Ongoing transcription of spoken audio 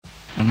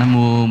Nam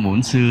mô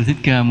Bổn Sư Thích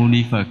Ca Mâu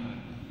Ni Phật.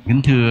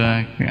 Kính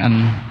thưa các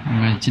anh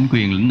chính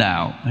quyền lãnh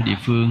đạo ở địa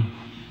phương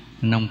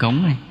Nông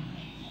Cống này,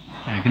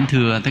 kính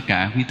thưa tất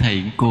cả quý thầy,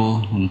 quý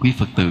cô, quý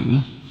Phật tử.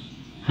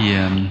 Thì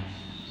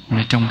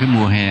trong cái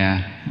mùa hè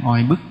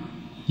oi bức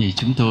thì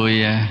chúng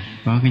tôi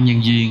có cái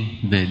nhân duyên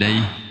về đây,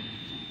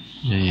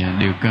 thì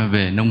được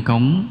về Nông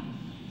Cống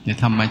để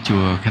thăm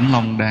chùa Khánh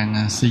Long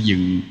đang xây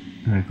dựng,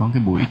 rồi có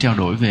cái buổi trao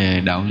đổi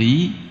về đạo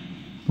lý.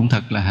 Cũng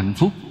thật là hạnh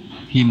phúc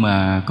khi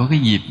mà có cái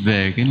dịp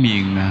về cái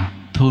miền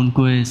thôn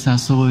quê xa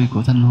xôi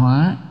của Thanh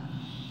Hóa.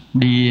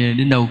 Đi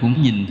đến đâu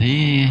cũng nhìn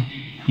thấy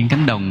những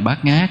cánh đồng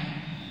bát ngát,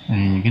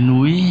 cái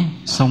núi,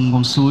 sông,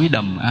 con suối,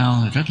 đầm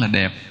ao rất là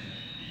đẹp,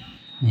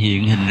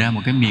 hiện hình ra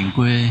một cái miền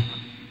quê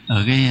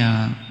ở cái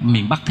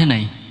miền Bắc thế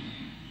này.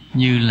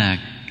 Như là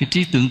cái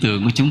trí tưởng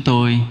tượng của chúng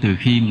tôi từ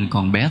khi mình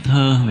còn bé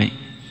thơ vậy.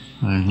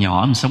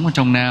 Nhỏ mình sống ở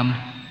trong Nam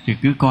thì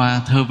cứ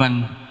qua thơ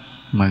văn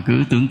mà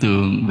cứ tưởng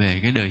tượng về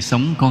cái đời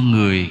sống con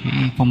người,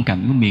 cái phong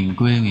cảnh của miền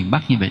quê, miền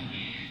Bắc như vậy.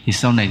 Thì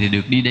sau này thì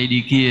được đi đây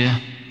đi kia,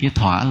 cái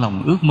thỏa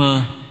lòng ước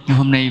mơ. Nhưng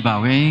hôm nay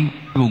vào cái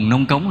vùng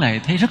Nông Cống này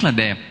thấy rất là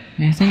đẹp,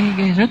 thấy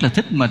rất là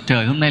thích. Mà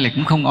trời hôm nay lại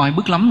cũng không oi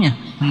bức lắm nha.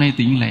 Hôm nay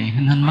tự nhiên lại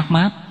hanh hanh mát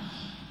mát.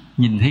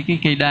 Nhìn thấy cái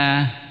cây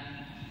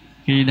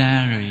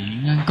đa rồi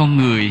con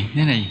người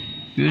thế này,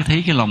 cứ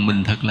thấy cái lòng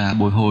mình thật là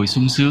bồi hồi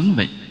sung sướng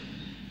vậy.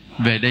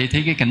 Về đây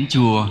thấy cái cảnh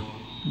chùa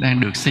đang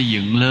được xây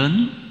dựng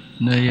lớn,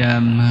 nơi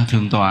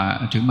Thượng tọa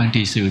trưởng ban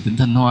trị sự tỉnh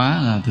Thanh Hóa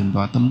là Thượng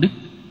tọa Tâm Đức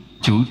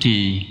chủ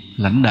trì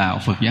lãnh đạo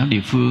Phật giáo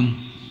địa phương.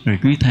 Rồi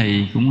quý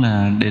thầy cũng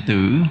là đệ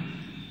tử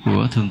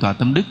của Thượng tọa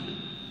Tâm Đức,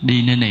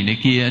 đi nơi này nơi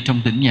kia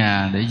trong tỉnh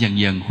nhà để dần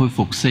dần khôi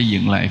phục xây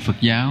dựng lại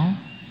Phật giáo,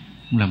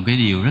 là một cái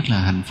điều rất là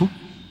hạnh phúc.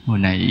 Hồi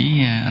nãy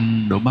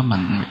anh Đỗ Bá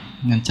Mạnh,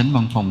 anh chánh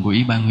văn phòng của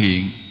Ủy ban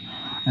huyện,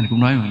 anh cũng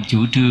nói về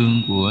chủ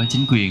trương của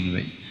chính quyền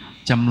vậy,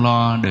 chăm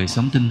lo đời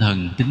sống tinh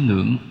thần, tín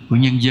ngưỡng của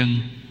nhân dân,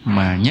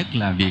 mà nhất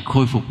là việc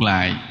khôi phục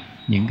lại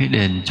những cái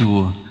đền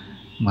chùa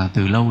mà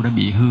từ lâu đã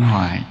bị hư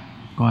hoại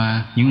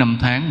qua những năm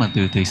tháng mà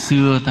từ thời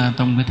xưa ta,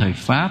 trong cái thời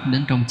Pháp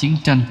đến trong chiến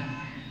tranh,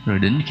 rồi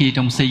đến khi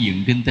trong xây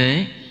dựng kinh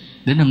tế,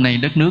 đến hôm nay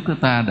đất nước của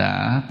ta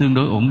đã tương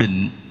đối ổn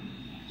định,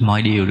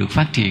 mọi điều được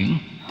phát triển.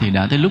 Thì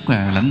đã tới lúc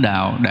là lãnh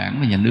đạo đảng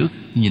và nhà nước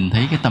nhìn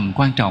thấy cái tầm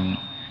quan trọng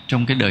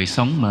trong cái đời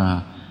sống mà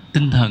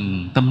tinh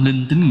thần, tâm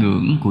linh, tín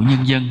ngưỡng của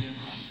nhân dân,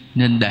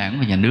 nên đảng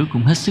và nhà nước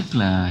cũng hết sức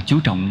là chú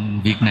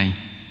trọng việc này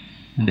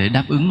để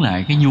đáp ứng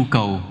lại cái nhu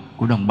cầu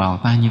của đồng bào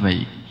ta như vậy.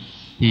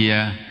 Thì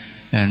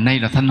nay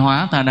là Thanh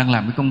Hóa ta đang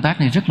làm cái công tác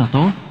này rất là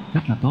tốt,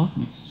 rất là tốt.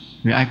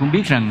 Vì ai cũng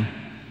biết rằng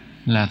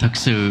là thật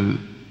sự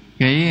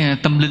cái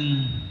tâm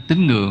linh,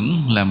 tín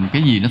ngưỡng là một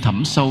cái gì nó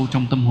thẳm sâu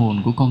trong tâm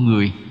hồn của con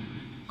người.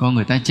 Con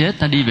người ta chết,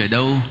 ta đi về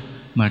đâu,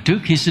 mà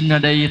trước khi sinh ra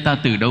đây ta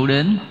từ đâu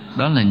đến.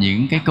 Đó là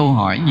những cái câu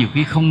hỏi nhiều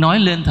khi không nói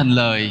lên thành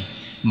lời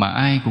mà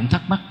ai cũng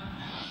thắc mắc.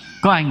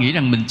 Có ai nghĩ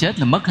rằng mình chết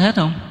là mất hết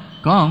không?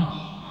 Có không?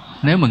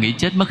 Nếu mà nghĩ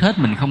chết mất hết,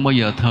 mình không bao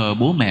giờ thờ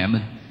bố mẹ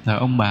mình, thờ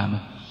ông bà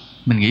mình.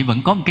 Mình nghĩ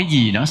vẫn có một cái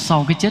gì đó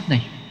sau cái chết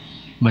này.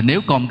 Mà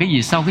nếu còn cái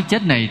gì sau cái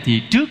chết này thì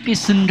trước cái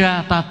sinh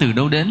ra ta từ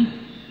đâu đến?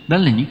 Đó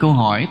là những câu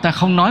hỏi ta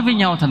không nói với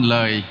nhau thành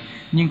lời,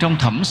 nhưng trong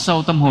thẳm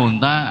sâu tâm hồn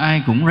ta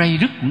ai cũng ray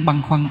rứt, cũng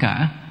băn khoăn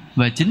cả.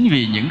 Và chính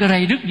vì những cái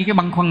ray rứt, những cái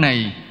băn khoăn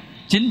này,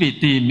 chính vì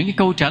tìm những cái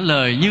câu trả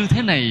lời như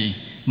thế này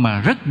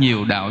mà rất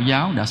nhiều đạo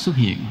giáo đã xuất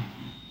hiện.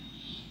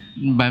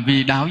 Và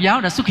vì đạo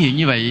giáo đã xuất hiện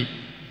như vậy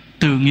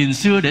từ nghìn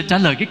xưa để trả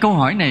lời cái câu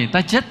hỏi này,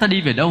 ta chết ta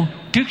đi về đâu,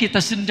 trước khi ta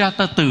sinh ra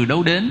ta từ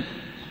đâu đến.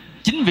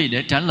 Chính vì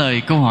để trả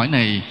lời câu hỏi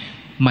này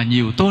mà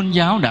nhiều tôn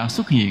giáo đã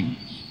xuất hiện.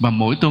 Và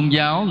mỗi tôn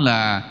giáo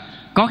là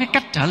có cái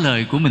cách trả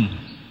lời của mình,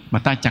 mà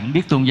ta chẳng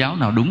biết tôn giáo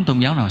nào đúng, tôn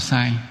giáo nào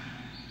sai.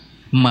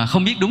 Mà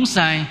không biết đúng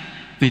sai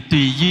vì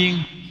tùy duyên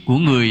của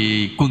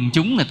người quần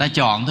chúng người ta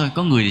chọn thôi.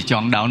 Có người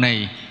chọn đạo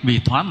này vì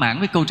thỏa mãn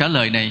với câu trả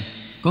lời này,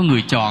 có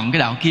người chọn cái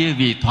đạo kia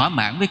vì thỏa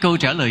mãn với câu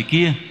trả lời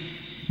kia.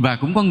 Và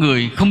cũng có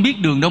người không biết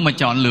đường đâu mà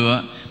chọn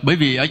lựa, bởi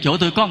vì ở chỗ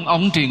tôi có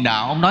ông truyền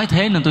đạo, ông nói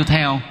thế nên tôi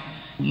theo,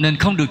 nên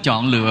không được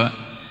chọn lựa.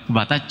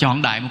 Và ta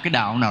chọn đại một cái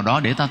đạo nào đó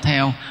để ta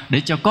theo,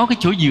 để cho có cái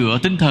chỗ dựa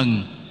tinh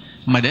thần,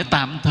 mà để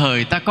tạm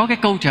thời ta có cái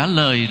câu trả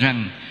lời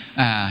rằng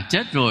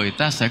chết rồi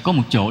ta sẽ có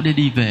một chỗ để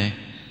đi về,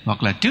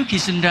 hoặc là trước khi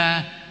sinh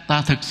ra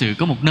ta thực sự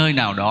có một nơi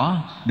nào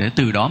đó để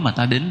từ đó mà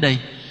ta đến đây.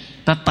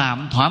 Ta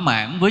tạm thỏa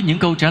mãn với những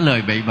câu trả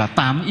lời vậy và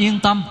tạm yên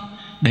tâm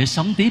để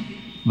sống tiếp,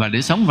 và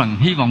để sống bằng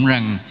hy vọng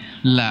rằng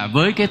là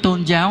với cái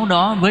tôn giáo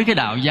đó, với cái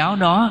đạo giáo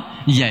đó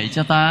dạy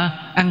cho ta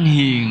ăn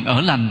hiền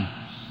ở lành,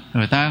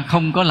 rồi ta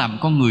không có làm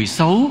con người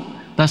xấu,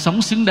 ta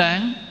sống xứng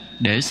đáng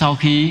để sau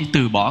khi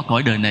từ bỏ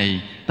cõi đời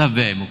này ta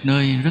về một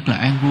nơi rất là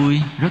an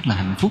vui, rất là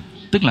hạnh phúc.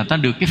 Tức là ta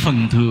được cái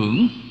phần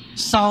thưởng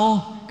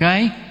sau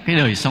cái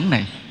đời sống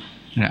này.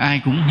 Rồi ai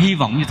cũng hy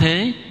vọng như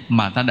thế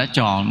mà ta đã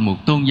chọn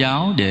một tôn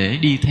giáo để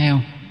đi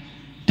theo.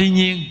 Tuy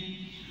nhiên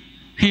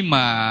khi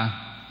mà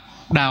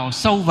đào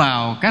sâu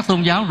vào các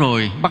tôn giáo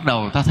rồi, bắt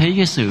đầu ta thấy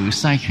cái sự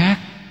sai khác.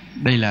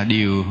 Đây là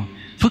điều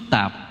phức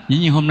tạp. Dĩ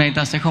nhiên hôm nay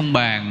ta sẽ không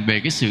bàn về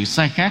cái sự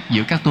sai khác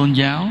giữa các tôn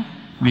giáo,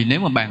 vì nếu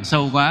mà bàn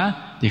sâu quá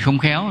thì không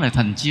khéo lại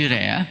thành chia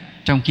rẽ.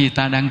 trong khi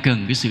ta đang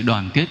cần cái sự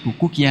đoàn kết của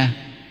quốc gia.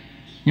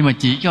 Nhưng mà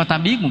chỉ cho ta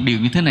biết một điều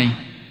như thế này,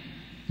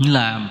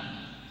 là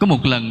có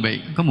một lần vậy,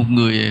 có một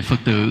người Phật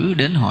tử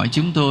đến hỏi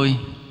chúng tôi,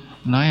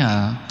 nói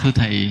thưa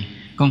thầy,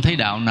 con thấy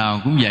đạo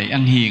nào cũng dạy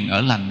ăn hiền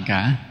ở lành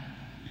cả.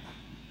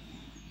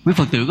 Quý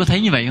Phật tử có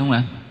thấy như vậy không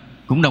ạ?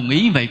 Cũng đồng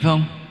ý như vậy phải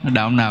không?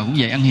 Đạo nào cũng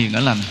dạy ăn hiền ở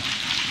lành.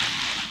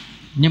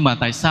 Nhưng mà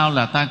tại sao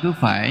là ta cứ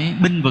phải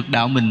binh vực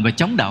đạo mình và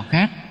chống đạo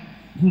khác?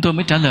 Chúng tôi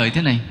mới trả lời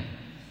thế này: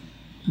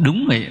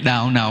 đúng vậy,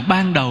 đạo nào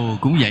ban đầu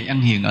cũng dạy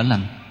ăn hiền ở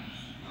lành.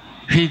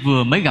 Khi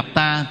vừa mới gặp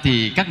ta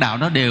thì các đạo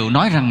đó đều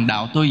nói rằng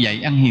đạo tôi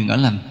dạy ăn hiền ở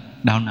lành.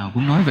 Đạo nào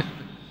cũng nói vậy.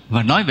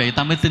 Và nói vậy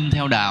ta mới tin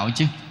theo đạo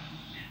chứ.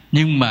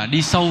 Nhưng mà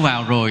đi sâu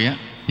vào rồi á,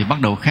 thì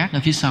bắt đầu khác ở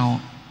phía sau.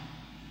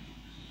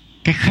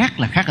 Cái khác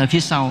là khác ở phía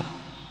sau.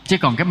 Chứ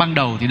còn cái ban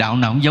đầu thì đạo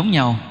nào cũng giống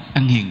nhau,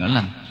 ăn hiền ở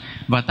lành.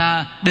 Và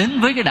ta đến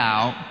với cái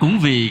đạo cũng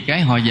vì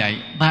cái họ dạy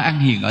ta ăn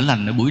hiền ở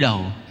lành ở buổi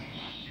đầu.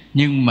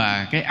 Nhưng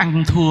mà cái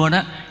ăn thua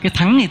đó, cái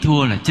thắng hay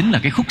thua là chính là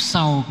cái khúc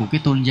sau của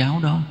cái tôn giáo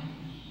đó.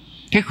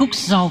 Cái khúc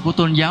sau của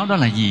tôn giáo đó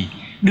là gì?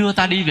 Đưa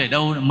ta đi về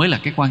đâu mới là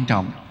cái quan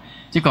trọng.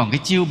 Chứ còn cái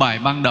chiêu bài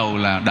ban đầu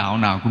là đạo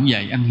nào cũng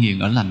dạy ăn hiền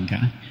ở lành cả.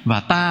 Và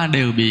ta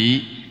đều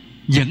bị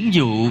dẫn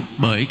dụ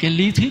bởi cái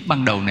lý thuyết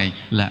ban đầu này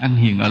là ăn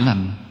hiền ở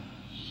lành.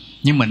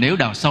 Nhưng mà nếu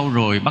đào sâu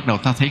rồi, bắt đầu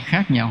ta thấy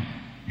khác nhau.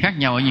 Khác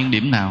nhau ở những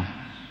điểm nào?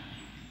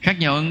 Khác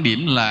nhau ở những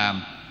điểm là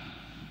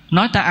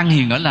nói ta ăn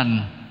hiền ở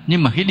lành,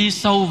 nhưng mà khi đi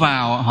sâu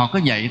vào, họ có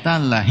dạy ta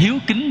là hiếu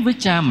kính với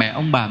cha mẹ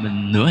ông bà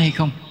mình nữa hay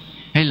không?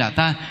 Hay là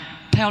ta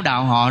theo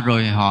đạo họ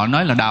rồi họ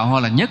nói là đạo họ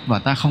là nhất và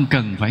ta không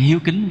cần phải hiếu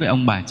kính với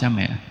ông bà cha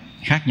mẹ?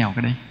 Khác nhau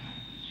cái đấy.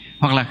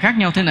 Hoặc là khác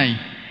nhau thế này,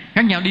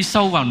 khác nhau đi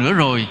sâu vào nữa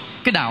rồi,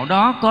 cái đạo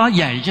đó có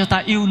dạy cho ta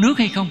yêu nước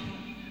hay không?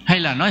 Hay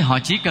là nói họ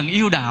chỉ cần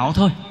yêu đạo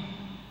thôi,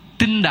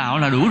 tin đạo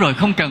là đủ rồi,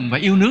 không cần phải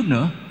yêu nước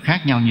nữa?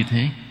 Khác nhau như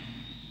thế.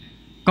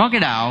 Có cái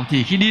đạo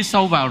thì khi đi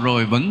sâu vào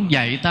rồi vẫn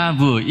dạy ta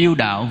vừa yêu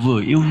đạo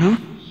vừa yêu nước.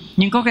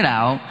 Nhưng có cái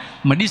đạo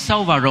mà đi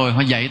sâu vào rồi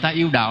họ dạy ta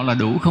yêu đạo là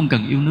đủ, không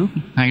cần yêu nước.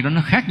 Hai đó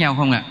nó khác nhau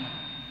không ạ?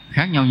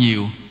 Khác nhau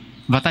nhiều.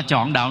 Và ta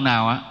chọn đạo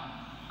nào ạ?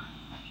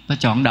 Ta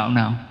chọn đạo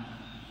nào?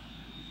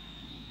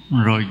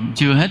 Rồi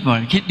chưa hết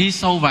rồi. Khi đi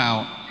sâu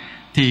vào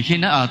thì khi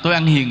nói tôi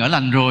ăn hiền ở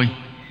lành rồi,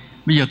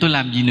 bây giờ tôi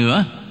làm gì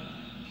nữa?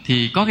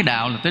 Thì có cái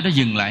đạo là tới đó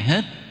dừng lại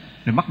hết.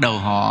 Rồi bắt đầu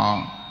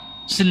họ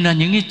sinh ra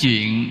những cái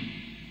chuyện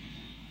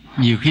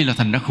nhiều khi là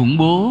thành ra khủng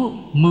bố,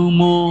 mưu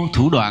mô,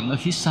 thủ đoạn ở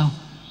phía sau.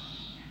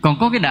 Còn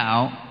có cái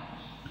đạo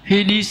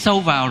khi đi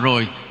sâu vào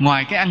rồi,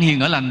 ngoài cái ăn hiền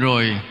ở lành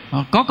rồi,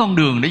 có con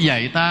đường để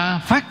dạy ta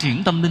phát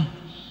triển tâm linh,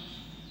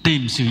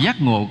 tìm sự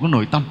giác ngộ của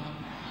nội tâm.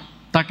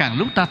 Ta càng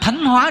lúc ta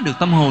thánh hóa được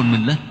tâm hồn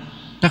mình lên,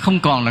 ta không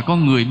còn là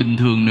con người bình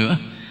thường nữa,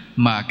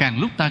 mà càng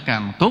lúc ta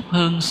càng tốt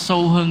hơn,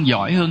 sâu hơn,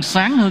 giỏi hơn,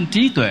 sáng hơn,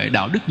 trí tuệ,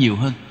 đạo đức nhiều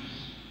hơn,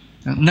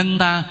 nâng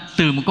ta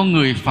từ một con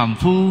người phàm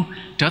phu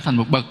trở thành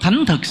một bậc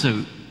thánh thực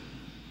sự.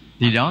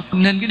 Thì đó,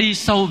 nên cái đi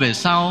sâu về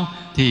sau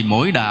thì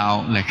mỗi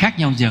đạo lại khác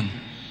nhau dần.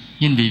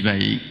 Nhưng vì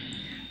vậy,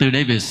 từ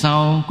đây về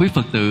sau, quý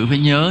Phật tử phải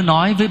nhớ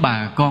nói với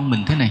bà con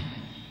mình thế này.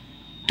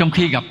 Trong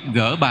khi gặp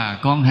gỡ bà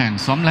con hàng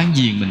xóm láng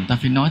giềng mình, ta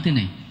phải nói thế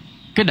này: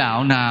 cái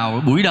đạo nào ở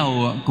buổi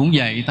đầu cũng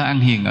dạy ta ăn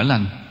hiền ở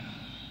lành,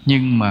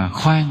 nhưng mà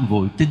khoan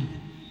vội tin.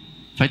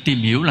 Phải tìm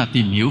hiểu là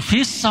tìm hiểu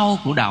phía sau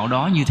của đạo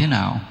đó như thế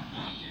nào.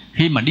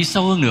 Khi mà đi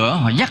sâu hơn nữa,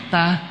 họ dắt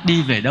ta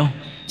đi về đâu.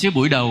 Chứ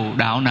buổi đầu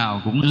đạo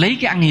nào cũng lấy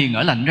cái ăn hiền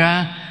ở lành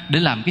ra để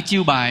làm cái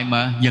chiêu bài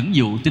mà dẫn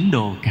dụ tín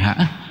đồ cả.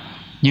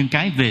 Nhưng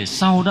cái về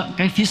sau đó,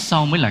 cái phía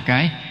sau mới là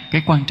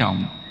cái quan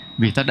trọng.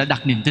 Vì ta đã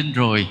đặt niềm tin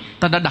rồi,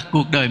 ta đã đặt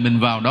cuộc đời mình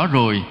vào đó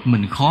rồi,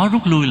 mình khó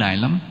rút lui lại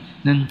lắm.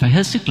 Nên phải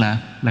hết sức là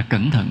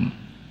cẩn thận.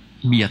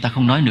 Bây giờ ta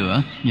không nói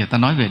nữa, bây giờ ta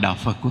nói về đạo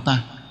Phật của ta.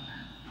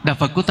 Đạo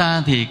Phật của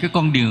ta thì cái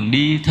con đường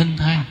đi thênh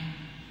thang.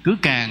 Cứ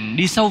càng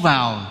đi sâu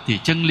vào thì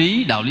chân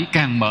lý, đạo lý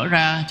càng mở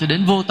ra cho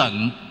đến vô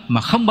tận,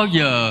 mà không bao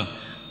giờ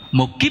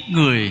một kiếp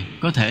người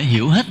có thể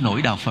hiểu hết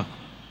nổi đạo Phật.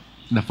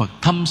 Đạo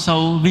Phật thâm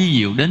sâu, vi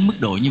diệu đến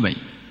mức độ như vậy.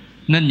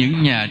 Nên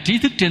những nhà trí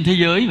thức trên thế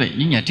giới vậy,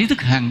 những nhà trí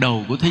thức hàng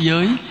đầu của thế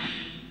giới,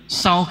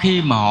 sau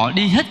khi mà họ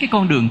đi hết cái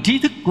con đường trí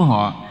thức của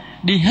họ,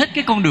 đi hết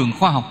cái con đường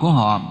khoa học của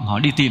họ, họ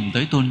đi tìm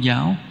tới tôn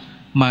giáo.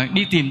 Mà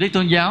đi tìm tới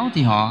tôn giáo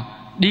thì họ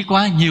đi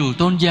qua nhiều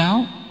tôn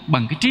giáo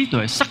bằng cái trí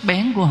tuệ sắc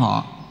bén của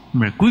họ.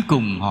 Rồi cuối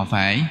cùng họ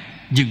phải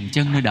dừng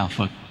chân nơi đạo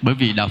Phật. Bởi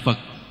vì đạo Phật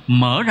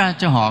mở ra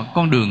cho họ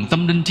con đường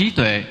tâm linh trí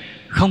tuệ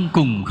không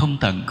cùng không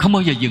tận, không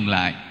bao giờ dừng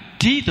lại.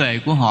 Trí tuệ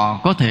của họ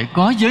có thể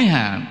có giới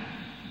hạn,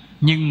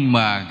 nhưng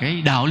mà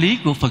cái đạo lý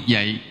của Phật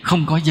dạy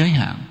không có giới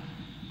hạn.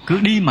 Cứ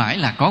đi mãi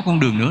là có con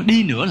đường nữa,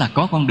 đi nữa là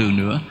có con đường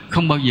nữa,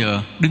 không bao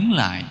giờ đứng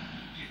lại.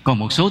 Còn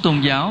một số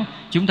tôn giáo,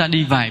 chúng ta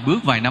đi vài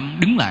bước vài năm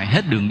đứng lại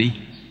hết đường đi,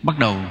 bắt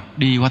đầu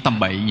đi qua tầm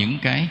bậy những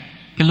cái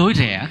lối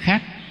rẽ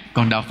khác.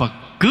 Còn đạo Phật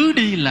cứ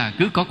đi là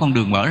cứ có con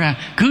đường mở ra,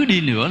 cứ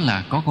đi nữa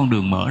là có con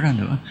đường mở ra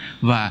nữa.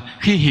 Và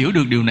khi hiểu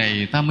được điều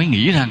này, ta mới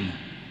nghĩ rằng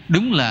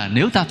đúng là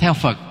nếu ta theo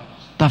Phật,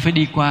 ta phải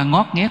đi qua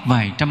ngót nghét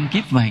vài trăm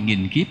kiếp, vài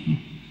nghìn kiếp,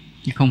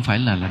 chứ không phải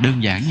là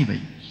đơn giản như vậy.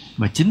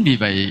 Và chính vì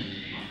vậy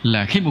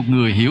là khi một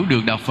người hiểu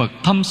được đạo Phật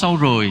thâm sâu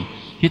rồi,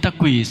 khi ta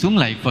quỳ xuống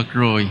lạy Phật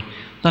rồi,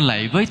 ta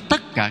lạy với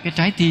tất cả cái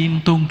trái tim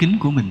tôn kính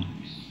của mình.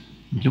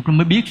 Lúc đó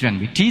mới biết rằng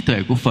cái trí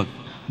tuệ của Phật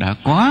đã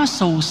quá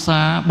sâu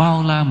xa,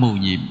 bao la, mầu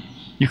nhiệm,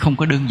 chứ không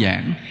có đơn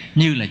giản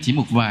như là chỉ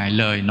một vài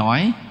lời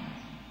nói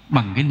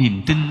bằng cái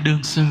niềm tin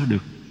đơn sơ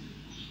được.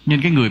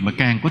 Nên cái người mà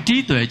càng có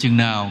trí tuệ chừng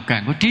nào,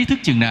 càng có trí thức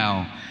chừng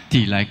nào,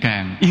 thì lại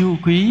càng yêu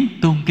quý,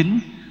 tôn kính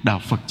đạo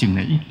Phật chừng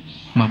nấy.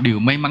 Mà điều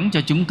may mắn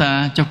cho chúng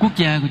ta, cho quốc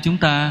gia của chúng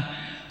ta,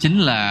 chính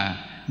là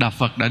đạo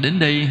Phật đã đến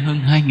đây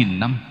hơn 2.000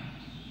 năm.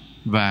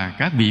 Và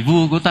các vị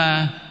vua của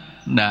ta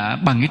đã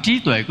bằng cái trí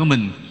tuệ của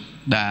mình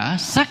đã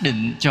xác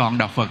định chọn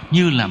đạo Phật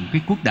như làm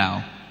cái quốc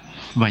đạo.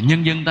 Và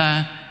nhân dân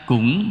ta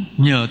cũng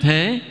nhờ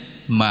thế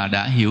mà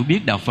đã hiểu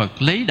biết đạo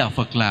Phật, lấy đạo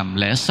Phật làm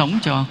lẽ sống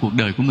cho cuộc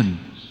đời của mình.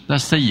 Ta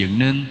xây dựng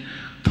nên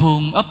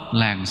thôn ấp,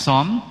 làng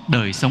xóm,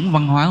 đời sống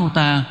văn hóa của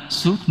ta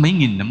suốt mấy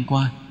nghìn năm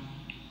qua.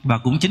 Và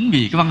cũng chính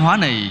vì cái văn hóa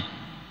này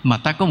mà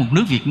ta có một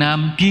nước Việt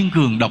Nam kiên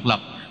cường độc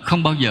lập,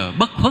 không bao giờ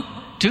bất khuất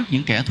trước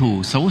những kẻ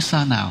thù xấu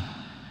xa nào.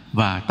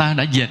 Và ta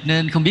đã dệt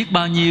nên không biết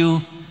bao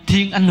nhiêu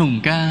thiên anh hùng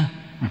ca,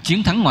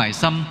 chiến thắng ngoại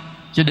xâm,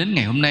 cho đến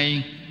ngày hôm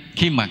nay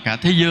khi mà cả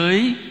thế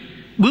giới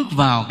bước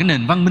vào cái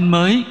nền văn minh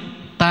mới,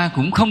 ta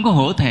cũng không có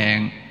hổ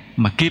thẹn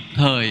mà kịp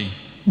thời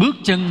bước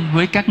chân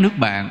với các nước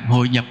bạn,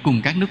 hội nhập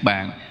cùng các nước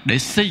bạn để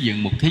xây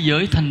dựng một thế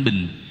giới thanh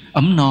bình,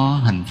 ấm no,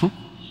 hạnh phúc.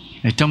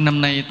 Trong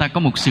năm nay ta có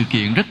một sự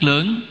kiện rất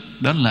lớn,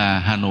 đó là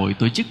Hà Nội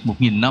tổ chức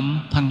 1.000 năm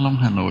Thăng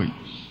Long Hà Nội,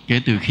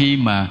 kể từ khi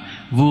mà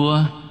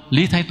vua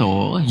Lý Thái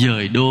Tổ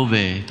dời đô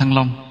về Thăng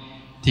Long.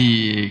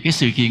 Thì cái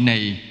sự kiện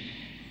này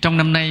trong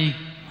năm nay,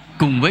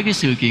 cùng với cái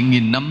sự kiện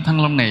 1.000 năm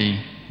Thăng Long này,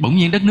 bỗng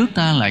nhiên đất nước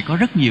ta lại có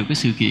rất nhiều cái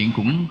sự kiện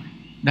cũng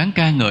đáng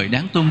ca ngợi,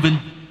 đáng tôn vinh.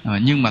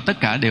 Nhưng mà tất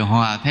cả đều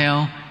hòa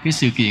theo cái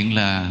sự kiện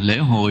là lễ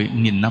hội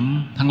 1.000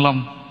 năm Thăng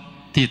Long.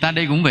 Thì ta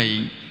đây cũng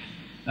vậy,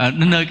 ở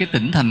nơi cái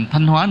tỉnh thành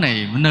Thanh Hóa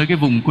này, nơi cái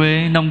vùng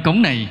quê nông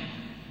cống này,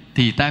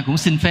 thì ta cũng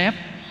xin phép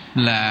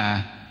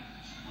là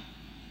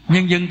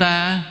nhân dân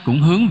ta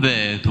cũng hướng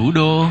về thủ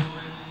đô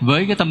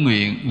với cái tâm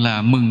nguyện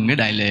là mừng cái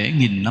đại lễ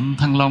 1.000 năm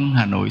Thăng Long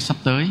Hà Nội sắp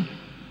tới.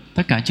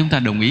 Tất cả chúng ta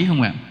đồng ý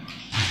không ạ?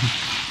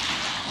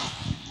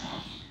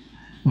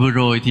 Vừa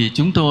rồi thì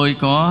chúng tôi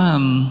có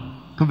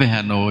về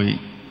Hà Nội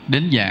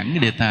đến giảng cái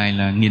đề tài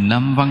là 1.000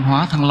 năm văn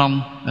hóa Thăng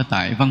Long ở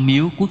tại Văn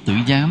Miếu Quốc Tử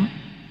Giám.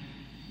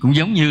 Cũng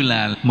giống như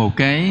là một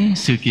cái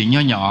sự kiện nho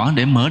nhỏ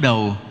để mở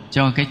đầu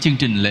cho cái chương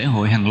trình lễ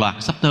hội hàng loạt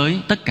sắp tới.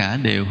 Tất cả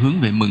đều hướng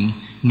về mừng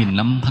 1.000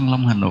 năm Thăng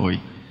Long Hà Nội.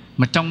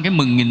 Mà trong cái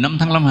mừng 1.000 năm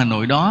Thăng Long Hà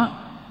Nội đó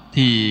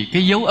thì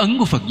cái dấu ấn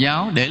của Phật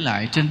giáo để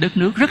lại trên đất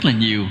nước rất là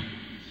nhiều.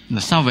 Là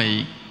sao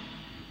vậy?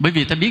 Bởi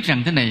vì ta biết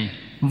rằng thế này,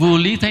 vua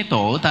Lý Thái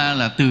Tổ ta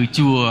là từ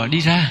chùa đi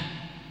ra,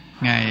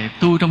 Ngài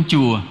tu trong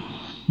chùa.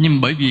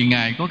 Nhưng bởi vì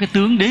Ngài có cái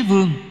tướng đế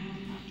vương,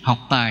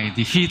 học tài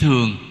thì phi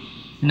thường,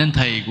 nên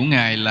thầy của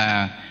Ngài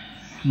là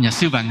nhà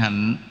sư Vạn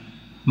Hạnh,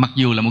 mặc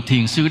dù là một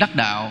thiền sư đắc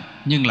đạo,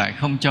 nhưng lại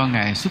không cho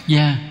Ngài xuất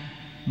gia,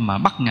 mà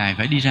bắt Ngài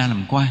phải đi ra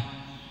làm quan.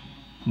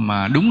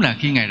 Mà đúng là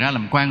khi Ngài ra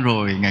làm quan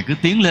rồi, Ngài cứ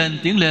tiến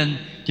lên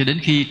cho đến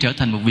khi trở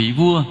thành một vị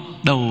vua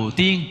đầu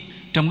tiên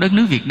trong đất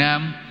nước Việt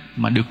Nam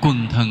mà được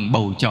quần thần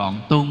bầu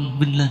chọn tôn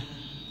vinh lên.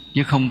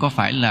 Chứ không có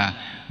phải là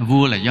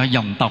vua là do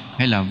dòng tộc,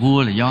 hay là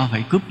vua là do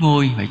phải cướp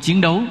ngôi, phải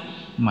chiến đấu,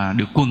 mà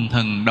được quần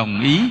thần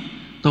đồng ý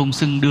tôn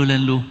xưng đưa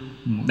lên luôn,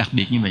 đặc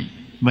biệt như vậy.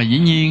 Và dĩ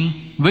nhiên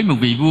với một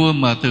vị vua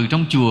mà từ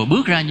trong chùa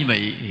bước ra như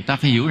vậy, thì ta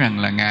phải hiểu rằng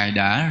là Ngài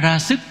đã ra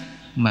sức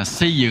mà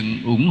xây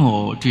dựng, ủng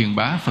hộ, truyền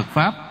bá Phật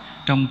Pháp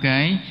trong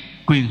cái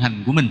quyền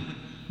hành của mình.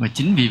 Và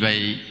chính vì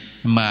vậy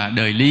mà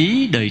đời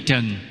Lý, đời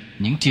Trần,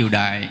 những triều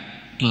đại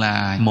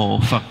là mộ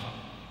Phật,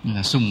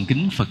 là sùng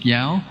kính Phật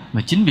giáo.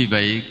 Và chính vì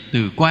vậy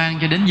từ quan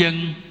cho đến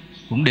dân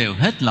cũng đều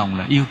hết lòng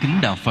là yêu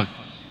kính đạo Phật.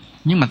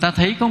 Nhưng mà ta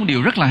thấy có một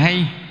điều rất là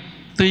hay,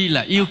 tuy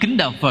là yêu kính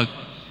đạo Phật,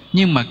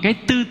 nhưng mà cái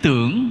tư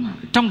tưởng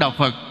trong đạo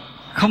Phật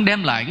không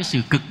đem lại cái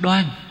sự cực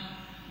đoan,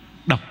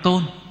 độc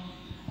tôn.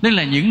 Nên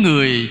là những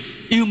người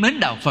yêu mến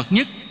đạo Phật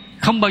nhất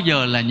không bao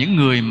giờ là những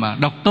người mà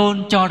độc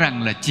tôn, cho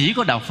rằng là chỉ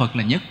có đạo Phật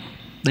là nhất.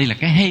 Đây là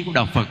cái hay của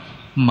đạo Phật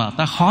mà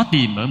ta khó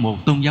tìm ở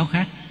một tôn giáo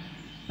khác.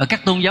 Ở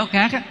các tôn giáo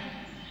khác á,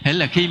 hễ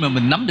là khi mà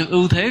mình nắm được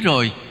ưu thế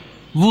rồi,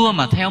 vua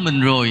mà theo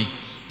mình rồi,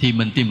 thì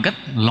mình tìm cách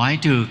loại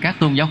trừ các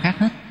tôn giáo khác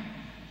hết,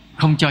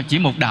 không cho chỉ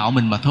một đạo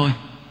mình mà thôi.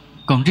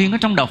 Còn riêng ở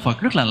trong đạo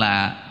Phật rất là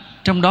lạ,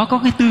 trong đó có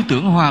cái tư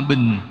tưởng hòa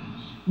bình,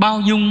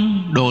 bao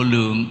dung, độ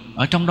lượng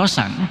ở trong đó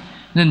sẵn.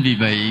 Nên vì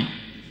vậy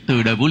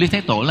từ đời vua Lý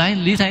Thái Tổ,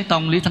 Lý Thái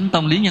Tông, Lý Thánh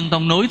Tông, Lý Nhân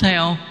Tông nối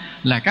theo,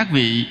 là các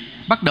vị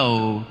bắt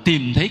đầu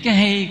tìm thấy cái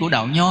hay của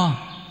đạo Nho,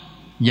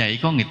 dạy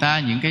con người ta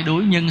những cái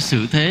đối nhân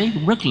xử thế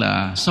cũng rất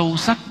là sâu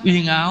sắc,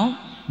 uyên áo.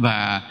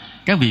 Và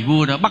các vị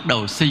vua đã bắt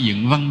đầu xây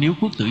dựng Văn Miếu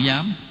Quốc Tử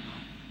Giám.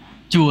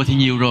 Chùa thì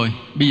nhiều rồi,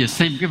 bây giờ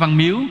xây một cái văn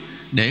miếu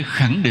để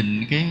khẳng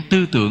định cái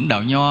tư tưởng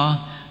đạo Nho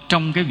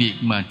trong cái việc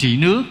mà trị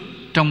nước,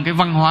 trong cái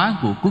văn hóa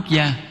của quốc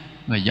gia.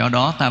 Và do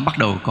đó ta bắt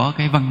đầu có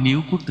cái Văn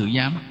Miếu Quốc Tử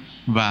Giám.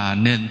 Và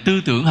nền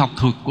tư tưởng học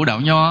thuật của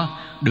đạo Nho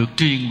được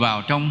truyền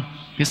vào trong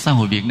cái xã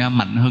hội Việt Nam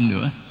mạnh hơn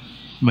nữa.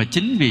 Và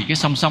chính vì cái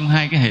song song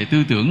hai cái hệ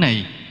tư tưởng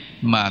này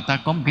mà ta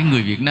có một cái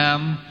người Việt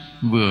Nam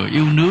vừa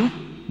yêu nước,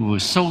 vừa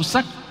sâu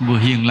sắc, vừa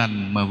hiền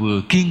lành mà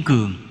vừa kiên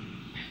cường.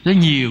 Rất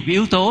nhiều cái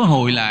yếu tố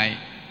hội lại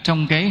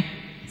trong cái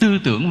tư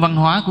tưởng văn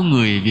hóa của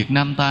người Việt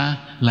Nam ta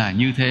là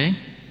như thế,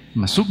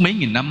 mà suốt mấy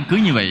nghìn năm cứ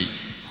như vậy.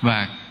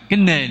 Và cái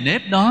nề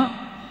nếp đó,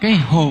 cái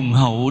hồn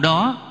hậu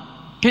đó,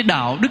 cái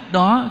đạo đức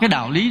đó, cái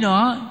đạo lý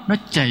đó, nó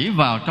chảy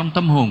vào trong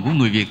tâm hồn của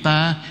người Việt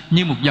ta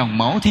như một dòng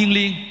máu thiêng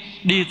liêng,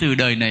 đi từ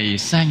đời này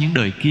sang những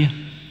đời kia,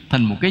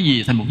 thành một cái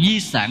gì? Thành một di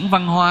sản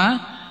văn hóa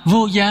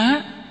vô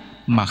giá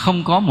mà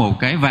không có một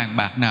cái vàng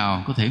bạc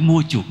nào có thể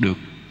mua chuộc được.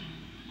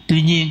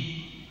 Tuy nhiên,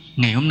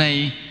 ngày hôm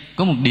nay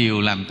có một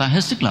điều làm ta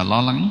hết sức là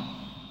lo lắng.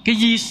 Cái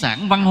di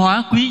sản văn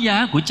hóa quý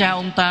giá của cha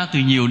ông ta từ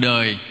nhiều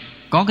đời,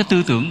 có cái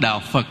tư tưởng đạo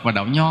Phật và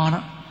đạo Nho đó,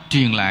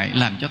 truyền lại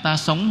làm cho ta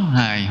sống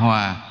hài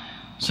hòa,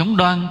 sống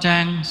đoan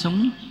trang,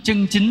 sống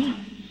chân chính,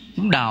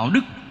 sống đạo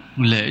đức,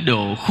 lễ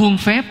độ, khuôn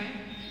phép,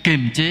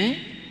 kiềm chế.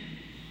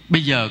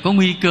 Bây giờ có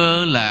nguy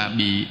cơ là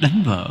bị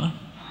đánh vỡ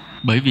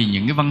bởi vì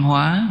những cái văn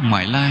hóa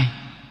ngoại lai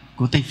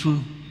của Tây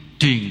Phương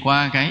truyền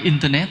qua cái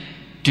Internet,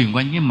 truyền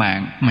qua những cái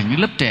mạng mà những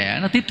lớp trẻ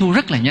nó tiếp thu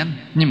rất là nhanh.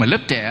 Nhưng mà lớp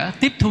trẻ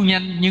tiếp thu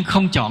nhanh nhưng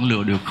không chọn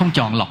lựa được, không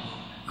chọn lọc,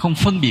 không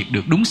phân biệt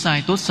được đúng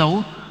sai tốt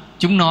xấu.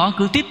 Chúng nó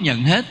cứ tiếp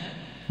nhận hết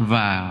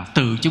và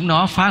tự chúng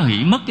nó phá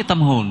hủy mất cái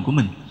tâm hồn của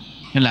mình,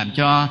 nên làm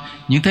cho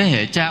những thế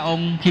hệ cha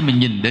ông khi mình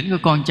nhìn đến cái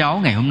con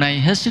cháu ngày hôm nay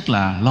hết sức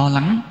là lo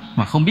lắng,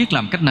 mà không biết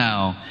làm cách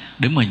nào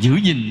để mà giữ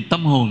gìn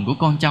tâm hồn của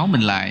con cháu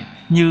mình lại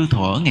như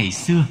thuở ngày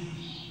xưa.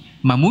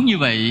 Mà muốn như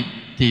vậy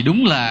thì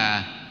đúng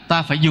là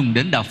ta phải dùng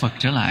đến đạo Phật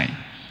trở lại.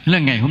 Nên là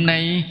ngày hôm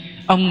nay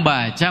ông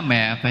bà cha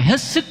mẹ phải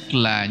hết sức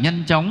là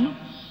nhanh chóng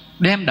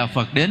đem đạo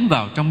Phật đến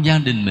vào trong gia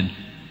đình mình,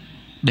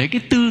 để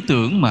cái tư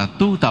tưởng mà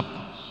tu tập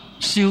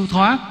siêu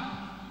thoát,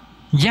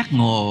 giác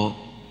ngộ,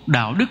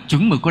 đạo đức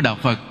chuẩn mực của đạo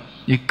Phật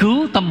để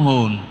cứu tâm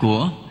hồn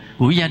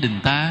của gia đình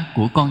ta,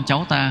 của con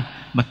cháu ta,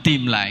 mà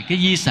tìm lại cái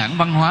di sản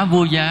văn hóa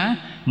vô giá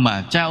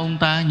mà cha ông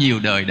ta nhiều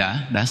đời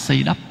đã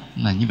xây đắp,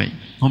 là như vậy.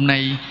 Hôm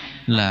nay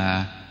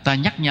là ta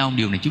nhắc nhau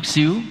điều này chút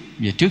xíu,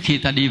 và trước khi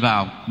ta đi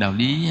vào đạo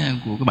lý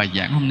của cái bài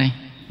giảng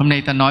hôm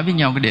nay ta nói với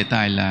nhau cái đề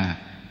tài là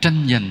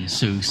tranh giành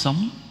sự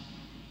sống.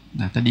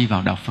 Ta đi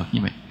vào đạo Phật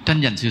như vậy.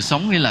 Tranh giành sự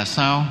sống nghĩa là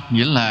sao?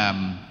 Nghĩa là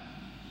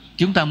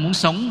chúng ta muốn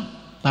sống,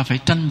 ta phải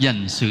tranh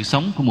giành sự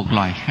sống của một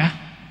loài khác.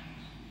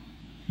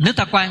 Nếu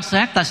ta quan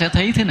sát, ta sẽ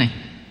thấy thế này,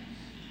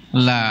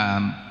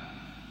 là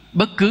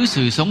bất cứ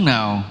sự sống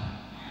nào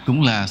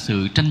cũng là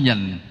sự tranh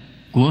giành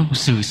của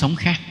sự sống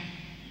khác.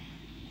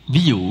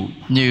 Ví dụ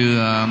như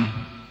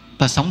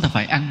ta sống ta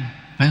phải ăn,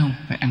 phải không?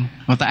 Phải ăn.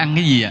 Mà ta ăn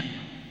cái gì ạ?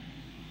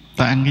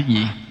 Ta ăn cái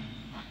gì?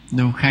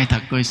 Đâu khai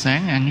thật coi,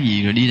 sáng ăn cái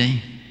gì rồi đi đây.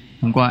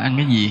 Hôm qua ăn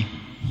cái gì?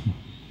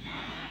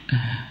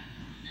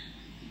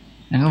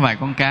 Ăn có vài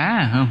con cá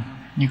à, không?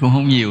 Nhưng cũng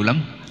không nhiều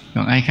lắm.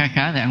 Còn ai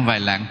khá thì ăn vài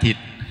lạng thịt.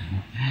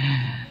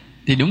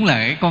 Thì đúng là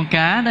cái con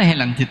cá đó hay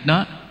lạng thịt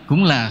đó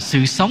cũng là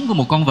sự sống của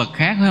một con vật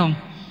khác, phải không?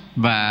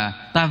 Và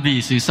ta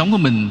vì sự sống của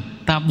mình,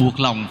 ta buộc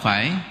lòng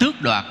phải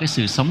tước đoạt cái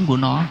sự sống của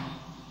nó.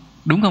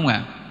 Đúng không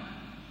ạ?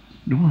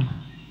 Đúng không?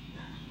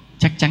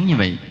 Chắc chắn như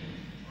vậy.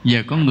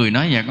 Giờ có người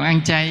nói giờ con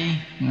ăn chay,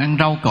 ăn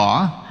rau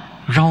cỏ.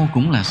 Rau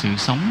cũng là sự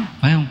sống,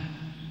 phải không?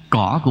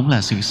 Cỏ cũng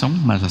là sự sống,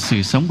 mà là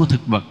sự sống của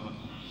thực vật.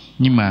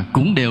 Nhưng mà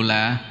cũng đều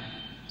là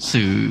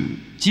sự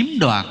chiếm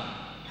đoạt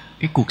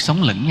cái cuộc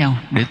sống lẫn nhau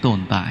để tồn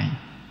tại.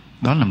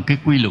 Đó là một cái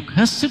quy luật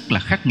hết sức là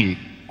khắc nghiệt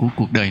của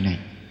cuộc đời này.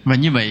 Và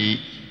như vậy,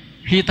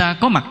 khi ta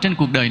có mặt trên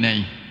cuộc đời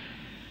này,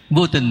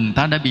 vô tình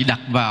ta đã bị đặt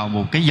vào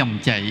một cái dòng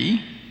chảy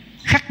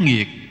khắc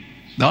nghiệt.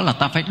 Đó là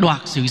ta phải đoạt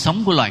sự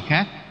sống của loài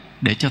khác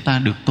để cho ta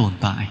được tồn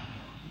tại.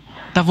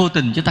 Ta vô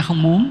tình chứ ta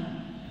không muốn.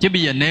 Chứ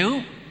bây giờ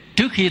nếu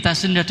trước khi ta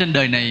sinh ra trên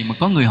đời này mà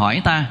có người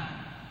hỏi ta,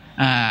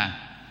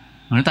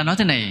 người ta nói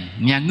thế này: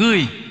 nhà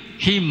ngươi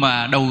khi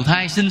mà đầu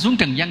thai sinh xuống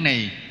trần gian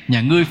này,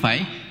 nhà ngươi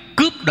phải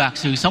cướp đoạt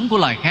sự sống của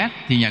loài khác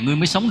thì nhà ngươi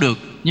mới sống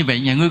được. Như vậy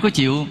nhà ngươi có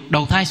chịu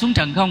đầu thai xuống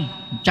trần không?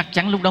 Chắc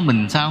chắn lúc đó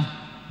mình sao?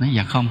 Nói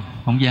dạ không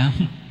dám.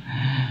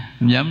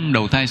 Không dám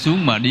đầu thai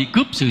xuống mà đi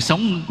cướp sự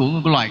sống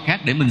của loài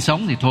khác để mình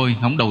sống thì thôi,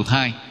 không đầu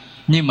thai.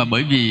 Nhưng mà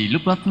bởi vì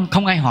lúc đó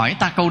không ai hỏi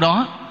ta câu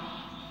đó,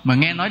 mà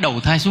nghe nói đầu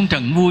thai xuống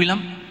trần vui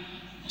lắm,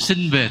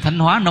 sinh về Thanh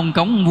Hóa Nông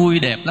Cống vui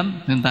đẹp lắm,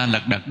 nên ta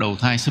lật đật đầu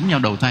thai, xúm nhau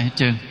đầu thai hết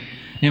trơn.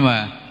 Nhưng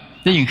mà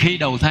tới những khi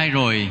đầu thai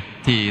rồi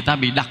thì ta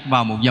bị đặt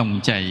vào một dòng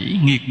chảy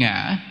nghiệt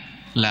ngã,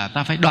 là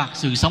ta phải đoạt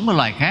sự sống của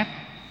loài khác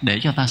để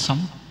cho ta sống.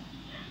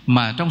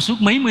 Mà trong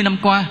suốt mấy mươi năm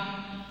qua,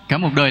 cả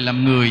một đời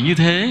làm người như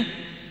thế,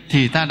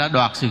 thì ta đã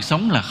đoạt sự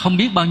sống là không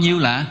biết bao nhiêu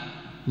là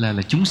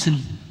chúng sinh.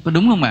 Có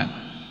đúng không ạ?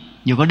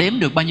 Dù có đếm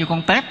được bao nhiêu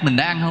con tép mình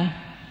đã ăn không?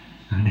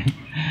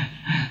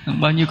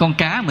 Bao nhiêu con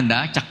cá mình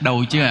đã chặt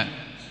đầu chưa ạ?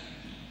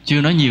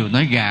 Chưa nói nhiều,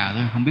 nói gà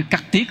thôi, không biết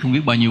cắt tiết không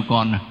biết bao nhiêu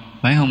con,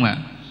 phải không ạ?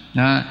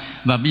 Đó.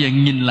 Và bây giờ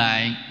nhìn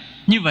lại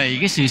như vậy,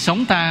 cái sự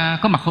sống ta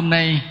có mặt hôm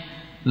nay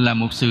là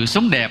một sự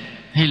sống đẹp,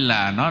 hay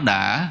là nó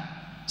đã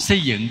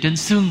xây dựng trên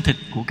xương thịt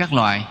của các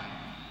loài?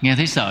 Nghe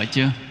thấy sợ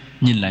chưa?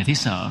 Nhìn lại thấy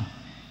sợ.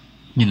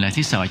 Nhìn lại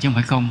thấy sợ chứ không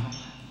phải không.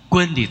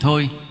 Quên thì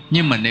thôi,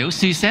 nhưng mà nếu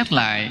suy xét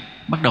lại,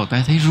 bắt đầu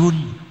ta thấy run.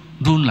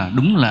 Run là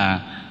đúng là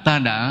ta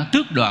đã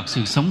tước đoạt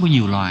sự sống của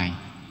nhiều loài.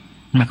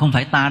 Mà không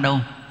phải ta đâu,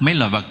 mấy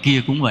loài vật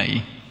kia cũng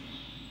vậy.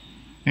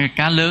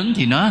 Cá lớn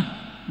thì nó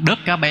đớp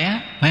cá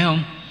bé, phải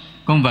không?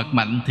 Con vật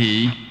mạnh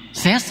thì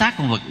xé xác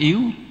con vật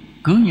yếu.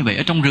 Cứ như vậy,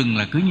 ở trong rừng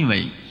là cứ như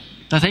vậy.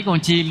 Ta thấy con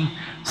chim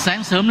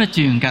sáng sớm nó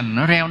chuyền cành,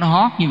 nó reo, nó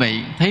hót như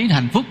vậy, thấy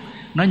hạnh phúc.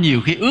 Nó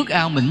nhiều khi ước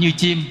ao mình như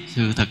chim.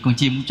 Sự thật con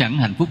chim cũng chẳng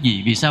hạnh phúc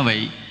gì. Vì sao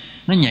vậy?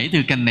 Nó nhảy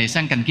từ cành này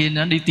sang cành kia,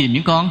 nó đi tìm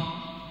những con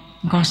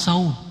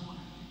sâu.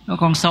 Nó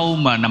con sâu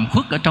mà nằm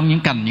khuất ở trong những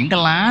cành, những cái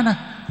lá đó.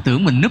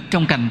 Tưởng mình núp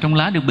trong cành trong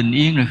lá được bình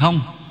yên rồi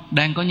không?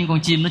 Đang có những con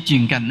chim nó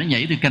chuyền cành, nó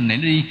nhảy từ cành này,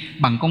 nó đi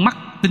bằng con mắt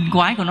tinh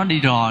quái của nó đi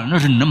rò, nó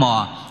rình, nó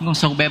mò. Những con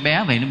sâu bé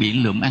bé vậy nó bị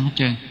lượm ăn hết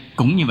trơn.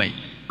 Cũng như vậy,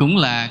 cũng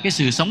là cái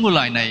sự sống của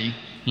loài này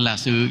là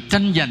sự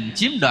tranh giành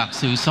chiếm đoạt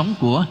sự sống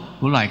của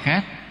loài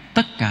khác.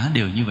 Tất cả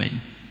đều như vậy.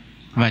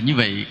 Và như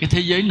vậy cái thế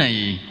giới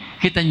này,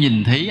 khi ta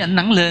nhìn thấy ánh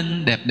nắng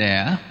lên đẹp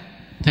đẽ,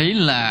 thấy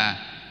là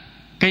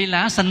cây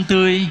lá xanh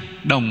tươi,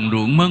 đồng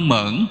ruộng mơn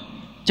mởn,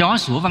 chó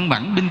sủa văng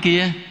vẳng bên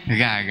kia,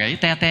 gà gãy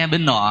te te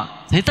bên nọ,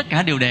 thấy tất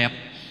cả đều đẹp.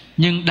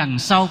 Nhưng đằng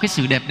sau cái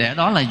sự đẹp đẽ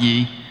đó là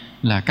gì?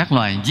 Là các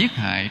loài giết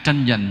hại,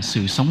 tranh giành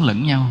sự sống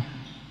lẫn nhau.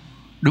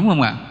 Đúng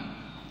không ạ?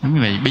 Đúng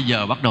như vậy. Bây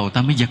giờ bắt đầu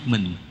ta mới giật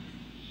mình.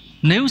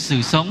 Nếu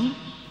sự sống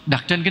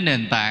đặt trên cái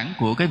nền tảng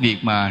của cái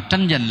việc mà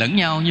tranh giành lẫn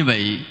nhau như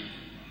vậy,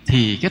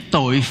 thì cái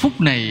tội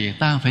phúc này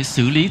ta phải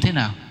xử lý thế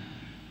nào?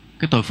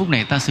 Cái tội phúc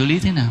này ta xử lý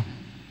thế nào?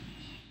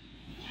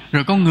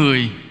 Rồi con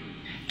người,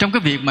 trong cái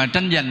việc mà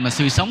tranh giành mà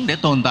sự sống để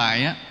tồn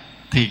tại á,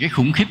 thì cái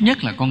khủng khiếp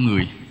nhất là con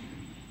người.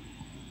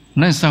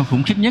 Nói sao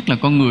khủng khiếp nhất là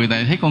con người?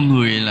 Tại thấy con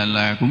người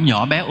là cũng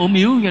nhỏ bé ốm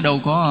yếu, chứ đâu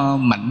có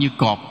mạnh như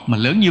cọp mà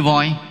lớn như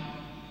voi.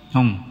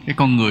 Không, cái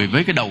con người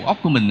với cái đầu óc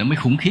của mình nó mới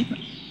khủng khiếp.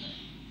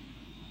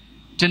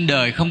 Trên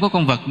đời không có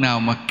con vật nào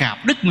mà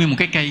cạp đứt nguyên một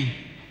cái cây.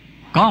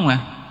 Có không ạ?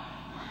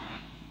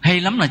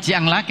 Hay lắm là chỉ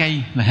ăn lá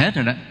cây là hết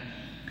rồi đó.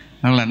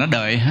 Hoặc là nó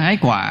đợi hái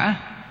quả,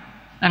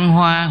 ăn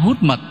hoa,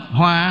 hút mật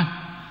hoa,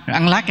 rồi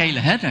ăn lá cây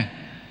là hết rồi.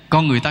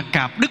 Con người ta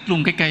cạp đứt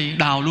luôn cái cây,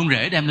 đào luôn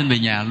rễ đem lên về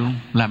nhà luôn,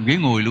 làm ghế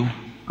ngồi luôn.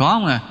 Có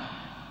không à?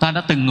 Ta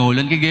đã từng ngồi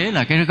lên cái ghế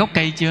là cái gốc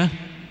cây chưa?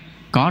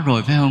 Có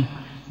rồi phải không?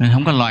 Nên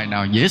không có loài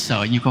nào dễ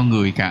sợ như con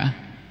người cả.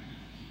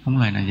 Không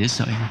loài nào dễ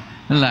sợ.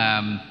 Nên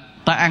là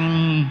ta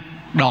ăn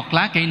đọt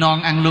lá cây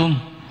non ăn luôn,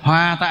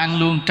 hoa ta ăn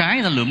luôn,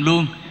 trái ta lượm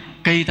luôn,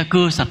 cây ta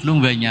cưa sạch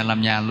luôn, về nhà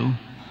làm nhà luôn.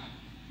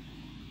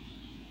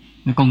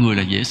 Nên con người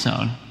là dễ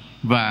sợ.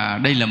 Và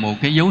đây là một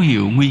cái dấu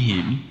hiệu nguy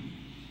hiểm.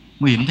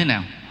 Nguy hiểm thế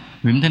nào?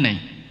 Nguy hiểm thế này.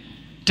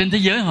 Trên thế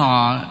giới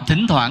họ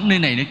thỉnh thoảng nơi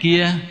này nơi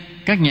kia,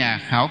 các nhà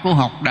khảo cổ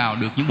học đào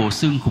được những bộ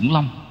xương khủng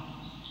long.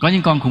 Có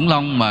những con khủng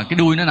long mà cái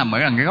đuôi nó nằm ở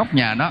gần cái góc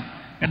nhà đó,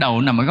 cái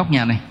đầu nó nằm ở góc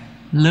nhà này,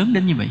 lớn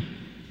đến như vậy.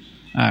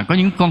 Có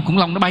những con khủng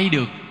long nó bay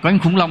được, có những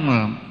khủng long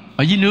là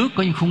ở dưới nước,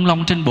 có những khủng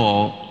long trên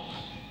bộ.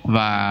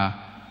 Và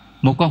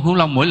một con khủng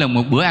long mỗi lần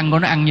một bữa ăn của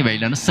nó ăn như vậy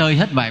là nó xơi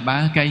hết vài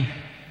ba cây,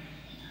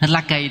 hết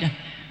lá cây đó.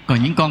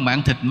 Còn những con mà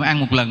ăn thịt mà ăn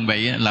một lần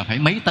vậy là phải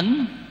mấy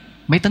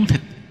tấn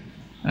thịt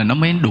nó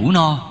mới đủ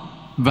no.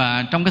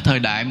 Và trong cái thời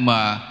đại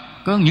mà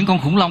có những con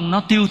khủng long nó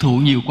tiêu thụ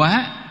nhiều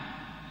quá,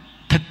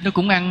 thịt nó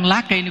cũng ăn,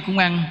 lá cây nó cũng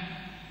ăn,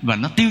 và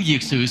nó tiêu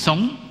diệt sự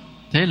sống.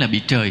 Thế là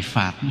bị trời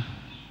phạt.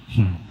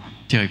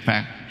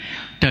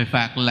 Trời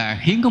phạt là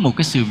khiến có một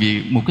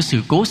cái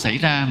sự cố xảy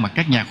ra mà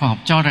các nhà khoa học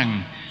cho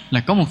rằng là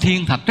có một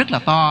thiên thạch rất là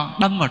to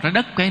đâm vào trái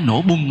đất, cái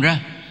nổ bùng ra,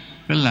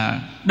 đó là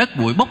đất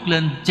bụi bốc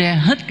lên che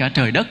hết cả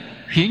trời đất,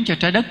 khiến cho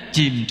trái đất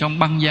chìm trong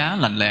băng giá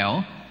lạnh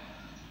lẽo,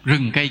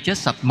 rừng cây chết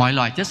sạch, mọi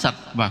loài chết sạch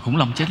và khủng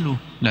long chết luôn.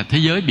 Là thế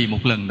giới bị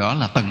một lần đó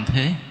là tận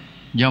thế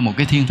do một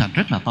cái thiên thạch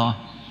rất là to.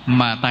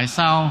 Mà tại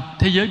sao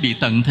thế giới bị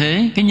tận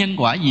thế? Cái nhân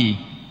quả gì?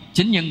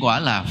 Chính nhân quả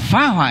là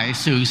phá hoại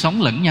sự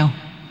sống lẫn nhau.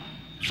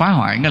 Phá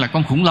hoại nghĩa là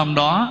con khủng long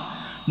đó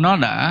nó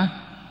đã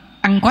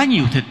ăn quá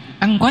nhiều thịt,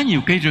 ăn quá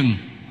nhiều cây rừng,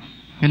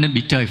 cho nên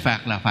bị trời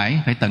phạt là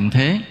phải tận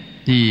thế.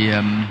 Thì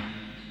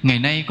ngày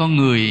nay con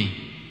người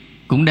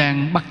cũng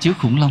đang bắt chước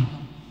khủng long.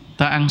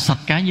 Ta ăn sạch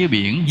cá dưới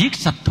biển, giết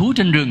sạch thú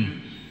trên rừng,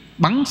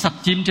 bắn sạch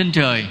chim trên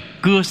trời,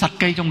 cưa sạch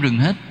cây trong rừng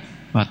hết.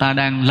 Và ta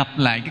đang lặp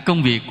lại cái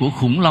công việc của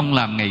khủng long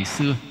làm ngày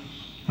xưa.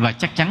 Và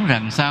chắc chắn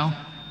rằng sao?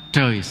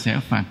 Trời sẽ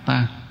phạt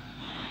ta,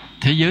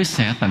 thế giới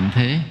sẽ tận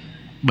thế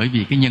bởi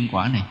vì cái nhân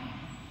quả này.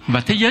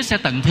 Và thế giới sẽ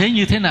tận thế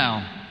như thế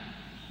nào?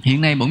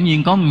 Hiện nay bỗng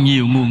nhiên có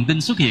nhiều nguồn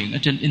tin xuất hiện ở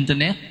trên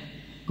Internet.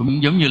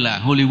 Cũng giống như là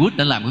Hollywood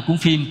đã làm cái cuốn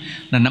phim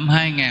là năm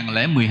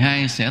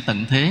 2012 sẽ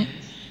tận thế.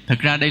 Thực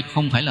ra đây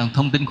không phải là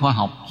thông tin khoa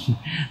học,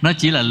 nó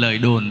chỉ là lời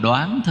đồn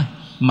đoán thôi.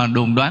 Mà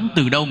đồn đoán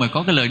từ đâu mà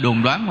có cái lời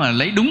đồn đoán mà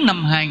lấy đúng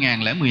năm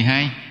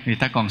 2012 thì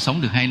ta còn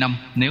sống được 2 năm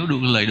nếu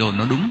được lời đồn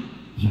nó đúng.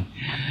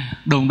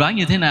 Đồn đoán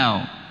như thế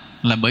nào?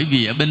 Là bởi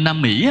vì ở bên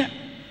Nam Mỹ á,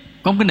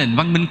 có một cái nền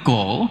văn minh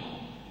cổ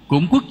của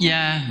một quốc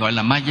gia gọi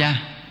là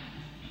Maya.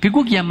 Cái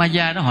quốc gia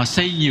Maya đó họ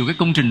xây nhiều cái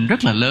công trình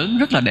rất là lớn,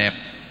 rất là đẹp,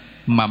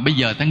 mà bây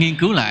giờ ta nghiên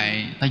cứu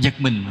lại ta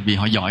giật mình vì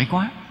họ giỏi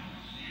quá.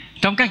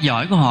 Trong các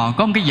giỏi của họ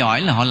có một cái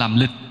giỏi là họ làm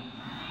lịch.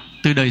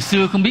 Từ đời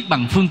xưa không biết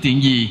bằng phương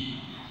tiện gì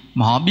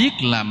mà họ biết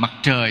là mặt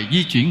trời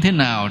di chuyển thế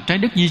nào, trái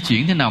đất di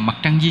chuyển thế nào, mặt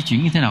trăng di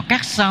chuyển như thế nào,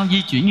 các sao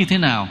di chuyển như thế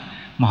nào,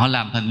 mà họ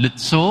làm thành lịch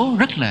số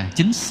rất là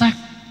chính xác.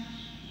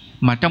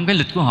 Mà trong cái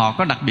lịch của họ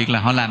có đặc biệt là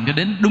họ làm cho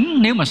đến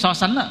đúng, nếu mà so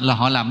sánh là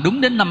họ làm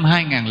đúng đến năm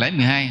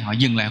 2012, họ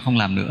dừng lại không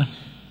làm nữa.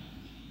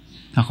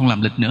 Họ không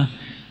làm lịch nữa.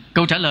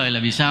 Câu trả lời là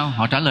vì sao?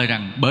 Họ trả lời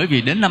rằng bởi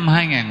vì đến năm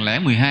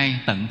 2012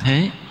 tận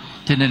thế,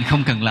 cho nên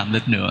không cần làm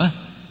lịch nữa.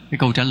 Cái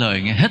câu trả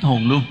lời nghe hết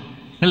hồn luôn.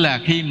 Tức là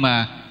khi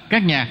mà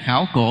các nhà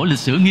khảo cổ lịch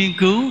sử nghiên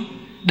cứu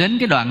đến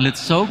cái đoạn lịch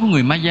số của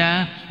người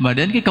Maya, và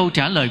đến cái câu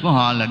trả lời của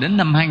họ là đến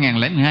năm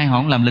 2012 họ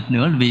không làm lịch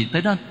nữa, vì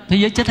tới đó thế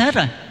giới chết hết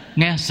rồi.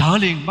 Nghe sợ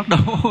liền, bắt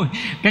đầu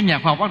các nhà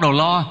khoa học bắt đầu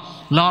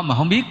lo mà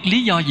không biết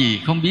lý do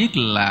gì, không biết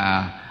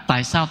là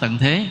tại sao tận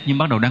thế, nhưng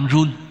bắt đầu đang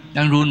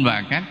run,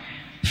 và các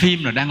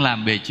phim rồi đang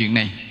làm về chuyện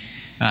này.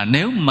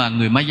 Nếu mà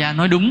người Maya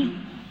nói đúng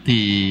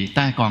thì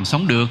ta còn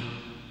sống được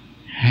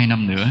 2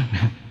 năm nữa.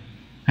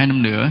 2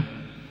 năm nữa.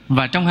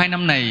 Và trong 2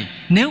 năm này,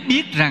 nếu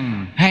biết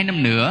rằng 2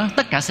 năm nữa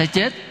tất cả sẽ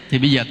chết, thì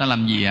bây giờ ta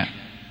làm gì ạ?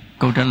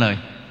 Câu trả lời,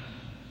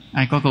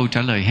 ai có câu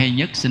trả lời hay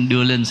nhất xin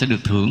đưa lên, sẽ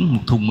được thưởng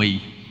một thùng mì.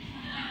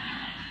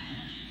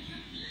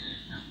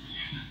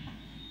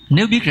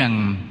 Nếu biết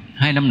rằng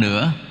 2 năm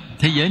nữa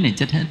thế giới này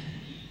chết hết,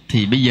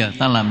 thì bây giờ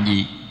ta làm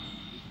gì?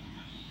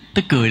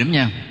 Tức cười lắm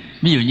nha.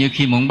 Ví dụ như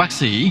khi một ông bác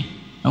sĩ,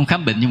 ông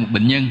khám bệnh cho một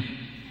bệnh nhân,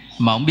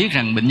 mà ông biết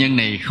rằng bệnh nhân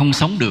này không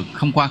sống được,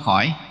 không qua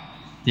khỏi,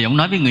 thì ông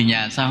nói với người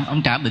nhà sao?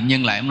 Ông trả bệnh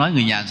nhân lại, ông nói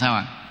người nhà sao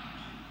ạ?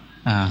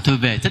 Thôi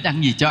về thích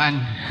ăn gì cho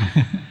ăn.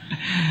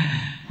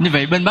 Như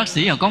vậy bên bác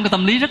sĩ họ có cái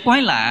tâm lý rất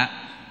quái lạ,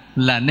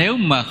 là nếu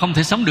mà không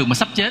thể sống được mà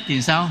sắp chết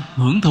thì sao?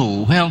 Hưởng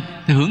thụ, phải không?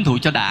 Thì hưởng thụ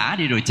cho đã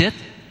đi rồi chết.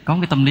 Có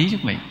cái tâm lý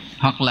rất vậy.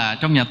 Hoặc là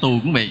trong nhà tù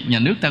cũng vậy, nhà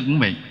nước ta cũng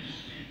vậy.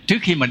 Trước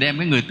khi mà đem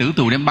cái người tử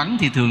tù đem bắn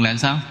thì thường là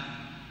sao?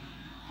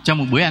 Cho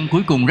một bữa ăn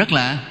cuối cùng rất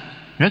là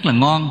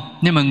ngon.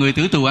 Nhưng mà người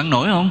tử tù ăn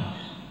nổi không?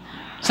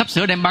 Sắp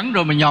sửa đem bắn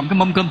rồi mà nhòm cái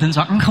mâm cơm thịnh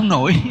soạn ăn không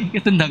nổi. Cái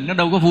tinh thần nó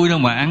đâu có vui đâu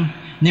mà ăn.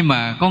 Nhưng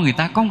mà con người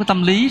ta có một cái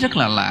tâm lý rất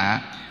là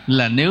lạ,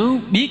 là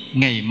nếu biết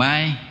ngày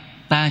mai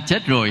ta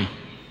chết rồi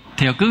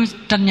thì họ cứ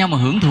tranh nhau mà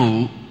hưởng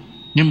thụ.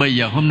 Nhưng bây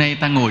giờ hôm nay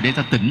ta ngồi đây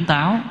ta tỉnh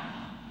táo,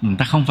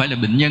 ta không phải là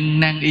bệnh nhân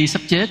nan y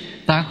sắp chết,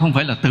 ta không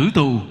phải là tử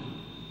tù,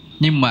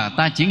 nhưng mà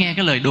ta chỉ nghe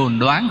cái lời đồn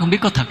đoán, không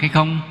biết có thật hay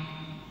không.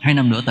 2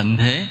 năm nữa tận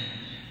thế.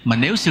 Mà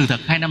nếu sự thật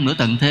 2 năm nữa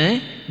tận thế,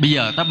 bây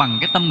giờ ta bằng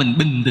cái tâm mình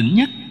bình tĩnh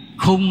nhất,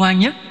 khôn ngoan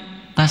nhất,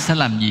 ta sẽ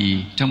làm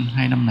gì trong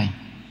 2 năm này?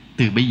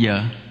 Từ bây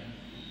giờ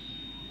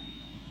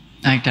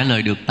ai trả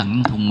lời được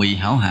tặng thùng mì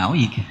hảo hảo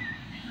gì kìa.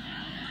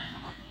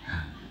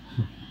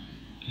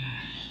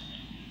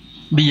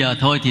 Bây giờ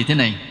thôi thì thế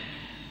này,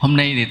 hôm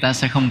nay thì ta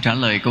sẽ không trả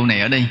lời câu này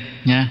ở đây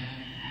nha,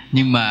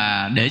 nhưng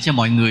mà để cho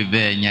mọi người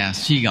về nhà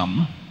suy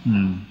gẫm.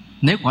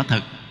 Nếu quả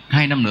thật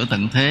 2 năm nữa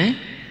tận thế,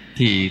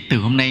 thì từ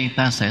hôm nay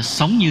ta sẽ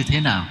sống như thế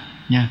nào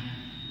nha?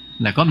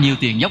 Là có nhiêu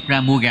tiền dốc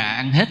ra mua gà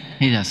ăn hết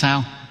hay là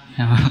sao?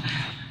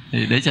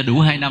 Thì để cho đủ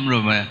 2 năm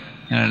rồi mà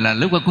là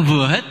lúc đó cũng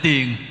vừa hết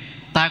tiền,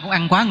 ta cũng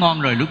ăn quá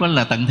ngon rồi, lúc đó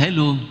là tận thế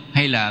luôn.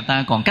 Hay là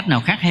ta còn cách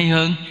nào khác hay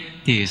hơn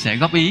thì sẽ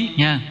góp ý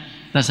nha.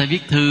 Ta sẽ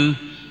viết thư,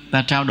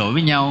 ta trao đổi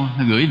với nhau,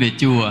 gửi về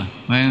chùa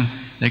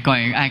để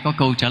coi ai có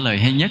câu trả lời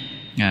hay nhất.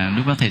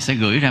 Lúc đó thầy sẽ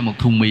gửi ra một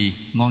thùng mì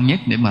ngon nhất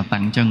để mà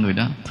tặng cho người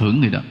đó,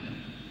 thưởng người đó.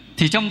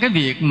 Thì trong cái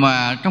việc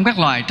mà trong các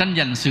loài tranh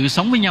giành sự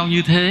sống với nhau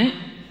như thế,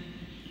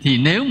 thì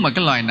nếu mà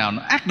cái loài nào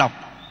nó ác độc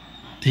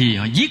thì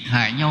họ giết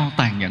hại nhau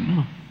tàn nhẫn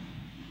luôn.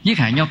 Giết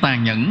hại nhau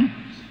tàn nhẫn,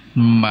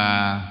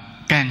 mà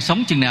càng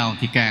sống chừng nào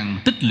thì càng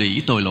tích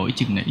lũy tội lỗi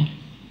chừng ấy.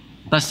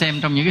 Ta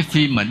xem trong những cái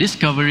phim mà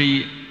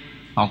Discovery,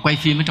 họ quay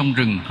phim ở trong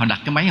rừng, họ đặt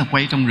cái máy họ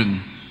quay trong rừng.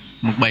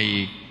 Một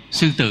bầy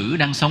sư tử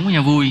đang sống với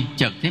nhau vui,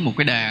 chợt thấy một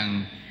cái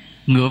đàn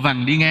ngựa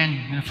vằn đi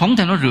ngang, phóng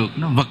theo nó rượt,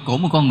 nó vật cổ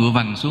một con ngựa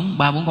vằn xuống,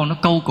 3-4 con nó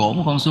câu cổ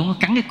một con xuống, nó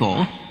cắn cái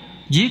cổ,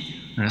 giết,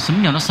 rồi nó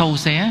xúm nhau, nó sâu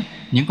xé.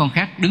 Những con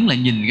khác đứng lại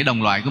nhìn cái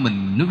đồng loại của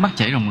mình, nước mắt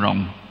chảy ròng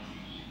ròng.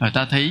 Rồi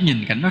ta thấy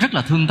nhìn cảnh nó rất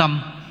là thương tâm.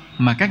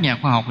 Mà các nhà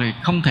khoa học thì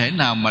không thể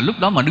nào mà lúc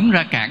đó mà đứng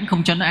ra cản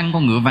không cho nó ăn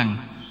con ngựa vằn,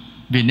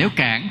 vì nếu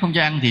cản không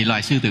cho ăn thì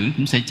loài sư tử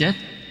cũng sẽ chết.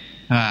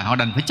 Họ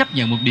đành phải chấp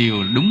nhận một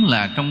điều, đúng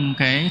là trong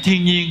cái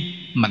thiên nhiên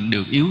mạnh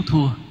được yếu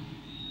thua.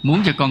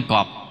 Muốn cho con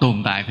cọp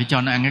tồn tại phải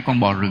cho nó ăn cái con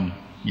bò rừng,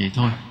 vậy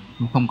thôi,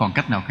 không còn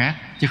cách nào khác.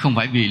 Chứ không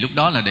phải vì lúc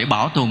đó là để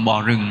bảo tồn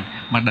bò rừng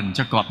mà đành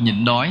cho cọp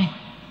nhịn đói.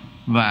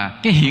 Và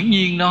cái hiển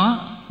nhiên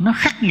đó nó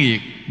khắc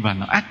nghiệt và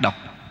nó ác độc,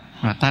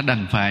 và ta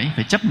đành phải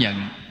chấp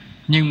nhận.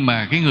 Nhưng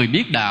mà cái người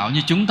biết đạo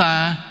như chúng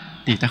ta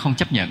thì ta không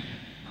chấp nhận.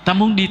 Ta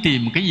muốn đi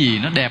tìm một cái gì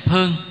nó đẹp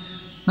hơn,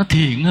 nó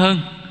thiện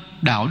hơn,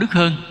 đạo đức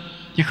hơn,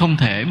 chứ không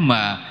thể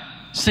mà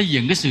xây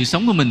dựng cái sự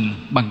sống của mình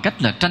bằng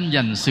cách là tranh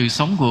giành sự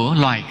sống của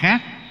loài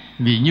khác.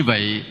 Vì như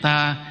vậy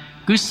ta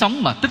cứ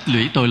sống mà tích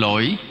lũy tội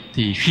lỗi,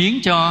 thì khiến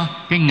cho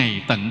cái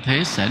ngày tận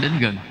thế sẽ đến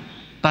gần.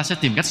 Ta sẽ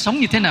tìm cách sống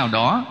như thế nào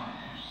đó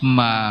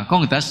mà con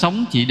người ta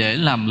sống chỉ để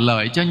làm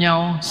lợi cho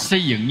nhau,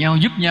 xây dựng nhau,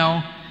 giúp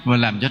nhau, và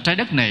làm cho trái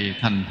đất này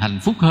thành hạnh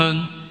phúc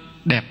hơn,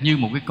 đẹp như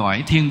một cái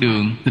cõi thiên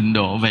đường tịnh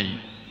độ vậy.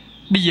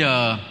 Bây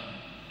giờ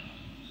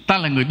ta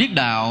là người biết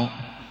đạo,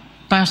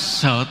 ta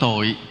sợ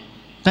tội,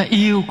 ta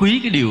yêu quý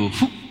cái điều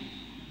phúc,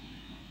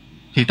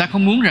 thì ta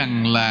không muốn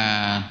rằng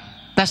là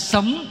ta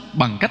sống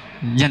bằng cách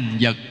giành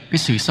giật cái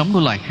sự sống của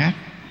loài khác.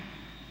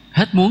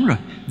 hết muốn rồi,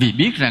 vì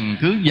biết rằng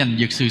cứ giành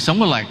giật sự sống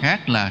của loài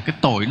khác là cái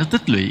tội nó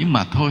tích lũy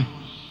mà thôi.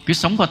 Cứ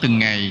sống qua từng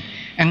ngày,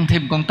 ăn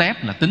thêm con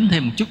tép là tính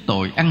thêm một chút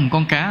tội, ăn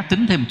con cá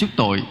tính thêm một chút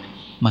tội,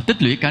 mà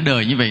tích lũy cả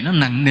đời như vậy nó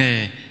nặng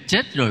nề.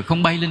 Chết rồi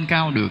không bay lên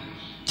cao được,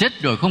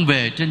 chết rồi không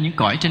về trên những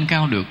cõi trên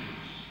cao được,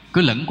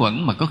 cứ lẫn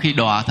quẩn mà có khi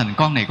đọa thành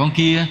con này con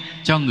kia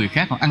cho người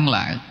khác còn ăn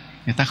lại.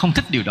 Người ta không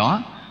thích điều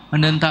đó,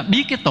 nên ta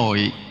biết cái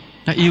tội,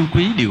 ta yêu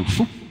quý điều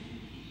phúc.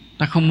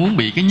 Ta không muốn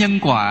bị cái nhân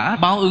quả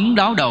báo ứng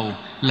đáo đầu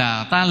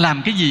là ta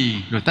làm cái gì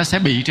rồi ta sẽ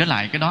bị trở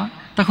lại cái đó.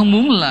 Ta không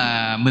muốn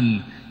là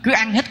mình cứ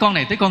ăn hết con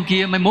này tới con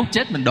kia, mai mốt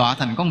chết mình đọa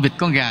thành con vịt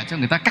con gà cho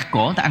người ta cắt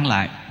cổ ta ăn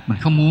lại. Mình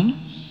không muốn.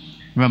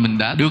 Và mình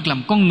đã được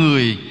làm con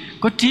người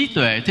có trí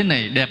tuệ thế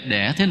này, đẹp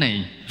đẽ thế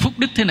này, phúc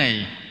đức thế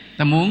này,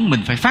 ta muốn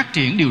mình phải phát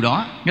triển điều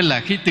đó. Nghĩa là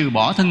khi từ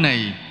bỏ thân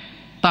này,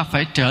 ta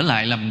phải trở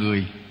lại làm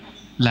người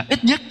là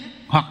ít nhất,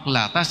 hoặc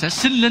là ta sẽ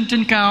sinh lên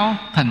trên cao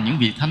thành những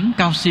vị thánh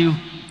cao siêu,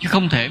 chứ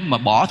không thể mà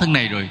bỏ thân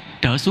này rồi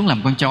trở xuống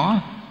làm con chó.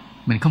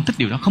 Mình không thích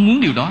điều đó, không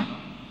muốn điều đó.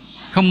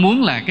 Không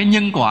muốn là cái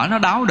nhân quả nó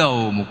đáo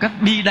đầu một cách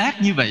bi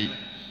đát như vậy.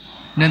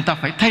 Nên ta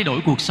phải thay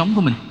đổi cuộc sống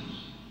của mình.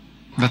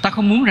 Và ta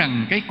không muốn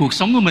rằng cái cuộc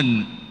sống của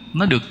mình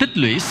nó được tích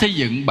lũy xây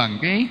dựng bằng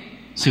cái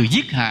sự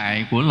giết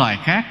hại của loài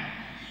khác,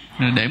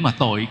 để mà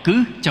tội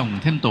cứ chồng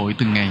thêm tội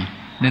từng ngày.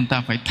 Nên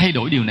ta phải thay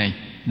đổi điều này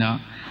đó.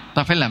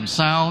 Ta phải làm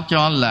sao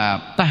cho là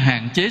ta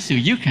hạn chế sự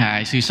giết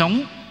hại sự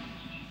sống,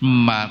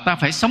 mà ta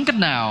phải sống cách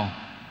nào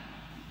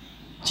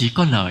chỉ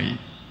có lợi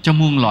cho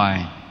muôn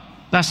loài.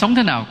 Ta sống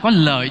thế nào có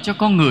lợi cho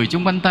con người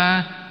xung quanh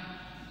ta,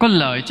 có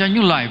lợi cho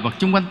những loài vật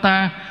xung quanh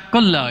ta, có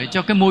lợi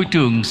cho cái môi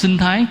trường sinh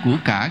thái của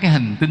cả cái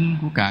hành tinh,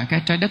 của cả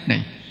cái trái đất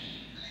này.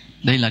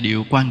 Đây là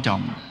điều quan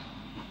trọng.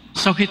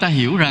 Sau khi ta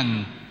hiểu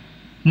rằng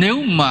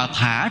nếu mà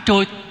thả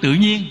trôi tự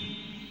nhiên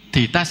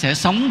thì ta sẽ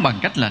sống bằng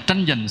cách là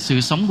tranh giành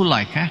sự sống của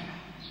loài khác.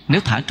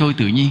 Nếu thả trôi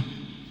tự nhiên.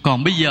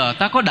 Còn bây giờ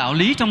ta có đạo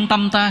lý trong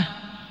tâm ta,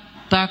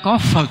 ta có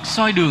Phật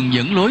soi đường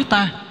dẫn lối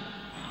ta,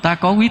 ta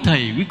có quý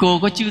thầy quý cô,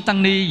 có chư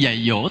tăng ni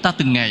dạy dỗ ta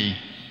từng ngày,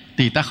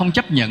 thì ta không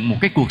chấp nhận một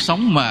cái cuộc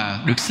sống mà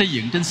được xây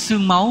dựng trên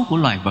xương máu của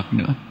loài vật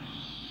nữa.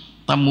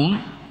 Ta muốn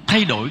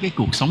thay đổi cái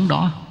cuộc sống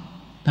đó.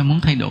 Ta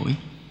muốn thay đổi.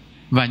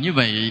 Và như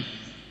vậy,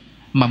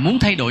 mà muốn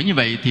thay đổi như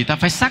vậy thì ta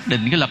phải xác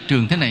định cái lập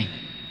trường thế này,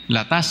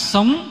 là ta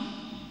sống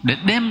để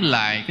đem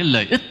lại cái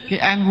lợi ích, cái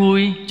an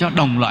vui cho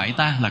đồng loại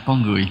ta là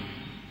con người.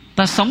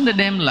 Ta sống để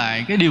đem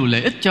lại cái điều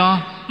lợi ích cho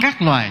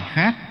các loài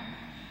khác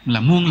là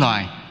muôn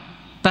loài.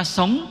 Ta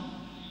sống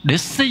để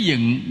xây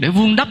dựng, để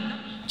vun đắp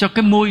cho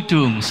cái môi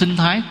trường sinh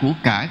thái của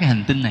cả cái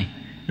hành tinh này.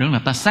 Đó là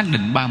ta xác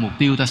định 3 mục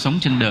tiêu ta sống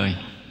trên đời.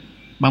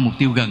 3 mục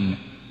tiêu gần.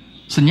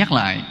 Xin nhắc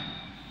lại,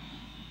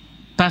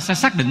 ta sẽ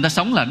xác định ta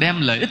sống là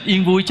đem lợi ích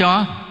yên vui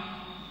cho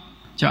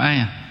ai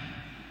à?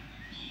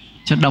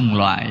 Cho đồng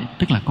loại,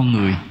 tức là con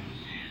người.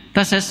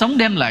 Ta sẽ sống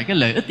đem lại cái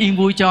lợi ích yên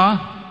vui cho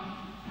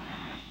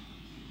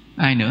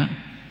ai nữa?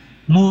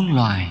 Muôn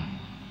loài.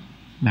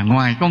 Là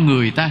ngoài con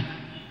người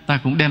ta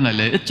cũng đem lại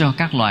lợi ích cho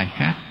các loài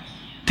khác.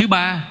 Thứ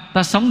ba,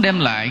 ta sống đem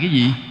lại cái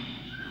gì?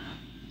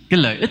 Cái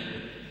lợi ích,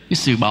 cái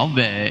sự bảo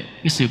vệ,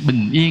 cái sự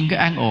bình yên, cái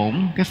an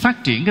ổn, cái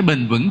phát triển, cái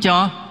bền vững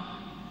cho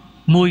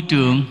môi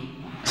trường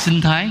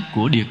sinh thái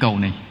của địa cầu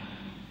này.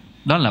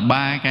 Đó là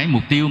 3 cái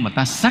mục tiêu mà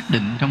ta xác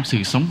định trong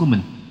sự sống của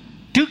mình,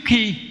 trước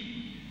khi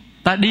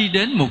ta đi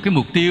đến một cái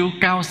mục tiêu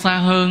cao xa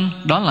hơn,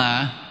 đó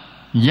là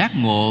giác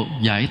ngộ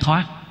giải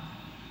thoát.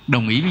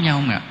 Đồng ý với nhau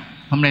không ạ?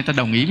 Hôm nay ta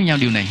đồng ý với nhau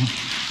điều này không?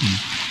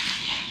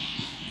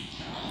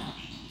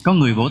 Có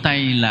người vỗ tay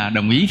là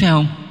đồng ý phải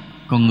không?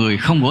 Còn người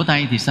không vỗ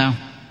tay thì sao?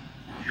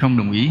 Không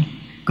đồng ý.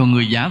 Còn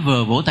người giả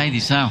vờ vỗ tay thì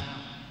sao?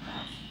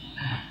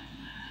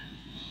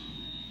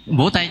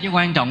 Vỗ tay chứ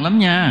quan trọng lắm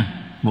nha.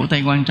 Vỗ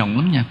tay quan trọng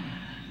lắm nha.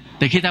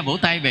 Từ khi ta vỗ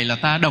tay vậy là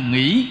ta đồng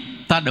ý.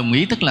 Ta đồng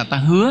ý tức là ta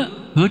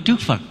hứa trước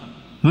Phật.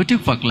 Hứa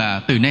trước Phật là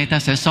từ nay ta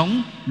sẽ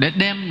sống để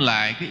đem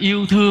lại cái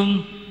yêu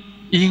thương,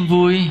 yên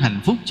vui, hạnh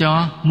phúc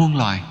cho muôn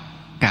loài,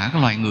 cả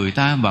các loài người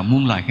ta và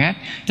muôn loài khác.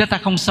 Chứ ta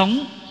không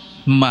sống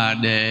mà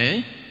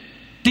để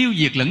tiêu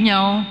diệt lẫn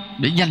nhau,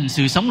 để dành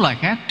sự sống loài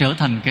khác trở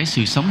thành cái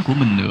sự sống của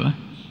mình nữa.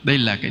 Đây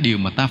là cái điều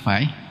mà ta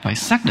phải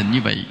xác định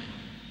như vậy.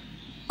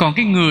 Còn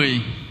cái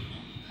người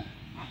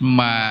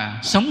mà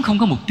sống không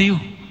có mục tiêu,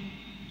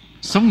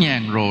 sống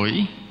nhàn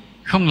rỗi,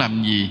 không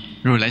làm gì,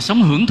 rồi lại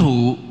sống hưởng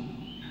thụ,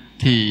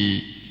 thì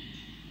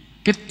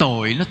cái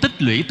tội nó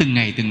tích lũy từng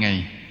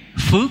ngày,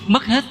 phước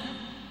mất hết,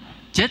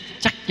 chết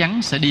chắc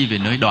chắn sẽ đi về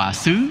nơi đọa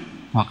xứ,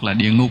 hoặc là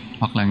địa ngục,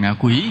 hoặc là ngạ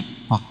quỷ,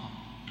 hoặc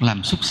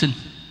làm súc sinh.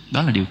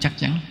 Đó là điều chắc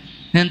chắn.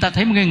 Nên ta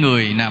thấy một cái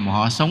người nào mà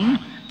họ sống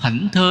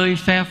thảnh thơi,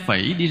 phe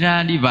phẩy, đi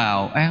ra đi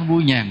vào, an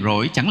vui nhàn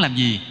rỗi, chẳng làm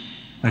gì,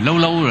 rồi lâu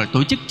lâu rồi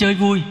tổ chức chơi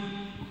vui,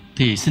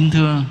 thì xin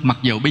thưa, mặc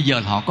dù bây giờ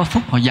họ có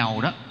phúc, họ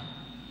giàu đó,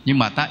 nhưng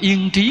mà ta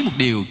yên trí một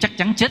điều, chắc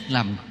chắn chết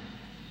làm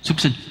súc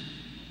sinh,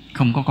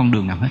 không có con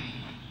đường nào hết.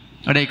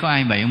 Ở đây có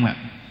ai vậy không ạ?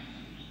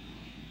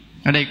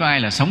 Ở đây có ai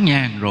là sống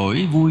nhàn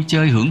rỗi, vui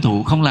chơi, hưởng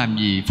thụ, không làm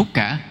gì phúc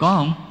cả, có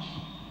không?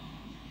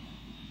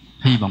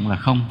 Hy vọng là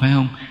không, phải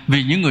không?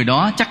 Vì những người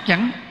đó chắc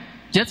chắn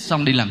chết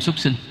xong đi làm súc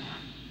sinh.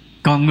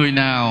 Còn người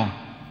nào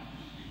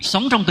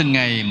sống trong từng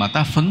ngày mà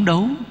ta phấn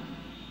đấu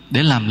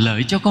để làm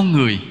lợi cho con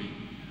người,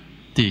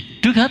 thì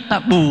trước hết ta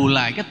bù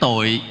lại cái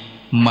tội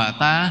mà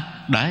ta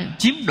đã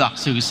chiếm đoạt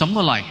sự sống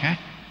của loài khác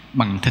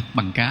bằng thịt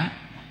bằng cá.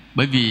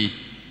 Bởi vì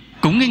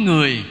cũng cái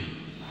người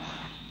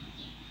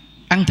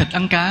ăn thịt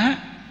ăn cá,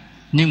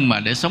 nhưng mà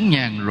để sống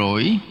nhàn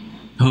rỗi,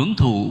 hưởng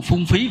thụ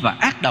phung phí và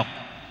ác độc,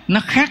 nó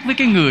khác với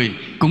cái người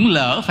cũng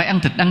lỡ phải ăn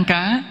thịt ăn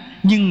cá,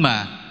 nhưng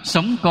mà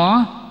sống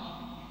có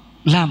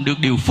làm được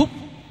điều phúc,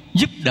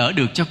 giúp đỡ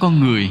được cho con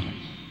người,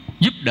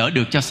 giúp đỡ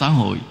được cho xã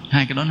hội.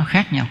 Hai cái đó nó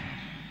khác nhau,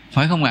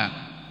 phải không ạ?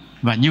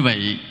 Và như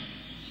vậy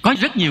có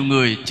rất nhiều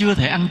người chưa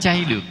thể ăn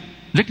chay được,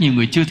 rất nhiều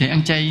người chưa thể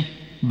ăn chay,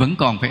 vẫn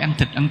còn phải ăn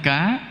thịt ăn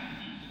cá.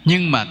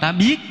 Nhưng mà ta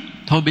biết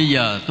thôi bây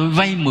giờ tôi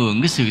vay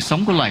mượn cái sự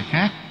sống của loài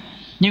khác,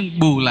 nhưng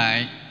bù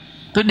lại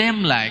tôi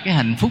đem lại cái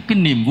hạnh phúc, cái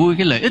niềm vui,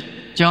 cái lợi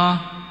ích cho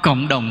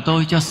cộng đồng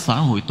tôi, cho xã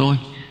hội tôi,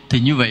 thì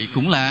như vậy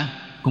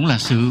cũng là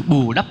sự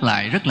bù đắp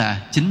lại rất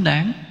là chính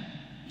đáng.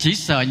 Chỉ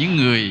sợ những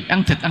người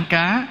ăn thịt ăn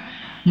cá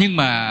nhưng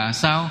mà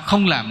sao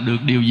không làm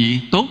được điều gì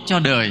tốt cho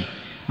đời,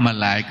 mà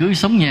lại cứ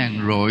sống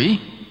nhàn rỗi,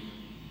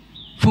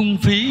 phung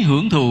phí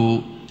hưởng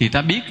thụ, thì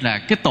ta biết là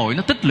cái tội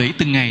nó tích lũy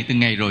từng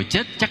ngày rồi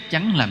chết chắc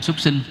chắn làm súc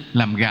sinh,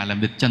 làm gà làm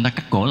vịt cho người ta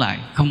cắt cổ lại,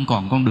 không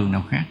còn con đường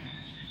nào khác.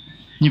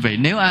 Như vậy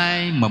nếu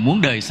ai mà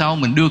muốn đời sau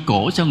mình đưa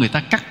cổ cho người ta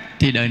cắt,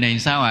 thì đời này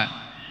sao ạ?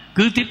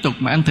 Cứ tiếp tục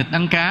mà ăn thịt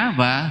ăn cá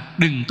và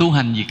đừng tu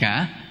hành gì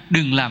cả,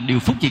 đừng làm điều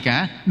phúc gì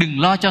cả, đừng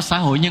lo cho xã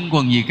hội nhân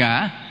quần gì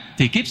cả,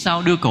 thì kiếp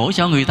sau đưa cổ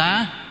cho người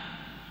ta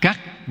cắt.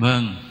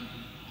 Vâng,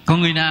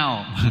 còn người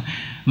nào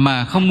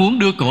mà không muốn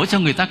đưa cổ cho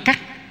người ta cắt,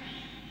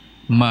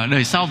 mà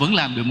đời sau vẫn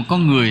làm được một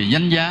con người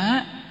danh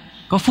giá,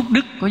 có phúc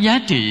đức, có giá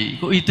trị,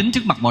 có uy tín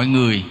trước mặt mọi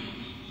người,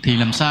 thì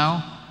làm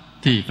sao?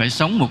 Thì phải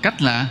sống một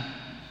cách là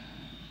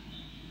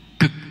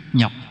cực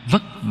nhọc,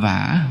 vất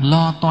vả,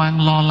 lo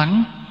toan, lo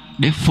lắng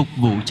để phục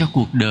vụ cho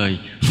cuộc đời,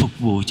 phục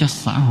vụ cho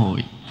xã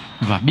hội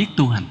và biết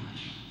tu hành.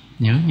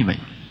 Nhớ như vậy.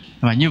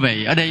 Và như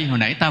vậy ở đây hồi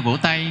nãy ta vỗ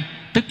tay,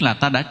 tức là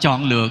ta đã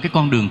chọn lựa cái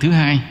con đường thứ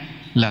hai,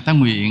 là ta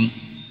nguyện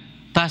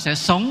ta sẽ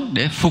sống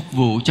để phục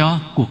vụ cho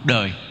cuộc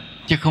đời,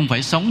 chứ không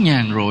phải sống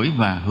nhàn rỗi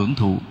và hưởng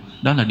thụ.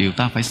 Đó là điều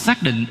ta phải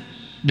xác định,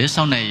 để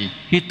sau này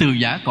khi từ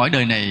giã cõi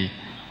đời này,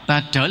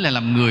 ta trở lại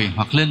làm người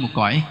hoặc lên một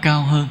cõi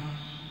cao hơn,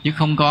 chứ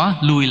không có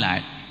lui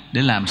lại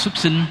để làm súc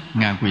sinh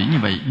ngạ quỷ như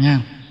vậy nha.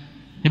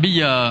 Thì bây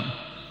giờ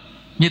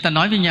như ta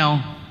nói với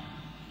nhau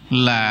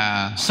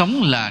là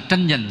sống là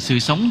tranh giành sự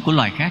sống của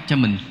loài khác cho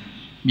mình.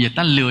 Bây giờ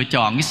ta lựa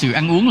chọn cái sự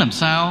ăn uống làm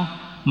sao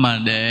mà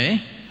để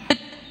ít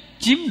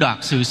chiếm đoạt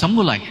sự sống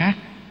của loài khác,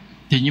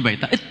 thì như vậy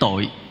ta ít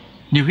tội.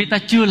 Nhiều khi ta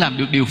chưa làm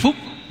được điều phúc,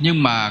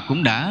 nhưng mà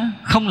cũng đã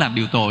không làm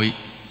điều tội,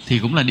 thì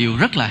cũng là điều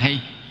rất là hay.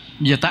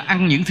 Bây giờ ta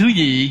ăn những thứ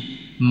gì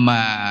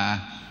mà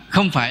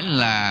không phải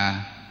là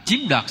chiếm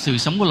đoạt sự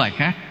sống của loài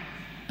khác?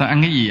 Ta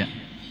ăn cái gì ạ?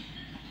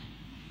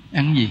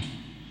 Ăn cái gì?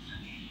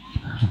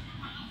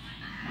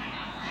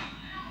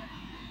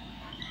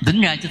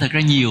 Tính ra chứ thật ra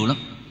nhiều lắm,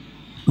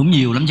 cũng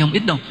nhiều lắm chứ không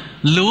ít đâu.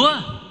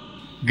 Lúa,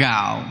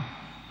 gạo.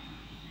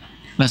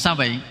 Là sao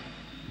vậy?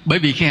 Bởi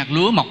vì khi hạt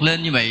lúa mọc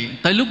lên như vậy,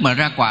 tới lúc mà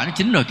ra quả nó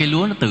chín rồi, cây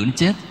lúa nó tự nó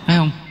chết, phải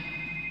không?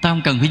 Ta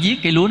không cần phải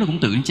giết cây lúa, nó cũng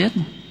tự nó chết.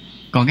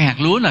 Còn cái hạt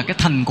lúa là cái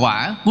thành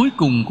quả cuối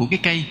cùng của cái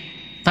cây.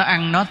 Ta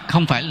ăn nó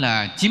không phải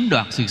là chiếm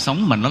đoạt sự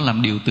sống, mà nó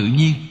làm điều tự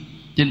nhiên.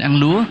 Cho nên ăn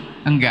lúa,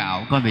 ăn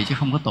gạo coi vậy chứ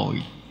không có tội.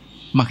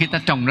 Mà khi ta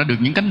trồng ra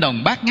được những cánh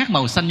đồng bát ngát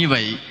màu xanh như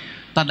vậy,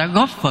 ta đã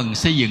góp phần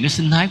xây dựng cái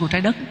sinh thái của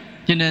trái đất.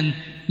 Cho nên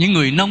những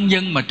người nông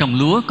dân mà trồng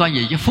lúa coi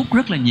vậy chứ phúc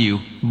rất là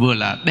nhiều. Vừa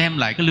là đem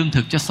lại cái lương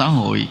thực cho xã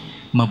hội,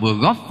 mà vừa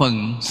góp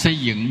phần xây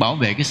dựng bảo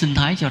vệ cái sinh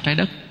thái cho trái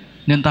đất.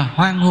 Nên ta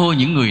hoan hô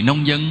những người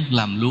nông dân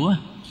làm lúa.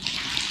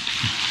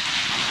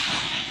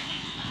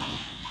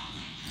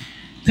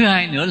 Thứ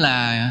hai nữa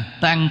là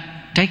ta ăn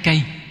trái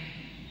cây.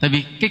 Tại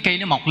vì cái cây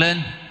nó mọc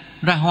lên,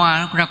 ra hoa,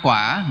 nó ra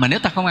quả, mà nếu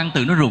ta không ăn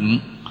từ nó rụng,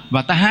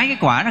 và ta hái cái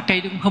quả nó,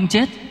 cây nó cũng không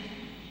chết.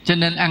 Cho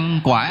nên ăn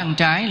quả ăn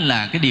trái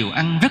là cái điều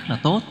ăn rất là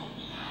tốt,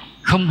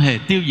 không hề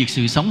tiêu diệt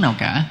sự sống nào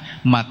cả,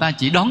 mà ta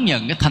chỉ đón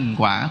nhận cái thành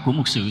quả của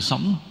một sự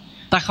sống.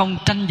 Ta không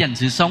tranh giành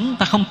sự sống,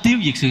 ta không tiêu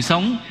diệt sự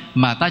sống,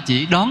 mà ta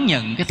chỉ đón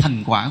nhận cái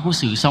thành quả của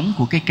sự sống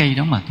của cái cây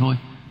đó mà thôi.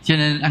 Cho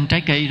nên ăn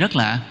trái cây rất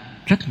là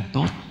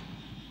tốt.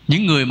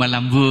 Những người mà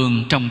làm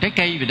vườn trồng trái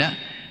cây vậy đó,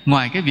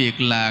 ngoài cái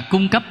việc là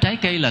cung cấp trái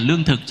cây là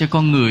lương thực cho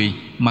con người,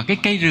 mà cái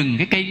cây rừng,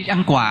 cái cây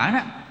ăn quả đó,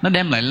 nó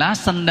đem lại lá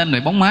xanh, đem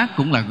lại bóng mát,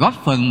 cũng là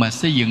góp phần mà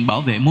xây dựng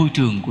bảo vệ môi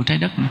trường của trái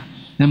đất nữa.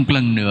 Nên một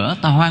lần nữa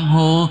ta hoan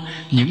hô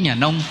những nhà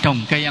nông trồng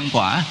cây ăn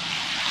quả,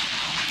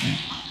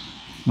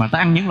 mà ta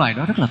ăn những loài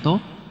đó rất là tốt,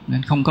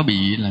 nên không có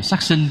bị là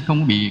sát sinh, không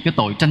có bị cái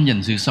tội tranh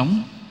giành sự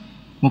sống.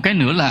 Một cái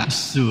nữa là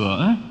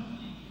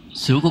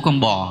sữa của con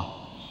bò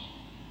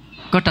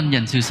có tranh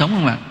giành sự sống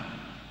không ạ?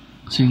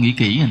 Suy nghĩ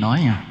kỹ rồi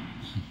nói nha.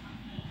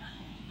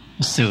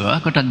 Sữa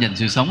có tranh giành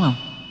sự sống không?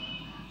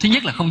 Thứ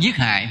nhất là không giết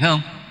hại, phải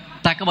không?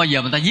 Ta có bao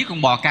giờ mà ta giết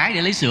con bò cái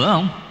để lấy sữa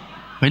không?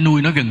 Phải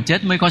nuôi nó gần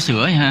chết mới có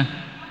sữa ha.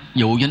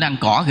 Dụ cho nó ăn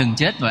cỏ gần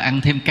chết, rồi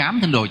ăn thêm cám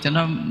thêm đồ cho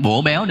nó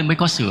bổ béo để mới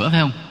có sữa,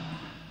 phải không?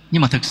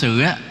 Nhưng mà thực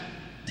sự á,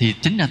 Thì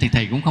chính là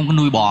thầy cũng không có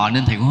nuôi bò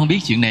nên thầy cũng không biết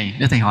chuyện này.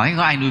 Để thầy hỏi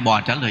có ai nuôi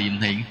bò trả lời giùm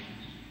thầy.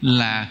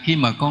 Là khi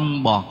mà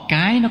con bò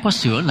cái nó có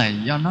sữa là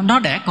do nó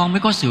đẻ con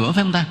mới có sữa,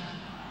 phải không ta?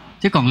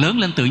 Chứ còn lớn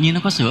lên tự nhiên nó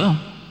có sữa không?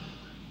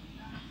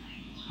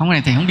 Không, cái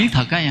này thầy không biết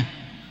thật á nha.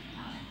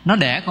 Nó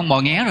đẻ con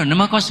bò nghé rồi nó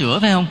mới có sữa,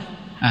 phải không?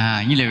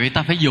 Như vậy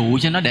ta phải dụ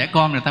cho nó đẻ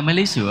con rồi ta mới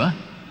lấy sữa,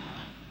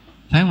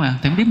 phải không ạ?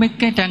 Thầy không biết mấy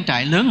cái trang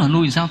trại lớn họ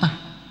nuôi sao ta?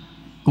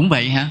 Cũng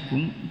vậy hả?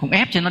 Cũng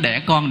ép cho nó đẻ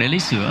con để lấy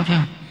sữa, phải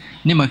không?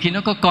 Nhưng mà khi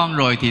nó có con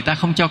rồi thì ta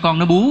không cho con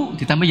nó bú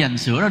thì ta mới dành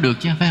sữa ra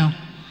được chứ, phải không?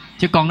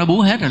 Chứ con nó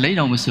bú hết rồi lấy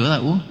đâu mà sữa ra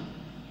uống.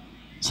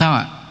 Sao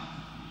ạ?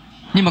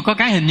 Nhưng mà có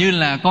cái hình như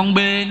là con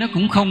bê nó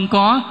cũng không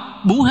có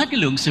bú hết cái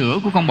lượng sữa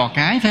của con bò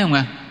cái, phải không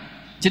ạ?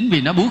 Chính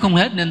vì nó bú không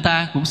hết nên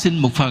ta cũng xin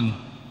một phần,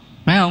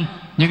 phải không?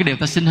 Nhưng cái điều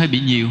ta xin hơi bị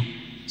nhiều.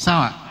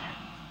 Sao ạ?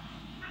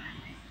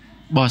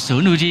 Bò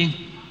sữa nuôi riêng,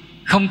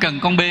 không cần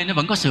con bê nó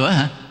vẫn có sữa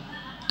hả?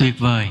 Tuyệt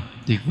vời,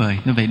 tuyệt vời.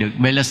 Như vậy được.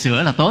 Vậy là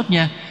sữa là tốt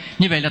nha.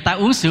 Như vậy là ta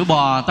uống sữa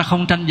bò, ta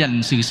không tranh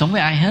giành sự sống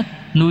với ai hết,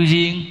 nuôi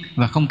riêng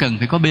và không cần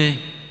phải có bê.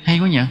 Hay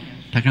quá nhỉ?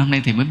 Thật ra hôm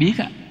nay thầy mới biết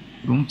á,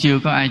 cũng chưa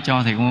có ai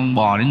cho thầy con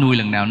bò để nuôi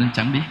lần nào nên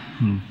chẳng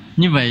biết.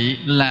 Như vậy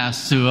là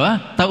sữa,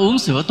 ta uống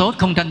sữa tốt,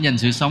 không tranh giành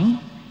sự sống.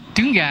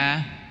 Trứng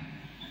gà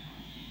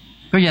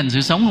có giành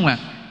sự sống không ạ?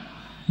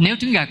 Nếu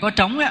trứng gà có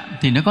trống á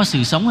thì nó có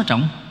sự sống ở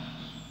trống.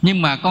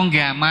 Nhưng mà con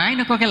gà mái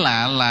nó có cái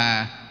lạ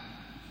là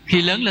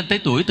khi lớn lên tới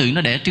tuổi tự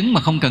nó đẻ trứng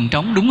mà không cần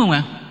trống, đúng không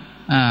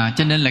ạ?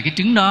 Cho nên là cái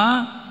trứng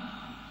đó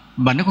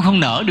mà nó cũng không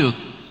nở được,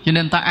 cho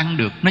nên ta ăn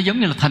được. Nó giống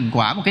như là thành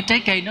quả một cái trái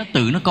cây nó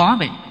tự nó có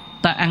vậy.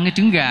 Ta ăn cái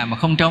trứng gà mà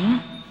không trống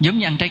giống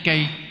như ăn trái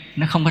cây,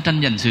 nó không có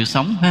tranh giành sự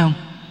sống, phải không?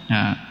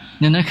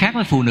 Nên nó khác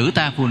với phụ nữ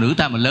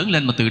ta mà lớn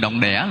lên mà tự động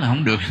đẻ là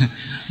không được.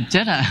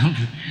 Chết à, không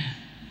được.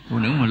 Phụ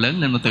nữ mà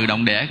lớn lên mà tự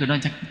động đẻ, cái đó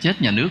chắc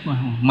chết nhà nước mà.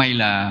 May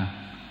là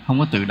không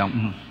có tự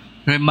động.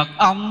 Rồi mật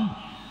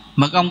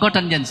ong có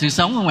tranh giành sự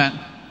sống không ạ?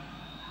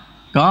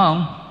 Có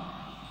không?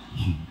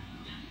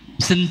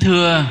 Xin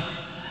thưa,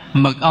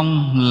 mật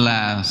ong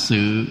là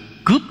sự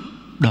cướp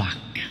đoạt.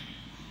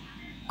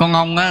 Con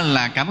ong á,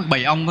 là cả một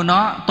bầy ong của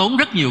nó tốn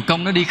rất nhiều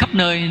công, nó đi khắp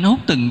nơi, nó hút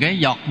từng cái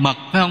giọt mật,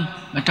 phải không?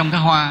 Ở trong cái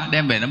hoa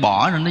đem về nó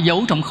bỏ rồi nó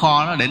giấu trong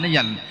kho đó để nó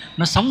dành,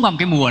 nó sống qua một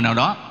cái mùa nào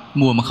đó,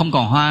 mùa mà không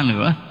còn hoa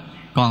nữa.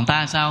 Còn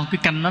ta sao? Cái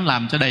canh nó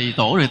làm cho đầy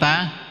tổ rồi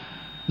ta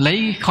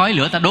lấy khói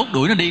lửa ta đốt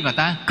đuổi nó đi và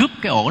ta cướp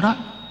cái ổ đó.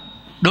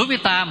 Đối với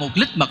ta 1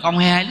 lít mật ong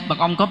hay 2 lít mật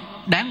ong có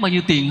đáng bao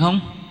nhiêu tiền không?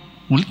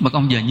 1 lít mật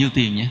ong giờ nhiêu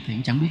tiền nhỉ? Thì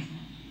cũng chẳng biết.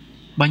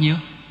 Bao nhiêu?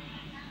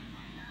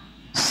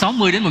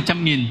 60 đến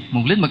 100 nghìn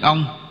 1 lít mật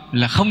ong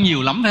là không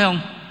nhiều lắm, phải không?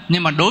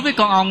 Nhưng mà đối với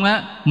con ong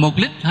á, 1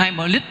 lít, 2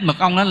 lít mật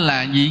ong đó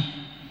là gì?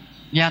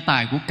 Gia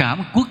tài của cả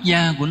một quốc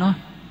gia của nó,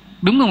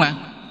 đúng không ạ?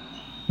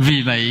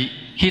 Vì vậy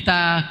khi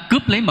ta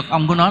cướp lấy mật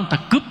ong của nó, ta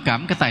cướp cả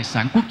một cái tài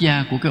sản quốc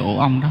gia của cái ổ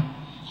ong đó,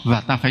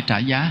 và ta phải trả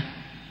giá,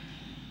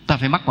 ta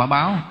phải mắc quả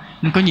báo.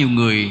 Nên có nhiều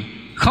người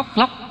khóc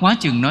lóc quá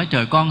chừng nói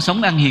trời, con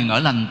sống ăn hiền ở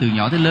lành từ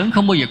nhỏ tới lớn,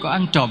 không bao giờ có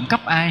ăn trộm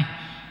cắp ai,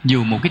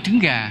 dù một cái trứng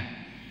gà.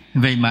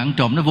 Vậy mà ăn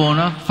trộm nó vô,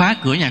 nó phá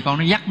cửa nhà con,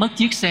 nó dắt mất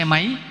chiếc xe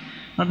máy,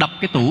 nó đập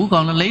cái tủ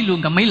con, nó lấy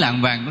luôn cả mấy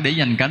lạng vàng để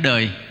dành cả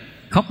đời.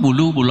 Khóc bù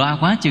lu bù loa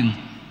quá chừng.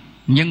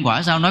 Nhân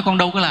quả sao? Nói con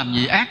đâu có làm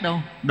gì ác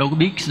đâu. Đâu có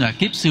biết là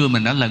kiếp xưa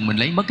mình đã lần mình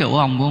lấy mất cái ổ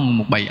ong của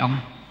một bầy ong.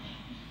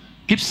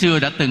 Kiếp xưa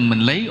đã từng mình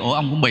lấy ổ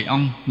ong của bầy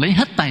ong, lấy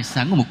hết tài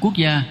sản của một quốc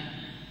gia.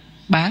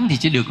 Bán thì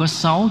chỉ được có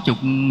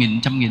 60.000,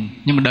 100.000.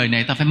 Nhưng mà đời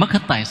này ta phải mất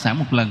hết tài sản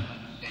một lần.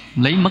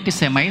 Lấy mất cái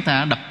xe máy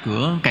ta, đập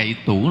cửa, cậy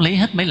tủ, lấy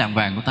hết mấy lạng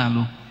vàng của ta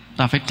luôn.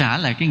 Ta phải trả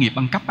lại cái nghiệp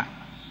ăn cắp ạ.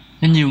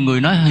 Nên nhiều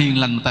người nói hiền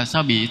lành mà tại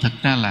sao bị thật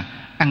ra là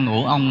ăn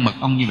ổ ong, mật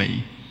ong như vậy.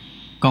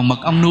 Còn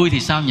mật ong nuôi thì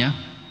sao nhỉ?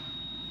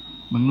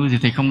 Mật nuôi thì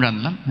thầy không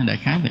rành lắm, đại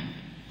khái vậy.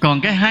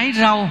 Còn cái hái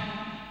rau,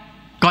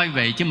 coi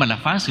vậy chứ mà là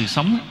phá sự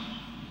sống.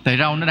 Tại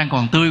rau nó đang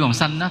còn tươi, còn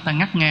xanh đó, ta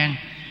ngắt ngang.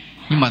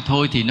 Nhưng mà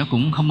thôi thì nó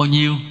cũng không bao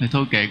nhiêu, thì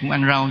thôi kệ cũng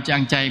ăn rau, chứ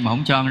ăn chay mà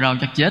không cho ăn rau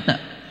chắc chết ạ.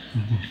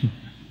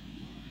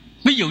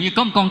 Ví dụ như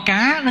có một con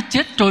cá nó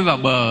chết trôi vào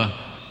bờ,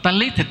 ta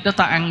lấy thịt đó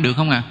ta ăn được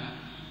không ạ?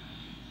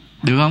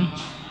 Được không?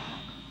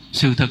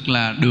 Sự thật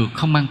là được,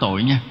 không mang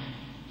tội nha.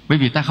 Bởi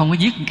vì ta không có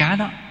giết con cá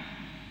đó,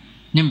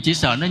 nhưng mà chỉ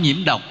sợ nó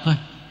nhiễm độc thôi.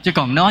 Chứ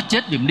còn nó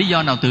chết vì một lý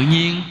do nào tự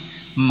nhiên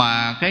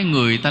mà cái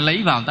người ta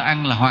lấy vào ta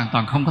ăn là hoàn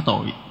toàn không có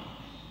tội.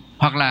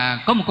 Hoặc là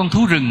có một con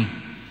thú rừng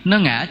nó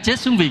ngã chết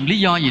xuống vì một lý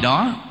do gì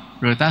đó,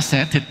 rồi ta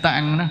xẻ thịt ta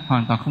ăn, nó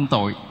hoàn toàn không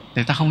tội.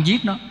 Tại ta không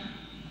giết nó,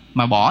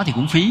 mà bỏ thì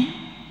cũng phí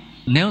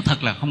nếu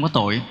thật là không có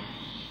tội.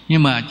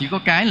 Nhưng mà chỉ có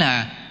cái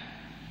là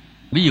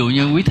ví dụ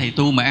như quý thầy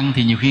tu mà ăn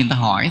thì nhiều khi người ta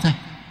hỏi thôi.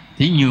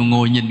 Thì nhiều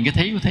ngồi nhìn cái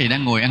thấy quý thầy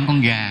đang ngồi ăn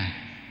con gà,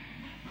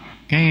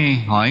 cái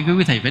hỏi cái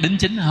quý thầy phải đính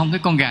chính không, cái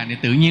con gà này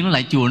tự nhiên nó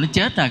lại chùa nó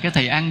chết à, cái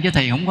thầy ăn chứ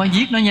thầy không có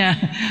giết nó nha.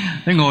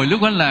 Cái ngồi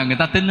lúc đó là người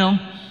ta tin không?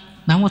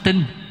 Nó không có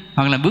tin.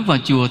 Hoặc là bước vào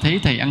chùa thấy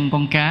thầy ăn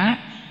con cá,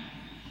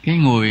 cái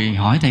ngồi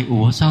hỏi thầy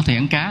ủa sao thầy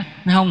ăn cá?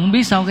 Nó không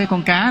biết sao cái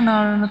con cá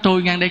nó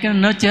trôi ngang đây, cái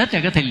nó chết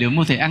rồi, cái thầy lượm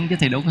mua thầy ăn chứ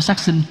thầy đâu có sát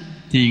sinh.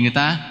 Thì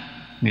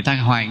người ta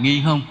hoài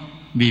nghi không?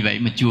 Vì vậy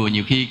mà chùa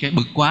nhiều khi cái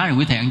bực quá rồi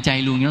quý thầy ăn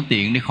chay luôn, nó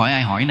tiện để khỏi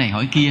ai hỏi này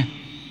hỏi kia.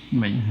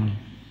 Vậy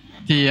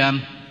thì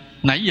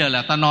nãy giờ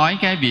là ta nói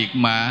cái việc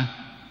mà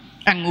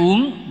ăn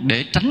uống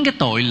để tránh cái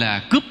tội là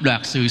cướp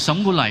đoạt sự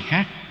sống của loài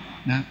khác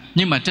đó.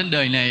 Nhưng mà trên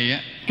đời này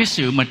cái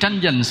sự mà tranh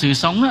giành sự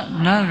sống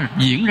nó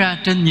diễn ra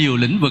trên nhiều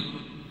lĩnh vực,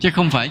 chứ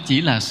không phải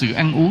chỉ là sự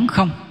ăn uống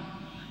không.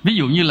 Ví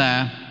dụ như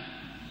là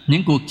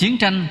những cuộc chiến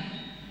tranh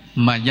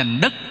mà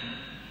giành đất,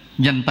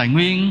 giành tài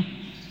nguyên,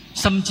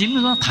 xâm chiếm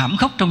nó thảm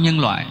khốc trong nhân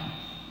loại,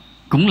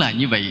 cũng là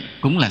như vậy,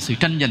 cũng là sự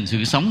tranh giành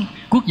sự sống.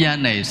 Quốc gia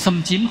này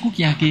xâm chiếm quốc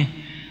gia kia.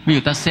 Ví dụ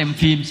ta xem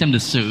phim, xem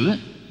lịch sử,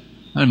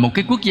 một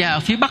cái quốc gia ở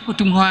phía bắc của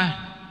Trung Hoa,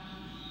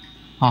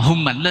 họ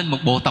hùng mạnh lên, một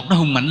bộ tộc nó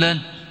hùng mạnh lên,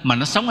 mà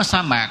nó sống ở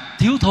sa mạc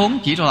thiếu thốn,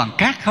 chỉ là bằng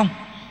cát không,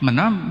 mà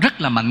nó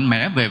rất là mạnh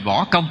mẽ về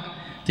võ công.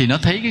 Thì nó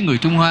thấy cái người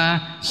Trung Hoa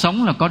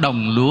sống là có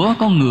đồng lúa,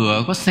 có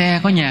ngựa, có xe,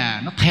 có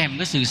nhà, nó thèm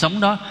cái sự sống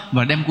đó,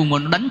 và đem quân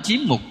nó đánh chiếm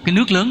một cái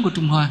nước lớn của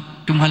Trung Hoa.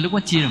 Trung Hoa lúc đó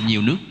chia làm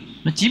nhiều nước,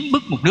 nó chiếm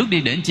bứt một nước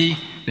đi để làm chi?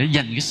 Để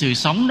giành cái sự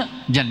sống đó,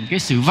 giành cái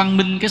sự văn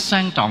minh, cái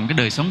sang trọng, cái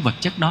đời sống vật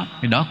chất đó.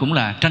 Thì đó cũng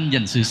là tranh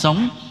giành sự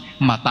sống,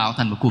 mà tạo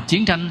thành một cuộc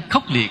chiến tranh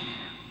khốc liệt,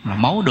 là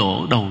máu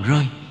đổ đầu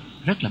rơi,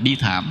 rất là bi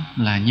thảm,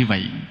 là như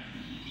vậy.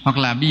 Hoặc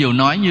là ví dụ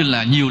nói như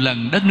là nhiều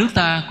lần đất nước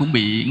ta cũng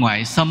bị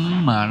ngoại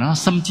xâm mà nó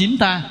xâm chiếm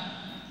ta,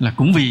 là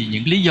cũng vì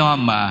những lý do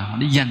mà họ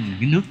đi giành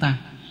cái nước ta.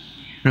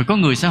 Rồi có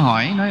người sẽ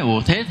hỏi, nói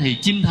ủa thế thì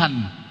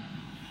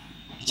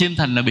Chiêm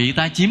Thành là bị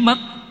ta chiếm mất,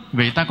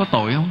 vậy ta có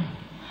tội không?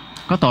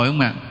 Có tội không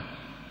ạ?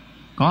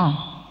 Có không?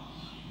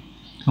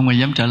 Không ai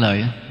dám trả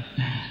lời.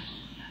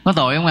 Có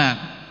tội không ạ?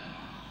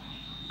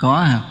 Có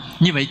hả?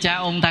 Như vậy cha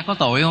ông ta có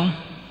tội không?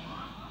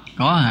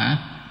 Có hả?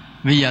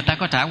 Bây giờ ta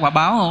có trả quả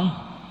báo không?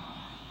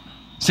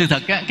 Sự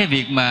thật á, cái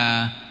việc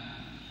mà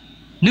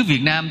nước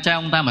Việt Nam cha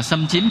ông ta mà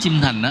xâm chiếm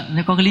Chiêm Thành á,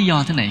 nó có cái lý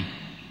do thế này.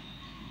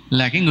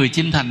 Là cái người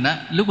Chiêm Thành á,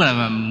 lúc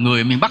là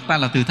người miền Bắc ta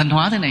là từ Thanh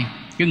Hóa thế này,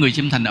 cái người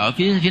Chiêm Thành ở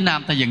phía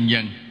Nam ta dần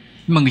dần.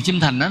 Nhưng mà người Chiêm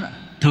Thành á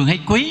thường hay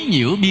quấy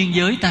nhiễu biên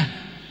giới ta.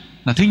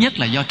 Là thứ nhất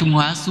là do Trung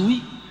Hoa suối.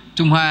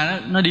 Trung Hoa đó,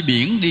 nó đi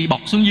biển, đi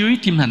bọc xuống dưới,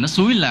 Chiêm Thành nó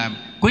suối là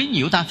quấy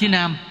nhiễu ta phía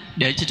Nam,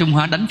 để cho Trung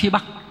Hoa đánh phía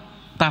Bắc.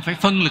 Ta phải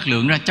phân lực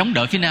lượng ra chống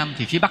đỡ phía Nam,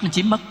 thì phía Bắc nó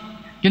chiếm mất.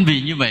 Chính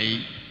vì như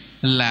vậy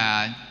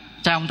là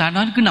cha ông ta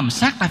nói cứ nằm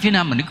sát ta phía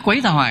Nam mà nó cứ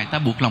quấy ta hoài, ta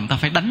buộc lòng ta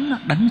phải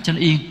đánh cho nó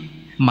yên.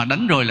 Mà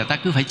đánh rồi là ta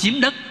cứ phải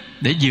chiếm đất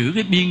để giữ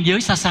cái biên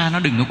giới xa xa, nó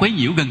đừng có quấy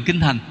nhiễu gần kinh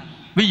thành.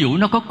 Ví dụ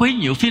nó có quấy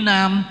nhiễu phía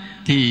Nam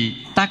thì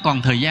ta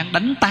còn thời gian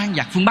đánh tan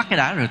giặc phương Bắc cái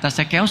đã, rồi ta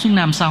sẽ kéo xuống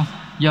Nam sau.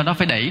 Do đó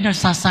phải đẩy nó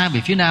xa xa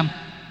về phía Nam.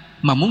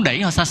 Mà muốn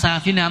đẩy họ xa xa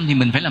phía Nam thì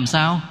mình phải làm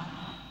sao?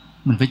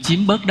 Mình phải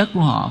chiếm bớt đất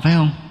của họ, phải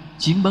không?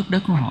 Chiếm bớt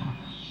đất của họ.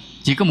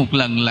 Chỉ có một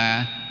lần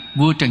là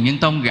vua Trần Nhân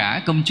Tông gả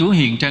công chúa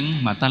Hiền Trân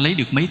mà ta lấy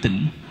được mấy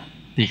tỉnh,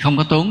 thì không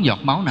có tốn giọt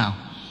máu nào.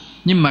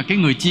 Nhưng mà cái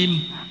người Chiêm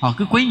họ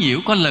cứ quấy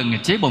nhiễu, có lần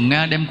chế Bồng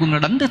Nga đem quân ra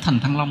đánh tới thành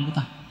Thăng Long của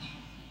ta.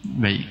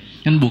 Vậy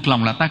nên buộc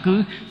lòng là ta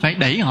cứ phải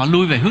đẩy họ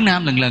lui về hướng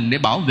Nam lần lần để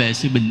bảo vệ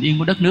sự bình yên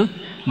của đất nước.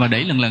 Và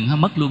đẩy lần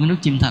lần mất luôn cái nước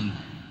Chiêm Thành.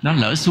 Đó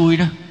lỡ xuôi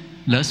đó.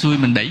 Lỡ xuôi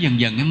mình đẩy dần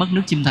dần cái mất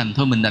nước Chiêm Thành,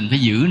 thôi mình đành phải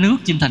giữ nước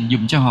Chiêm Thành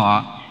dùng cho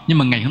họ. Nhưng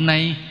mà ngày hôm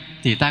nay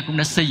thì ta cũng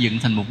đã xây dựng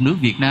thành một nước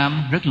Việt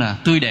Nam rất là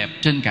tươi đẹp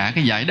trên cả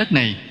cái dải đất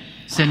này,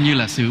 xem như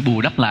là sự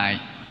bù đắp lại.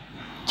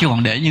 Chứ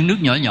còn để những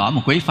nước nhỏ nhỏ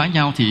mà quấy phá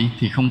nhau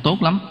thì không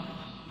tốt lắm.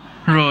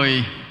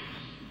 Rồi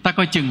ta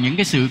coi chừng những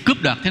cái sự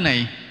cướp đoạt thế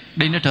này,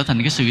 đây nó trở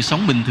thành cái sự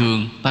sống bình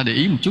thường. Ta để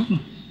ý một chút,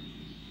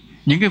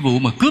 những cái vụ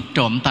mà cướp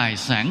trộm tài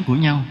sản của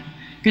nhau,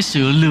 cái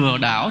sự lừa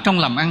đảo trong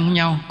làm ăn của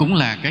nhau, cũng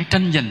là cái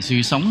tranh giành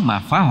sự sống mà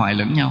phá hoại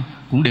lẫn nhau,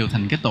 cũng đều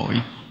thành cái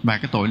tội. Và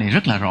cái tội này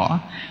rất là rõ,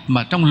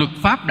 mà trong luật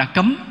pháp đã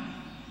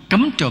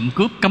cấm trộm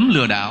cướp, cấm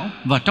lừa đảo.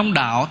 Và trong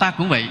đạo ta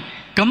cũng vậy,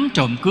 cấm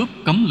trộm cướp,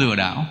 cấm lừa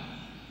đảo.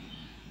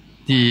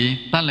 Thì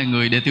ta là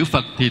người đệ tử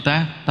Phật thì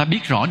ta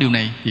biết rõ điều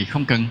này, thì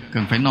không cần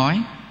phải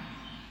nói.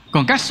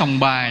 Còn các sòng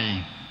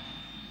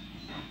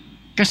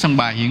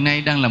bài hiện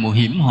nay đang là một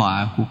hiểm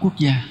họa của quốc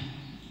gia.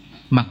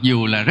 Mặc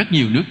dù là rất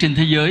nhiều nước trên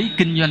thế giới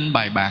kinh doanh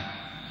bài bạc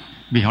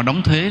vì họ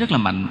đóng thuế rất là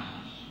mạnh,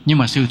 nhưng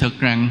mà sự thật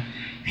rằng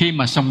khi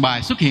mà sòng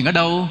bài xuất hiện ở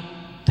đâu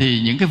thì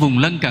những cái vùng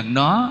lân cận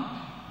đó,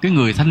 cái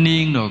người thanh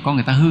niên rồi con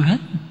người ta hư hết.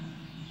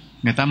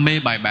 Người ta mê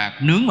bài bạc,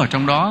 nướng vào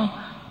trong đó,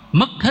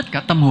 mất hết cả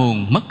tâm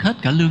hồn, mất hết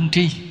cả lương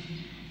tri,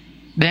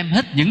 đem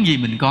hết những gì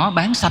mình có,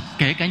 bán sạch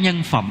kể cả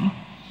nhân phẩm,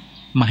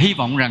 mà hy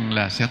vọng rằng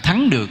là sẽ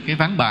thắng được cái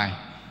ván bài,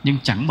 nhưng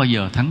chẳng bao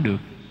giờ thắng được.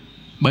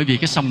 Bởi vì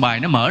cái sòng bài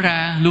nó mở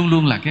ra luôn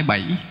luôn là cái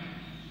bẫy,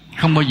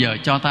 không bao giờ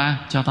cho ta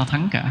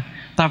thắng cả.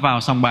 Ta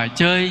vào sòng bài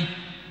chơi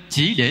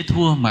chỉ để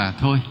thua mà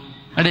thôi.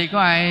 Ở đây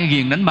có ai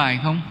ghiền đánh bài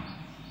không?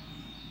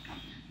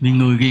 Vì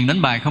người ghiền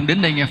đánh bài không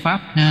đến đây nghe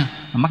pháp ha,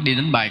 mắc đi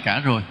đánh bài cả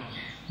rồi,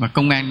 và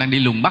công an đang đi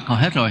lùng bắt họ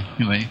hết rồi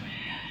như vậy.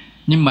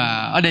 Nhưng mà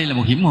ở đây là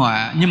một hiểm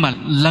họa, nhưng mà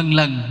lần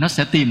lần nó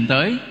sẽ tìm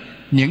tới,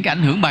 những cái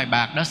ảnh hưởng bài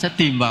bạc đó sẽ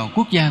tìm vào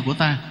quốc gia của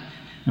ta.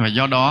 Và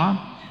do đó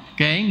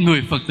cái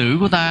người Phật tử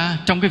của ta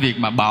trong cái việc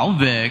mà bảo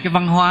vệ cái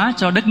văn hóa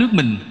cho đất nước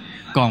mình,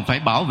 còn phải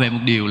bảo vệ một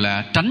điều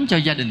là tránh cho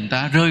gia đình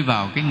ta rơi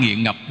vào cái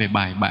nghiện ngập về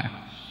bài bạc.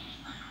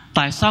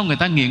 Tại sao người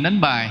ta nghiện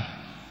đánh bài?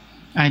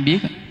 Ai biết?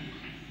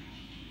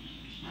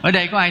 Ở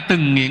đây có ai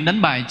từng nghiện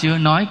đánh bài chưa?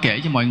 Nói kể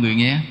cho mọi người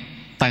nghe.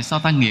 Tại sao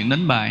ta nghiện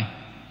đánh bài?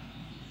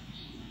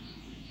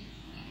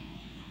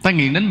 Ta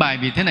nghiện đánh bài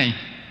vì thế này.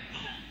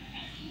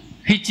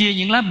 Khi chia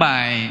những lá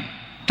bài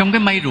trong cái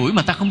may rủi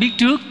mà ta không biết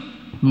trước,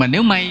 mà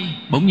nếu may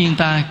bỗng nhiên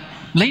ta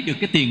lấy được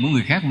cái tiền của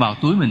người khác vào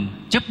túi mình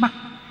chớp mắt.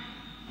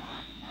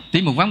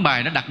 Tí một ván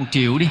bài đã đặt 1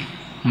 triệu đi,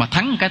 mà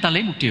thắng cái ta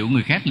lấy 1 triệu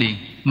người khác liền.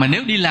 Mà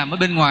nếu đi làm ở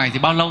bên ngoài thì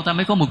bao lâu ta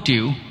mới có 1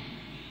 triệu?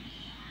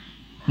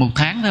 1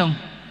 tháng thấy không?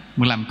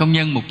 Mà làm công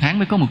nhân 1 tháng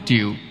mới có 1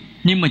 triệu.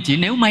 Nhưng mà chỉ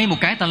nếu may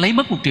một cái ta lấy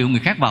mất 1 triệu người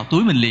khác vào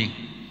túi mình liền.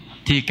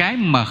 Thì cái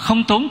mà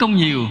không tốn công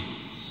nhiều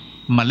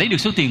mà lấy được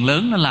số tiền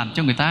lớn, nó làm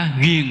cho người ta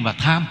ghiền và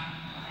tham.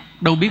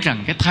 Đâu biết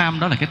rằng cái tham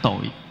đó là cái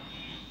tội.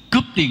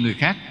 Cướp tiền người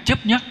khác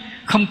chấp nhất,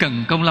 không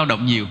cần công lao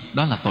động nhiều,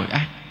 đó là tội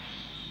ác.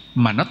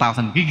 Mà nó tạo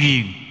thành cái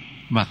ghiền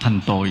và thành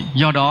tội.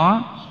 Do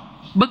đó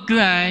bất cứ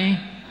ai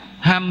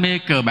ham mê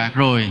cờ bạc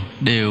rồi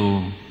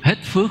đều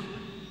hết phước,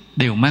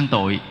 đều mang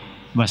tội.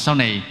 Và sau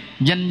này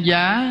danh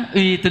giá,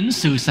 uy tín,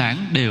 sự sản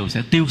đều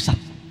sẽ tiêu sạch.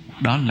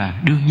 Đó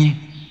là đương nhiên.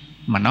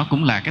 Mà nó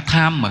cũng là cái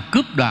tham mà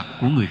cướp đoạt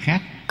của người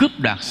khác, cướp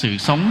đoạt sự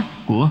sống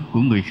của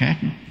người khác.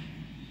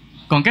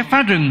 Còn cái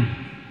phá rừng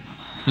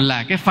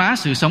là cái phá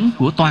sự sống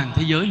của toàn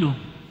thế giới luôn.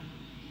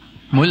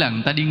 Mỗi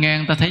lần ta đi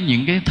ngang ta thấy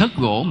những cái thớt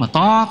gỗ mà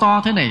to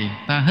to thế này,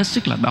 ta hết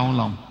sức là đau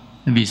lòng.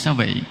 Vì sao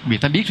vậy? Vì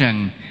ta biết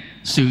rằng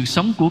sự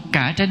sống của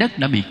cả trái đất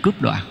đã bị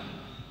cướp đoạt.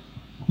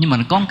 Nhưng mà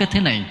có một cái thế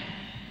này,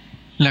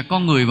 là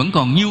con người vẫn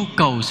còn nhu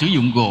cầu sử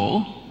dụng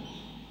gỗ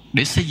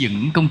để xây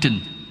dựng công trình.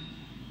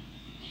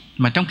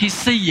 Mà trong khi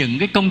xây dựng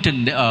cái công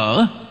trình để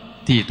ở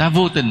thì ta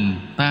vô tình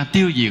ta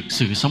tiêu diệt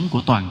sự sống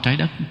của toàn trái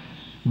đất.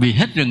 Vì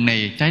hết rừng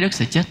này trái đất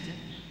sẽ chết,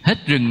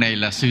 hết rừng này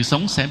là sự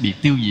sống sẽ bị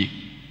tiêu diệt.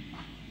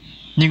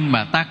 Nhưng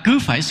mà ta cứ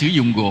phải sử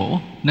dụng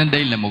gỗ, nên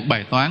đây là một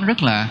bài toán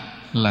rất là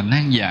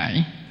nan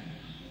giải.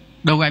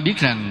 Đâu ai biết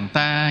rằng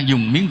ta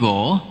dùng miếng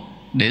gỗ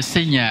để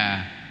xây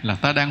nhà là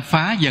ta đang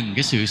phá dần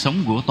cái sự sống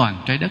của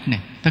toàn trái đất này.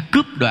 Ta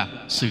cướp đoạt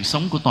sự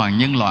sống của toàn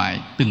nhân loại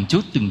từng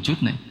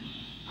chút này.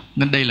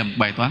 Nên đây là một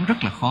bài toán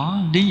rất là khó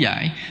lý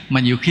giải. Mà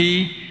nhiều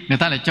khi người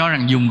ta lại cho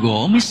rằng dùng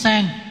gỗ mới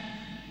sang.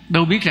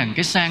 Đâu biết rằng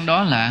cái sang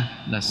đó là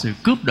sự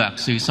cướp đoạt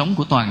sự sống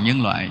của toàn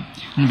nhân loại.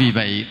 Vì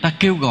vậy ta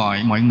kêu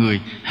gọi mọi người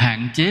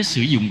hạn chế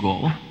sử dụng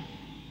gỗ.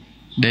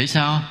 Để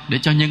sao? Để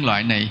cho nhân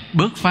loại này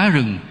bớt phá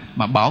rừng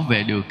mà bảo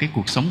vệ được cái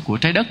cuộc sống của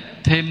trái đất.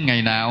 Thêm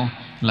ngày nào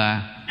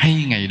là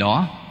hay ngày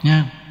đó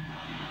nha.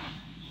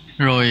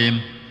 Rồi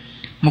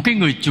một cái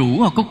người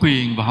chủ họ có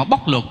quyền và họ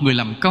bóc lột người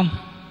làm công.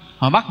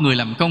 Họ bắt người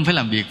làm công phải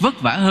làm việc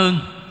vất vả hơn,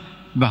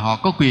 và họ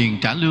có quyền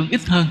trả lương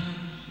ít hơn.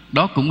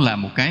 Đó cũng là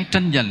một cái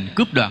tranh giành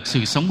cướp đoạt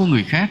sự sống của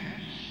người khác,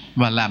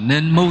 và làm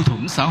nên mâu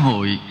thuẫn xã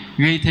hội,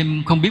 gây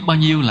thêm không biết bao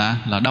nhiêu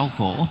là đau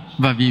khổ.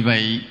 Và vì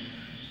vậy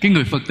cái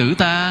người Phật tử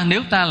ta,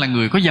 nếu ta là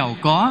người có giàu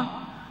có,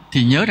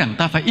 thì nhớ rằng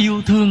ta phải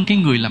yêu thương cái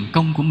người làm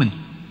công của mình.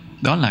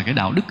 Đó là cái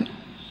đạo đức.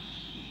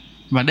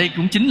 Và đây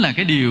cũng chính là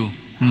cái điều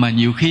mà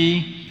nhiều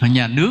khi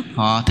nhà nước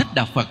họ thích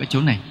đạo Phật ở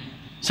chỗ này.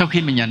 Sau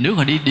khi mà nhà nước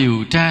họ đi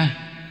điều tra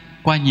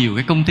qua nhiều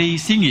cái công ty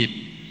xí nghiệp,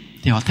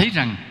 thì họ thấy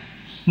rằng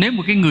nếu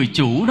một cái người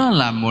chủ đó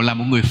là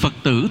một người Phật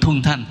tử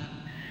thuần thành,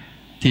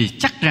 thì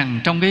chắc rằng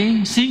trong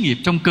cái xí nghiệp,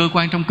 trong cơ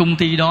quan, trong công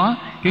ty đó,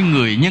 cái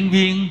người nhân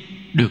viên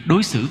được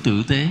đối xử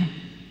tử tế.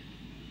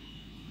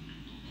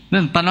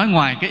 Nên ta nói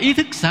ngoài cái ý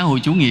thức xã hội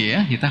chủ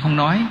nghĩa thì ta không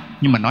nói,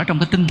 nhưng mà nói trong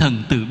cái tinh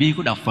thần từ bi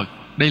của đạo Phật.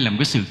 Đây là một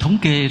cái sự thống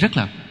kê rất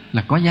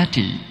là có giá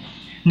trị.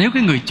 Nếu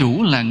cái người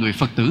chủ là người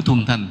Phật tử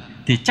thuần thành,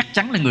 thì chắc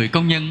chắn là người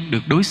công nhân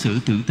được đối xử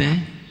tử tế,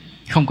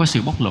 không có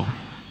sự bóc lột.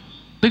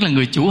 Tức là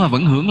người chủ họ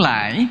vẫn hưởng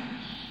lãi,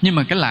 nhưng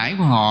mà cái lãi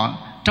của họ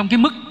trong cái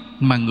mức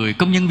mà người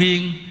công nhân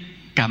viên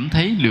cảm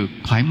thấy được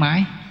thoải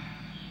mái.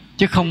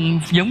 Chứ không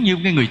giống như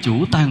cái người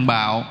chủ tàn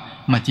bạo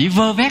mà chỉ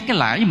vơ vét cái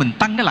lãi, mình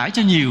tăng cái lãi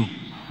cho nhiều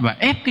và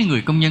ép cái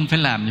người công nhân phải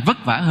làm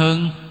vất vả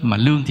hơn mà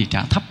lương thì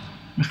trả thấp.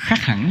 Nó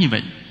khác hẳn như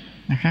vậy,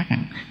 nó khác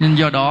hẳn. Nên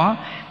do đó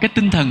cái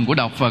tinh thần của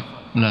đạo Phật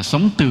là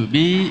sống từ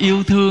bi,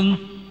 yêu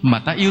thương. Mà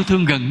ta yêu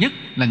thương gần nhất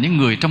là những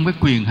người trong cái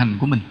quyền hành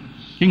của mình.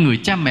 Cái người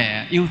cha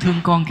mẹ yêu thương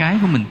con cái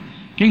của mình,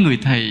 cái người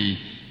thầy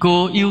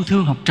cô yêu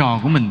thương học trò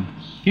của mình,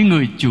 cái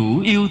người chủ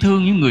yêu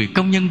thương những người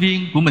công nhân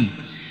viên của mình,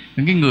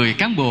 cái người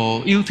cán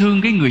bộ yêu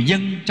thương cái người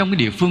dân trong cái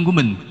địa phương của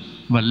mình,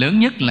 và lớn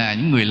nhất là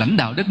những người lãnh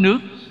đạo đất nước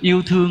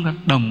yêu thương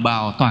đồng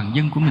bào toàn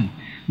dân của mình.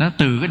 Nó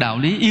từ cái đạo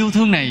lý yêu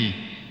thương này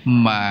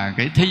mà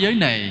cái thế giới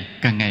này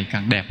càng ngày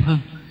càng đẹp hơn,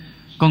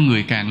 con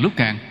người càng lúc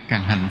càng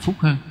hạnh phúc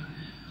hơn.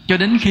 Cho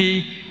đến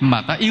khi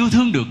mà ta yêu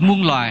thương được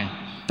muôn loài,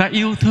 ta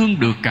yêu thương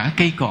được cả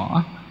cây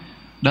cỏ.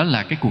 Đó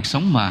là cái cuộc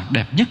sống mà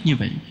đẹp nhất như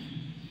vậy.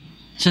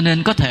 Cho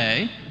nên có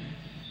thể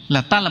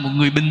là ta là một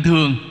người bình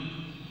thường,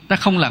 ta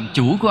không làm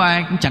chủ của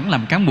ai, cũng chẳng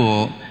làm cán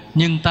bộ,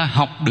 nhưng ta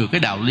học được cái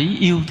đạo lý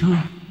yêu thương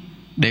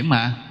để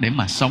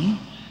mà sống.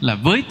 Là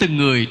với từng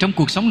người trong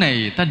cuộc sống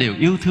này ta đều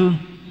yêu thương,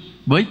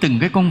 với từng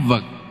cái con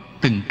vật,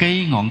 từng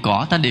cây ngọn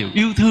cỏ ta đều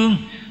yêu thương,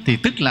 thì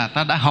tức là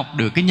ta đã học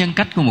được cái nhân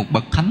cách của một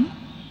bậc thánh.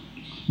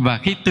 Và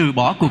khi từ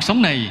bỏ cuộc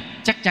sống này,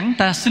 chắc chắn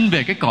ta sinh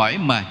về cái cõi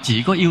mà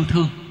chỉ có yêu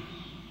thương.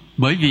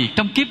 Bởi vì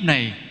trong kiếp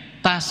này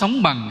ta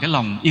sống bằng cái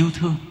lòng yêu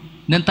thương,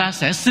 nên ta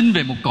sẽ sinh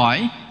về một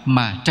cõi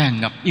mà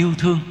tràn ngập yêu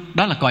thương.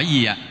 Đó là cõi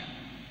gì ạ?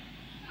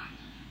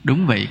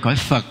 Đúng vậy, cõi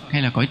Phật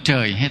hay là cõi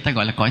trời, hay ta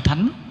gọi là cõi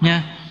thánh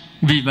nha.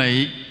 Vì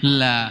vậy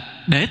là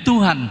để tu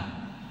hành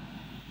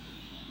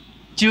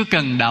chưa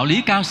cần đạo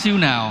lý cao siêu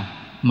nào,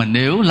 mà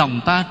nếu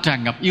lòng ta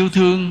tràn ngập yêu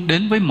thương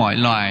đến với mọi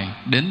loài,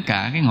 đến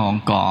cả cái ngọn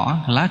cỏ,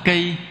 lá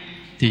cây,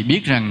 thì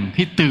biết rằng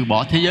khi từ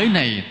bỏ thế giới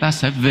này, ta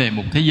sẽ về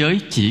một thế giới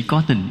chỉ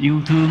có tình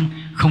yêu thương,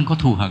 không có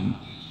thù hận.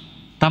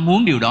 Ta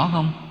muốn điều đó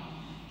không?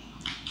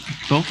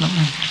 Tốt lắm.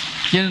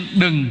 Cho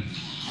nên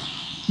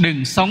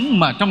đừng sống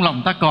mà trong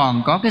lòng ta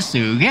còn có cái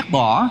sự ghét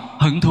bỏ,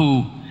 hận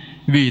thù.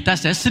 Vì ta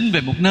sẽ sinh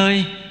về một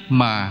nơi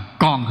mà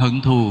còn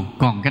hận thù,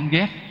 còn ganh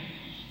ghét.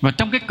 Và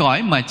trong cái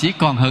cõi mà chỉ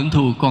còn hận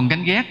thù, còn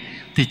ganh ghét,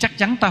 thì chắc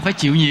chắn ta phải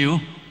chịu nhiều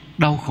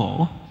đau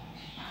khổ.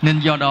 Nên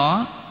do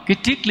đó cái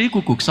triết lý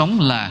của cuộc sống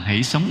là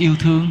hãy sống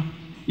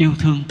yêu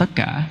thương tất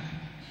cả.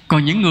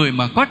 Còn những người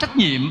mà có trách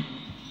nhiệm,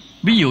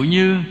 ví dụ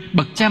như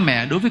bậc cha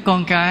mẹ đối với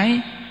con cái,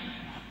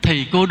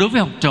 thầy cô đối với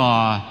học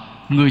trò,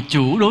 người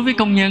chủ đối với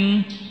công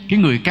nhân, cái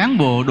người cán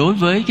bộ đối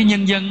với cái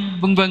nhân dân,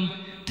 vân vân,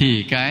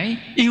 thì cái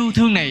yêu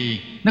thương này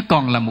nó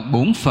còn là một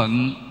bổn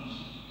phận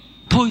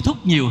thôi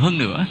thúc nhiều hơn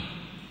nữa.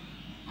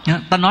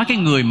 Ta nói cái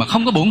người mà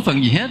không có bổn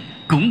phận gì hết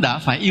cũng đã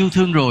phải yêu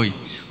thương rồi,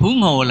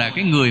 huống hồ là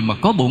cái người mà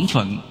có bổn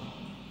phận.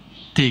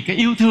 Thì cái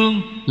yêu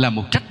thương là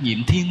một trách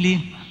nhiệm thiêng liêng.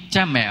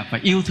 Cha mẹ phải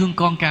yêu thương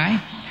con cái,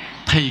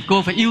 thầy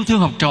cô phải yêu thương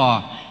học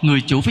trò,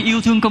 người chủ phải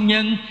yêu thương công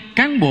nhân,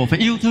 cán bộ phải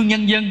yêu thương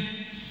nhân dân.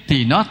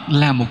 Thì nó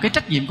là một cái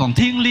trách nhiệm còn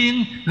thiêng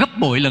liêng gấp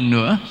bội lần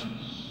nữa.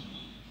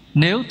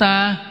 Nếu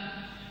ta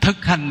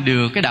thực hành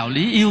được cái đạo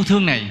lý yêu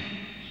thương này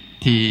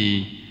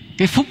thì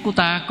cái phúc của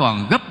ta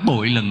còn gấp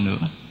bội lần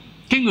nữa.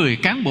 Cái người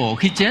cán bộ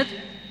khi chết,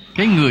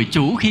 cái người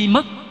chủ khi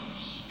mất,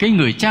 cái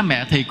người cha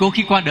mẹ thầy cô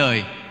khi qua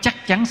đời,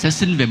 chắc chắn sẽ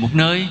sinh về một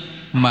nơi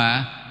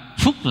mà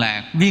phúc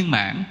lạc viên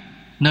mãn.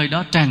 Nơi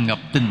đó tràn ngập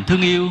tình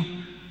thương yêu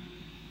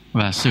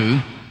và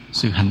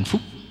sự hạnh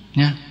phúc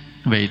nha.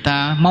 Vậy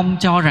ta mong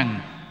cho rằng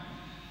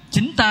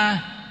chính ta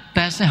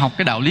sẽ học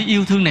cái đạo lý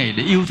yêu thương này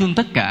để yêu thương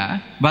tất cả.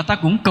 Và ta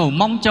cũng cầu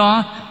mong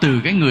cho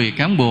từ cái người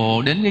cán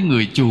bộ đến cái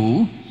người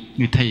chủ,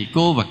 người thầy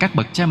cô và các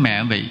bậc cha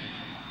mẹ vậy,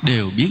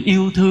 đều biết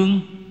yêu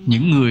thương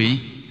những người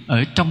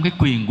ở trong cái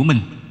quyền của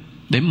mình,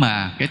 để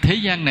mà cái thế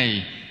gian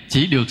này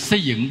chỉ được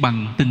xây dựng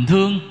bằng tình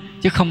thương,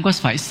 chứ không có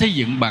phải xây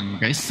dựng bằng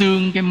cái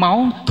xương, cái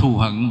máu, thù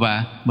hận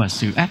và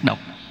sự ác độc.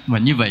 Và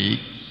như vậy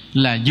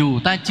là dù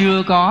ta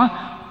chưa có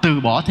từ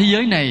bỏ thế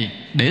giới này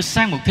để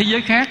sang một thế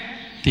giới khác,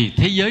 thì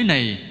thế giới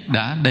này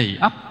đã đầy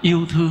ắp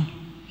yêu thương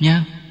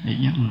nha.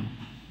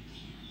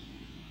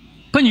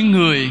 Có những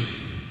người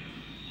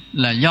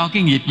là do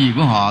cái nghiệp gì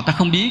của họ ta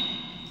không biết,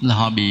 là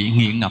họ bị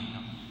nghiện ngập.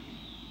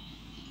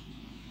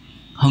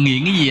 Họ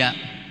nghiện cái gì ạ?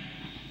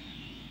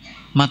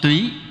 Ma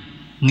túy.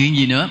 Nghiện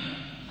gì nữa?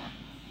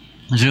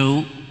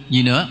 Rượu.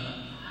 Gì nữa?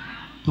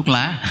 Thuốc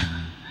lá.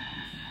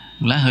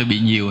 Thuốc lá hơi bị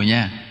nhiều rồi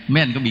nha.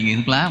 Mấy anh có bị nghiện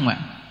thuốc lá không ạ?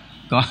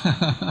 Có.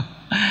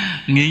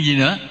 Nghiện gì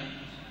nữa?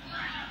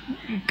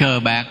 Cờ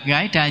bạc,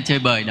 gái trai chơi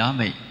bời đó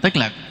vậy. Tức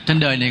là trên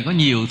đời này có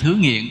nhiều thứ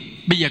nghiện.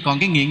 Bây giờ còn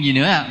cái nghiện gì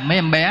nữa à? Mấy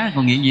em bé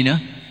còn nghiện gì nữa?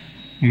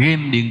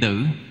 Game điện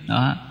tử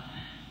đó.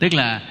 Tức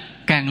là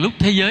càng lúc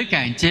thế giới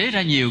càng chế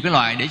ra nhiều cái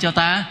loại để cho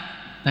ta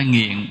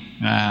nghiện.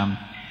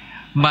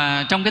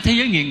 Mà trong cái thế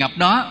giới nghiện ngập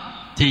đó,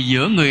 thì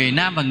giữa người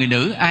nam và người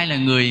nữ, ai là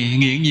người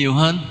nghiện nhiều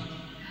hơn?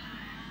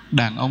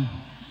 Đàn ông.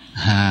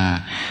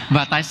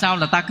 Và tại sao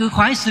là ta cứ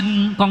khoái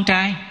sinh con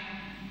trai?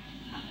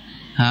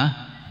 Hả?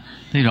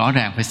 Thì rõ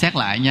ràng phải xét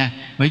lại nha.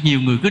 Bởi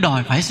nhiều người cứ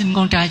đòi phải sinh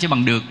con trai cho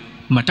bằng được,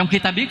 mà trong khi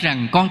ta biết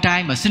rằng con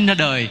trai mà sinh ra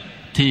đời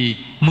thì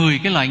 10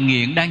 cái loại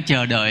nghiện đang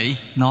chờ đợi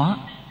nó,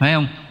 phải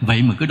không?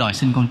 Vậy mà cứ đòi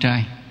sinh con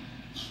trai.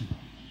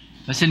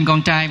 Phải sinh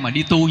con trai mà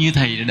đi tu như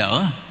thầy là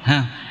đỡ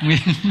ha.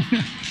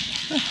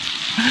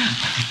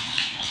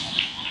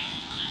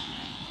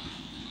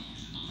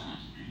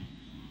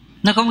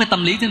 Nó có cái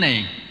tâm lý thế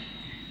này.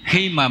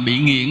 Khi mà bị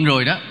nghiện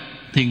rồi đó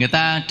thì người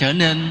ta trở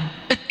nên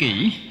ích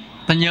kỷ.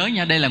 Ta nhớ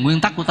nha, đây là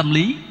nguyên tắc của tâm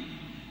lý.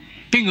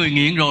 Cái người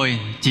nghiện rồi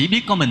chỉ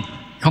biết có mình,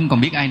 không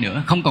còn biết ai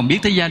nữa, không còn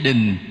biết tới gia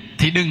đình,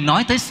 thì đừng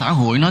nói tới xã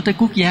hội, nói tới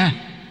quốc gia.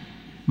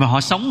 Và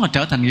họ sống mà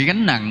trở thành cái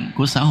gánh nặng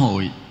của xã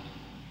hội.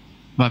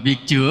 Và việc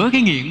chữa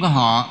cái nghiện của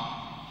họ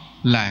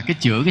là cái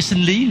chữa cái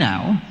sinh lý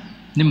não,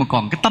 nhưng mà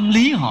còn cái tâm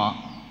lý họ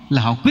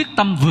là họ quyết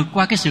tâm vượt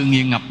qua cái sự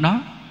nghiện ngập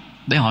đó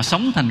để họ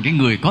sống thành cái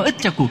người có ích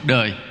cho cuộc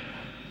đời.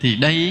 Thì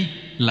đây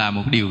là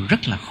một điều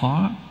rất là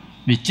khó.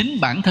 Vì chính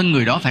bản thân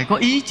người đó phải có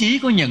ý chí,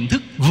 có nhận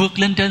thức vượt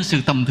lên trên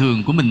sự tầm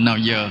thường của mình nào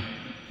giờ.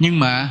 Nhưng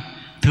mà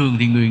thường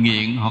thì người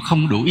nghiện họ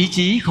không đủ ý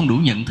chí, không đủ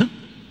nhận thức.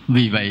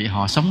 Vì vậy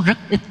họ sống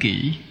rất ích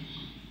kỷ.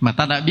 Mà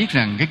ta đã biết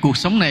rằng cái cuộc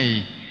sống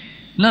này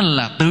nó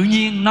là tự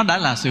nhiên, nó đã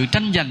là sự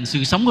tranh giành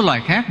sự sống của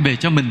loài khác về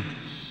cho mình.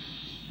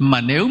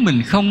 Mà nếu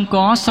mình không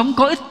có sống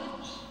có ích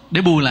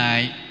để bù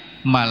lại,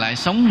 mà lại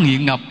sống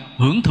nghiện ngập,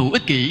 hưởng thụ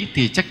ích kỷ,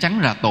 thì chắc chắn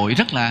là tội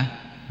rất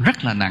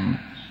là nặng.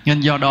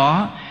 Nên do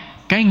đó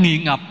cái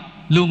nghiện ngập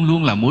luôn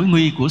luôn là mối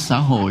nguy của xã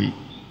hội,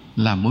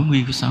 là mối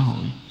nguy của xã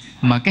hội.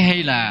 Mà cái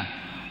hay là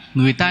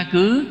người ta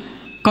cứ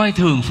coi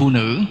thường phụ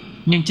nữ,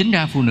 nhưng chính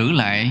ra phụ nữ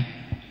lại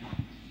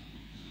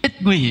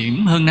ít nguy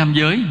hiểm hơn nam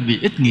giới, vì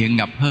ít nghiện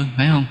ngập hơn,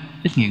 phải không?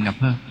 Ít nghiện ngập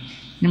hơn.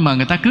 Nhưng mà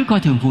người ta cứ coi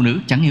thường phụ nữ,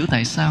 chẳng hiểu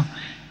tại sao.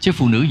 Chứ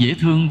phụ nữ dễ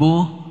thương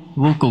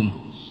vô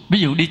cùng. Ví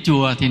dụ đi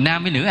chùa thì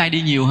nam với nữ ai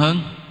đi nhiều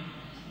hơn?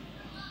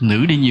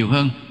 Nữ đi nhiều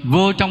hơn.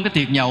 Vô trong cái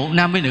tiệc nhậu,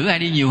 nam với nữ ai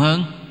đi nhiều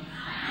hơn?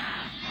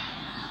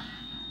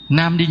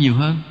 Nam đi nhiều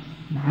hơn.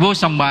 Vô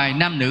sòng bài,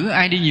 nam nữ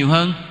ai đi nhiều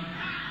hơn?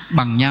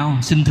 Bằng nhau,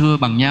 xin thưa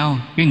bằng nhau.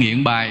 Cái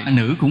nghiện bài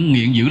nữ cũng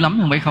nghiện dữ lắm,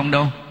 không phải không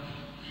đâu,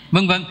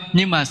 vân vân.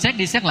 Nhưng mà xét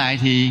đi xét lại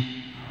thì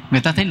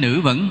người ta thấy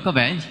nữ vẫn có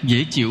vẻ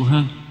dễ chịu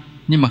hơn.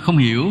 Nhưng mà không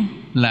hiểu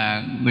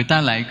là người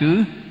ta lại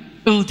cứ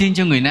ưu tiên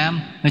cho người nam.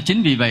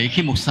 Chính vì vậy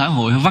khi một xã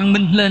hội văn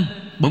minh lên,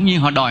 bỗng nhiên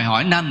họ đòi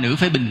hỏi nam nữ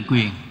phải bình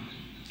quyền.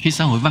 Khi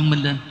xã hội văn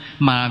minh lên,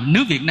 mà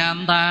nước Việt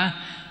Nam ta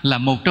là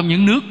một trong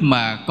những nước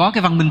mà có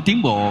cái văn minh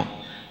tiến bộ,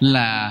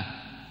 là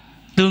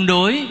tương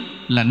đối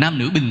là nam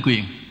nữ bình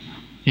quyền.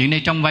 Hiện nay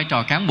trong vai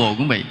trò cán bộ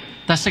cũng vậy,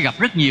 ta sẽ gặp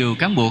rất nhiều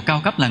cán bộ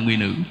cao cấp là người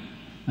nữ.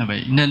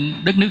 Vậy nên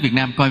đất nước Việt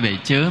Nam coi vậy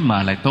chớ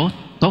mà lại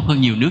tốt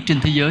hơn nhiều nước trên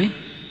thế giới.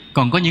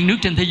 Còn có những nước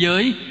trên thế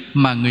giới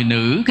mà người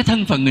nữ, cái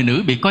thân phận người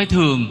nữ bị coi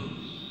thường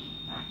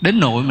đến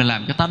nỗi mà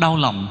làm cho ta đau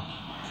lòng.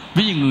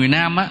 Ví dụ người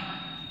nam á,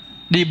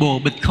 đi bồ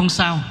bịch không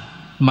sao,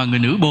 mà người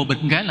nữ bồ bịch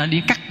cái là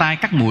đi cắt tay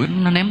cắt mũi,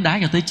 nó ném đá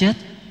cho tới chết,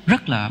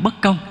 rất là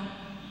bất công.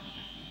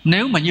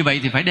 Nếu mà như vậy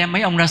thì phải đem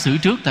mấy ông ra xử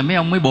trước, tại mấy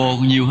ông mới bồ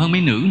nhiều hơn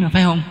mấy nữ nữa,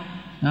 phải không?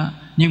 Đó.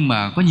 Nhưng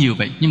mà có nhiều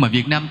vậy. Nhưng mà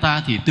Việt Nam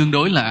ta thì tương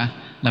đối là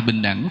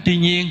bình đẳng.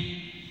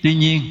 Tuy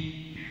nhiên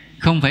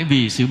không phải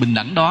vì sự bình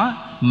đẳng đó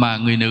mà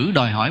người nữ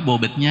đòi hỏi bồ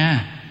bịch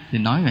nha. Thì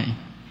nói vậy,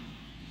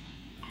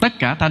 tất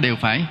cả ta đều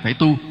phải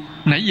tu.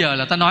 Nãy giờ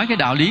là ta nói cái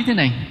đạo lý thế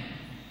này,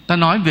 ta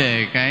nói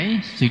về cái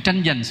sự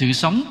tranh giành sự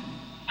sống.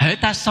 Hễ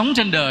ta sống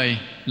trên đời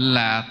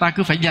là ta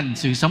cứ phải giành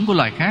sự sống của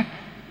loài khác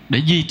để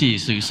duy trì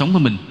sự sống của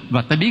mình.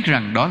 Và ta biết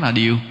rằng đó là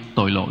điều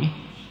tội lỗi.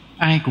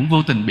 Ai cũng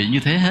vô tình bị như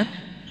thế hết.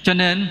 Cho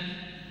nên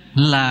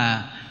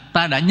là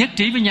ta đã nhất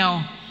trí với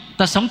nhau.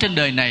 Ta sống trên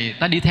đời này,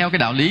 ta đi theo cái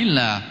đạo lý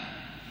là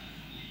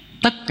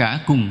tất cả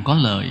cùng có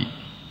lợi.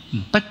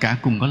 Tất cả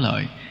cùng có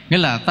lợi. Nghĩa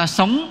là ta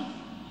sống,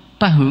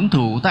 ta hưởng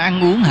thụ, ta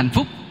ăn uống hạnh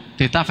phúc,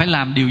 thì ta phải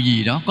làm điều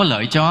gì đó có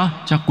lợi cho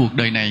cuộc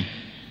đời này.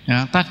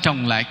 Ta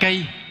trồng lại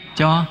cây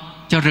cho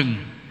rừng,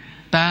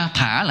 ta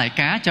thả lại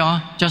cá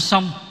cho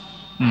sông,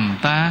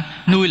 ta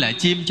nuôi lại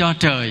chim cho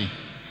trời,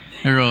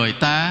 rồi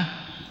ta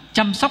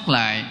chăm sóc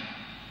lại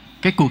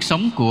cái cuộc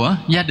sống của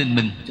gia đình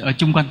mình ở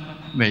chung quanh.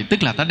 Vậy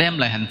tức là ta đem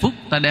lại hạnh phúc,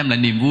 ta đem lại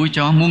niềm vui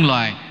cho muôn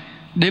loài,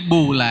 để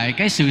bù lại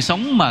cái sự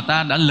sống mà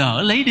ta đã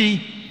lỡ lấy đi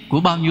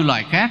của bao nhiêu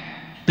loài khác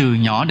từ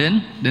nhỏ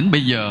đến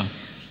bây giờ.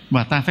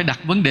 Và ta phải đặt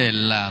vấn đề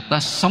là ta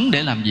sống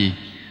để làm gì,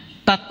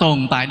 ta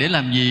tồn tại để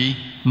làm gì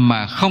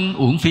mà không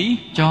uổng phí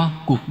cho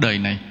cuộc đời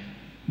này.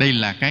 Đây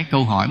là cái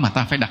câu hỏi mà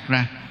ta phải đặt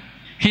ra.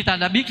 Khi ta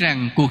đã biết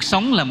rằng cuộc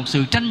sống là một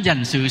sự tranh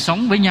giành sự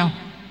sống với nhau,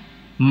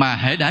 mà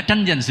hễ đã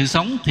tranh giành sự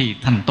sống thì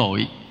thành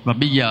tội. Và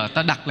bây giờ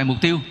ta đặt lại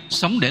mục tiêu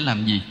sống để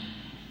làm gì.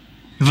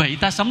 Vậy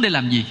ta sống để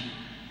làm gì?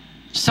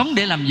 Sống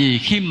để làm gì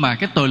khi mà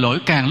cái tội lỗi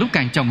càng lúc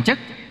càng chồng chất,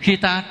 khi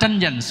ta tranh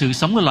giành sự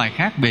sống của loài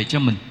khác về cho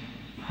mình?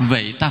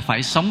 Vậy ta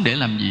phải sống để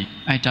làm gì?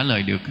 Ai trả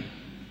lời được?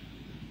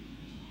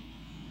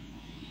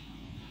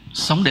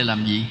 Sống để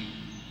làm gì?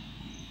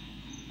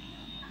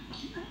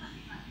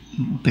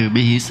 Từ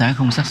bi hỷ xả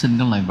không sát sinh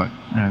trong loài vật.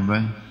 Rồi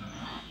vâng.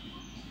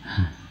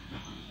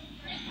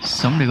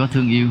 Sống để có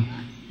thương yêu.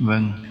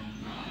 Vâng.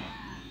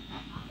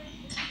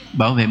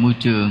 Bảo vệ môi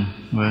trường.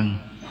 Vâng.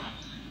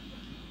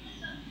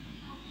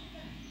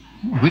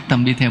 Quyết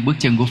tâm đi theo bước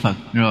chân của Phật.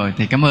 Rồi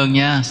thì cảm ơn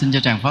nha. Xin cho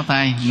tràng pháo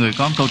tay người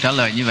có câu trả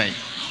lời như vậy.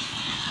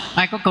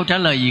 Ai có câu trả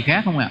lời gì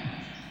khác không ạ?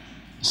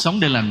 Sống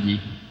để làm gì?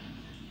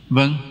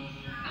 Vâng.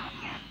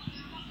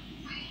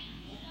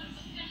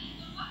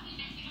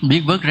 Biết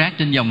vớt rác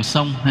trên dòng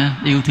sông ha?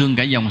 Yêu thương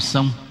cả dòng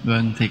sông.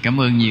 Vâng, thì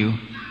cảm ơn nhiều.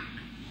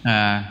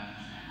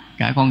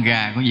 Cả con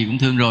gà con gì cũng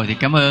thương rồi, thì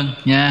cảm ơn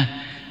nha.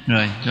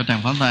 Rồi cho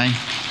tràng pháo tay.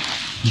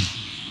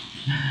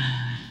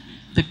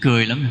 Tức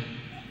cười lắm.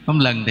 Có một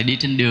lần thì đi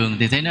trên đường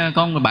thì thấy nó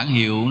có một bản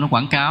hiệu nó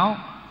quảng cáo,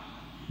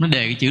 nó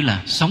đề cái chữ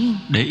là sống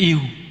để yêu.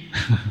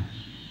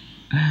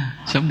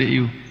 Sống để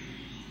yêu.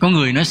 Có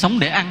người nói sống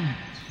để ăn.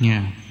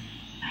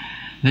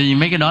 Thì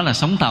mấy cái đó là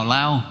sống tào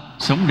lao.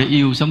 Sống để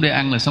yêu, sống để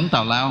ăn là sống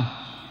tào lao.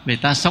 Vậy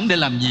ta sống để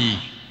làm gì?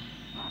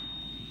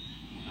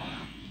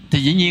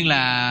 Thì dĩ nhiên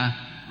là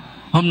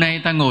hôm nay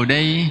ta ngồi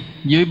đây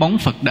dưới bóng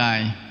Phật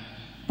đài,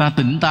 ta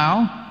tỉnh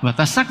táo và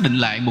ta xác định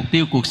lại mục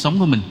tiêu cuộc sống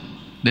của mình,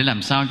 để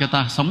làm sao cho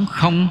ta sống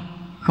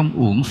không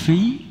uổng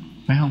phí,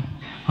 phải không?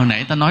 Hồi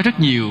nãy ta nói rất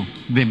nhiều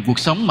về một cuộc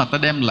sống mà ta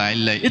đem lại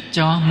lợi ích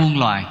cho muôn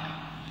loài.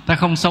 Ta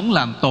không sống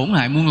làm tổn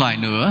hại muôn loài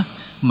nữa,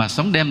 mà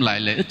sống đem lại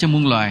lợi ích cho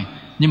muôn loài.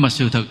 Nhưng mà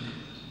sự thật,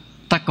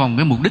 ta còn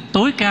cái mục đích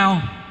tối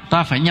cao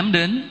ta phải nhắm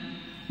đến,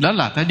 đó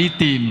là ta đi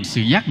tìm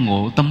sự giác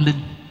ngộ tâm linh.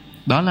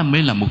 Đó là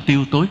mới là mục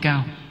tiêu tối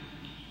cao.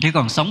 Thế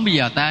còn sống bây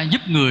giờ ta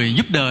giúp người,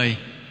 giúp đời,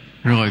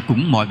 rồi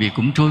cũng mọi việc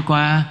cũng trôi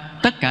qua,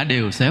 tất cả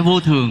đều sẽ vô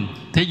thường.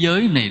 Thế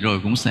giới này rồi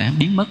cũng sẽ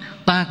biến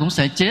mất, ta cũng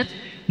sẽ chết,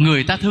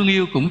 người ta thương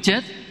yêu cũng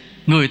chết,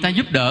 người ta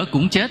giúp đỡ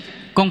cũng chết,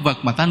 con vật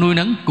mà ta nuôi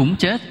nấng cũng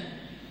chết.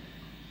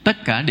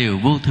 Tất cả đều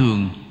vô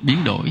thường,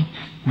 biến đổi.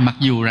 Mặc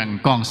dù rằng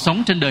còn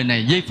sống trên đời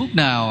này giây phút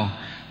nào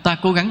Ta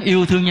cố gắng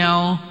yêu thương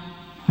nhau,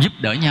 giúp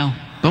đỡ nhau,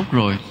 tốt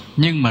rồi.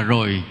 Nhưng mà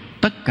rồi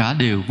tất cả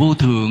đều vô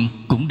thường,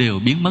 cũng đều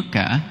biến mất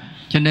cả.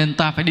 Cho nên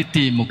ta phải đi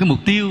tìm một cái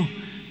mục tiêu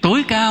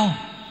tối cao,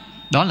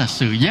 đó là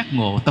sự giác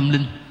ngộ tâm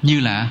linh như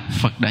là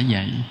Phật đã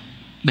dạy.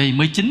 Đây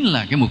mới chính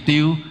là cái mục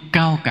tiêu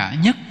cao cả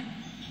nhất.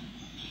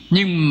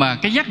 Nhưng mà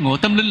cái giác ngộ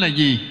tâm linh là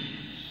gì?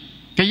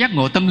 Cái giác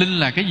ngộ tâm linh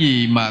là cái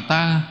gì mà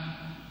ta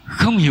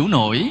không hiểu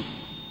nổi,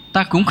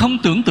 ta cũng không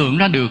tưởng tượng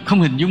ra được,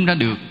 không hình dung ra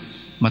được.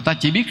 Mà ta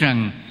chỉ biết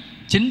rằng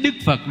chính Đức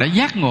Phật đã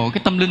giác ngộ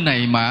cái tâm linh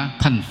này mà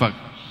thành Phật.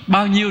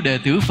 Bao nhiêu đệ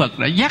tử Phật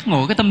đã giác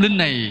ngộ cái tâm linh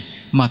này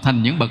mà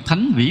thành những bậc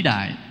thánh vĩ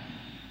đại.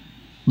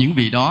 Những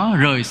vị đó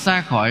rời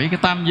xa khỏi cái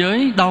tam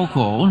giới đau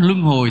khổ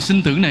luân hồi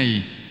sinh tử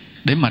này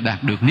để mà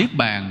đạt được niết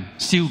bàn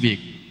siêu việt.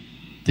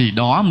 Thì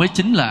đó mới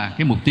chính là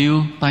cái mục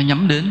tiêu ta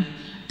nhắm đến.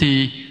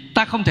 Thì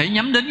ta không thể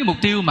nhắm đến cái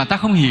mục tiêu mà ta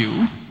không hiểu.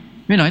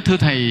 Mới nói thưa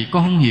thầy,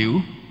 con không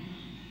hiểu.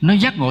 Nói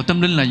giác ngộ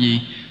tâm linh là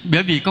gì?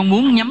 Bởi vì con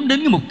muốn nhắm đến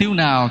cái mục tiêu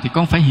nào thì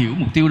con phải hiểu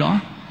mục tiêu đó.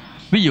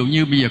 Ví dụ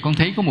như bây giờ con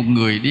thấy có một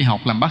người đi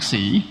học làm bác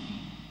sĩ,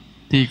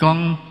 thì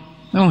con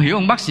không hiểu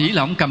ông bác sĩ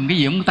là ông cầm cái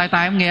gì, ông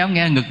tay ông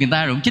nghe ngực người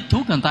ta rồi ông chích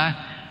thuốc người ta,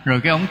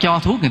 rồi cái ông cho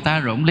thuốc người ta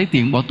rồi ông lấy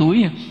tiền bỏ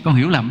túi. Con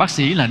hiểu làm bác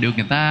sĩ là được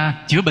người ta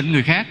chữa bệnh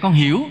người khác, con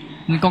hiểu,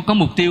 nên con có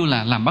mục tiêu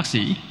là làm bác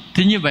sĩ.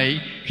 Thì như vậy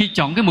khi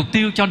chọn cái mục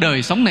tiêu cho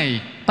đời sống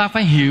này, ta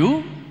phải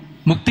hiểu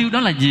mục tiêu đó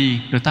là gì,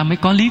 rồi ta mới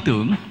có lý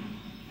tưởng.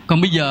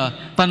 Còn bây giờ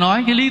ta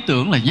nói cái lý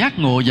tưởng là giác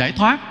ngộ giải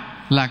thoát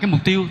là cái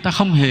mục tiêu, ta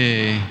không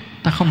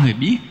hề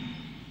biết.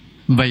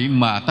 Vậy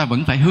mà ta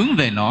vẫn phải hướng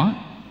về nó.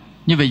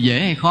 Như vậy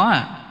dễ hay khó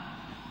ạ?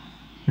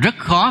 Rất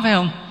khó phải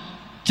không?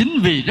 Chính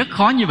vì rất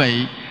khó như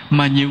vậy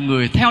mà nhiều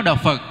người theo đạo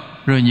Phật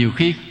rồi nhiều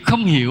khi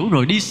không hiểu,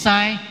 rồi đi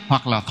sai,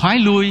 hoặc là thoái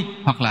lui,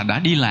 hoặc là đã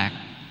đi lạc.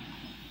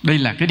 Đây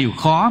là cái điều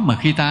khó mà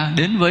khi ta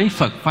đến với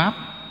Phật Pháp.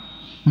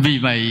 Vì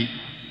vậy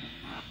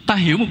ta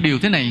hiểu một điều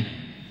thế này: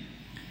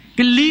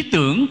 cái lý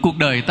tưởng cuộc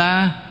đời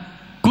ta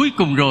cuối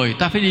cùng rồi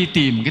ta phải đi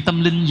tìm cái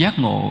tâm linh giác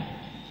ngộ,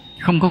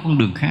 không có con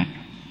đường khác.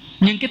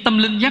 Nhưng cái tâm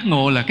linh giác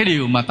ngộ là cái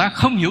điều mà ta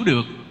không hiểu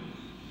được.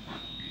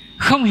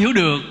 Không hiểu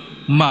được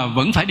mà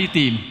vẫn phải đi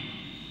tìm,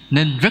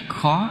 nên rất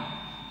khó.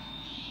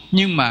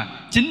 Nhưng mà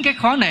chính cái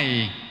khó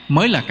này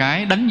mới là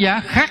cái đánh giá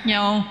khác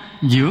nhau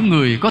giữa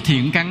người có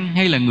thiện căn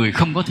hay là người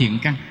không có thiện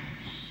căn.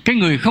 Cái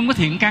người không có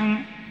thiện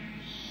căn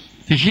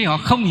thì khi họ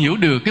không hiểu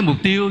được cái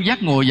mục tiêu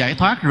giác ngộ giải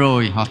thoát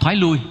rồi họ thoái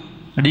lui,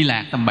 đi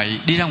lạc tầm bậy,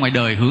 đi ra ngoài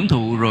đời hưởng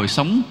thụ rồi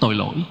sống tội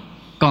lỗi.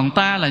 Còn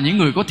ta là những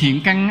người có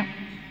thiện căn,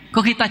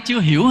 có khi ta chưa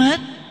hiểu hết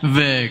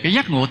về cái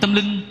giác ngộ tâm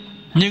linh,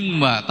 nhưng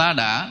mà ta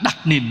đã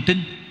đặt niềm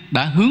tin,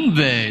 đã hướng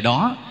về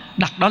đó,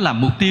 đặt đó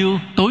làm mục tiêu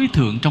tối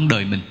thượng trong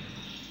đời mình,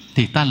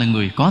 thì ta là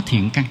người có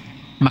thiện căn.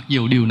 Mặc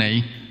dù điều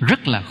này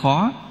rất là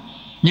khó,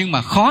 nhưng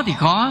mà khó thì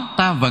khó,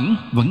 ta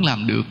vẫn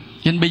làm được.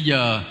 Cho nên bây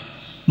giờ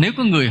nếu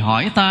có người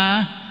hỏi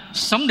ta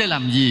sống để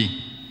làm gì,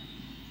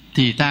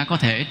 thì ta có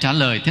thể trả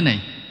lời thế này: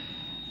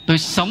 tôi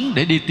sống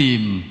để đi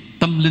tìm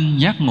tâm linh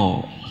giác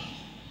ngộ.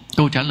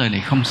 Câu trả lời này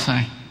không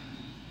sai.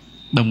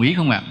 Đồng ý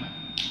không ạ?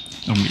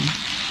 Đồng ý.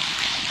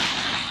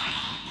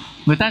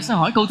 Người ta sẽ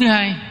hỏi câu thứ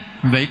hai: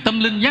 vậy tâm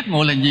linh giác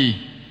ngộ là gì?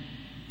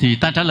 Thì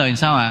ta trả lời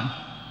sao ạ?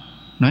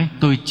 Nói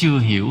tôi chưa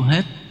hiểu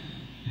hết.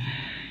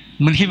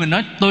 Khi mình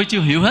nói tôi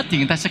chưa hiểu hết thì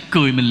người ta sẽ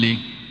cười mình liền.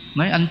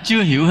 Nói anh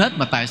chưa hiểu hết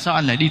mà tại sao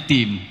anh lại đi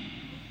tìm,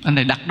 anh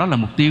lại đặt đó là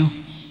mục tiêu.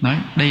 Nói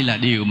đây là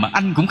điều mà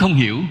anh cũng không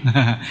hiểu.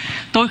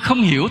 Tôi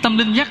không hiểu tâm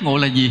linh giác ngộ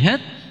là gì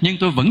hết, nhưng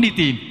tôi vẫn đi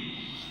tìm.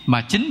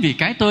 Mà chính vì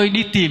cái tôi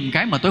đi tìm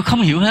cái mà tôi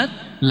không hiểu hết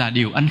là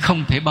điều anh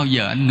không thể bao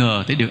giờ anh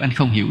ngờ tới được, anh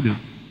không hiểu được.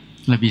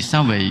 Là vì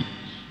sao vậy?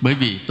 Bởi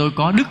vì tôi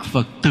có Đức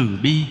Phật từ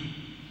bi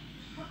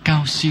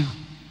cao siêu.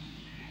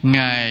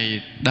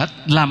 Ngài đã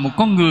làm một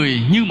con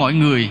người như mọi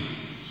người,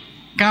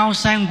 cao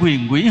sang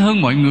quyền quý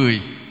hơn mọi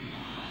người,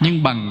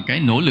 nhưng bằng cái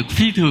nỗ lực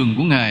phi thường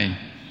của Ngài,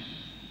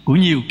 của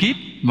nhiều kiếp,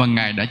 và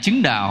Ngài đã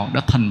chứng đạo,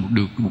 đã thành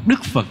được một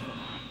Đức Phật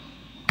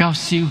cao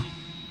siêu,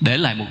 để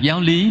lại một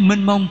giáo lý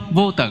mênh mông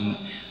vô tận,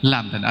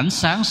 làm thành ánh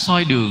sáng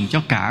soi đường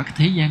cho cả cái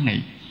thế gian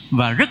này.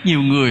 Và rất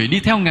nhiều người đi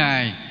theo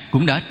Ngài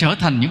cũng đã trở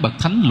thành những bậc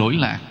thánh lỗi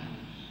lạc.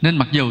 Nên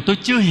mặc dù tôi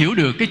chưa hiểu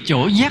được cái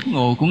chỗ giác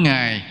ngộ của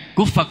Ngài,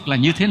 của Phật là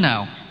như thế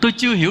nào, tôi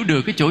chưa hiểu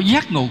được cái chỗ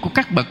giác ngộ của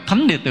các bậc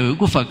thánh đệ tử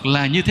của Phật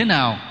là như thế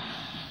nào,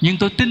 nhưng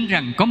tôi tin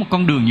rằng có một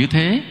con đường như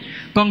thế,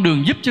 con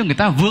đường giúp cho người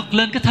ta vượt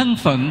lên cái thân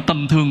phận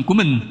tầm thường của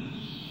mình,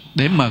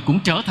 để mà cũng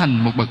trở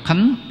thành một bậc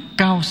thánh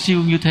cao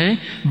siêu như thế,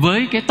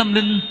 với cái tâm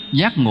linh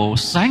giác ngộ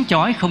sáng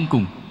chói không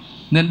cùng.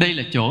 Nên đây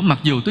là chỗ mặc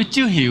dù tôi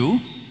chưa hiểu,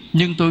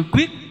 nhưng tôi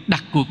quyết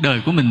đặt cuộc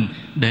đời của mình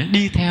để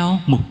đi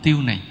theo mục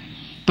tiêu này.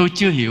 Tôi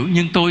chưa hiểu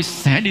nhưng tôi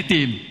sẽ đi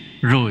tìm,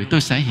 rồi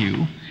tôi sẽ hiểu.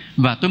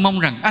 Và tôi mong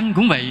rằng anh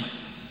cũng vậy.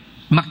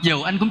 Mặc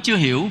dù anh cũng chưa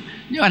hiểu,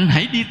 nhưng anh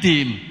hãy đi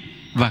tìm,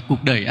 và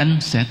cuộc đời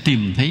anh sẽ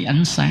tìm thấy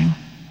ánh sáng.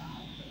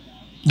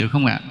 Được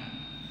không ạ?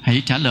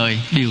 Hãy trả lời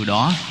điều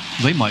đó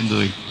với mọi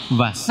người,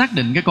 và xác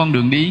định cái con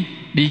đường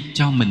đi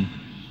cho mình.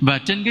 Và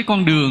trên cái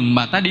con đường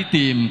mà ta đi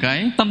tìm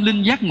cái tâm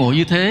linh giác ngộ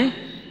như thế,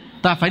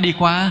 ta phải đi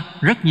qua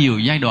rất nhiều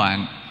giai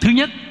đoạn. Thứ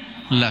nhất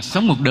là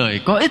sống một đời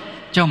có ích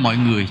cho mọi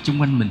người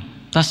xung quanh mình.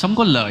 ta sống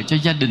có lợi cho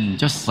gia đình,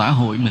 cho xã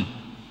hội mình,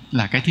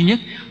 là cái thứ nhất,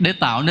 để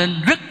tạo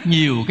nên rất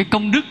nhiều cái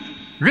công đức,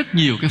 rất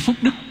nhiều cái phúc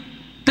đức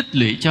tích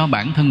lũy cho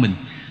bản thân mình.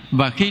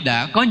 Và khi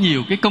đã có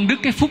nhiều cái công đức,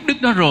 cái phúc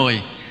đức đó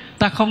rồi,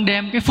 ta không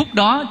đem cái phúc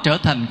đó trở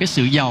thành cái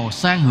sự giàu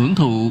sang hưởng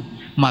thụ,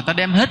 mà ta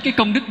đem hết cái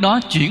công đức đó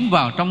chuyển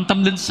vào trong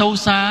tâm linh sâu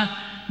xa,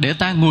 để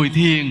ta ngồi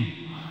thiền,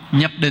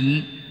 nhập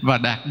định và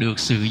đạt được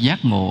sự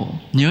giác ngộ.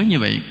 Nhớ như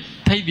vậy.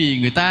 Thay vì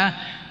người ta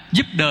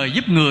giúp đời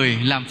giúp người,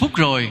 làm phúc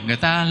rồi người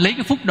ta lấy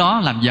cái phúc đó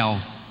làm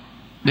giàu,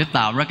 để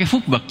tạo ra cái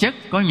phúc vật chất,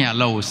 có nhà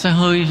lầu xe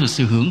hơi rồi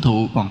sự hưởng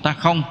thụ. Còn ta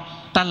không,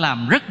 ta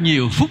làm rất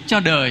nhiều phúc cho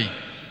đời,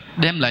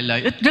 đem lại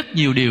lợi ích rất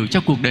nhiều điều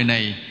cho cuộc đời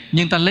này,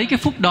 nhưng ta lấy cái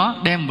phúc đó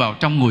đem vào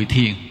trong ngồi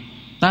thiền.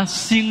 Ta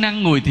siêng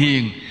năng ngồi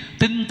thiền,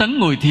 tinh tấn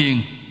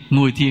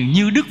ngồi thiền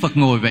như Đức Phật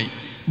ngồi vậy.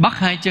 Bắt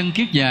hai chân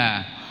kiết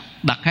già,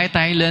 đặt hai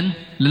tay lên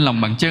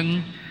lòng bàn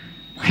chân,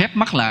 khép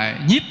mắt lại,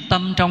 nhiếp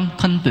tâm trong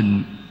thanh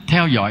tịnh,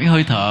 theo dõi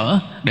hơi thở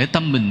để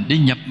tâm mình đi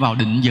nhập vào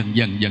định dần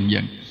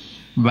dần.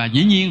 Và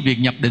dĩ nhiên việc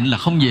nhập định là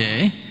không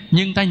dễ,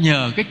 nhưng ta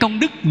nhờ cái công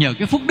đức, nhờ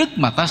cái phúc đức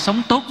mà ta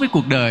sống tốt với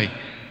cuộc đời,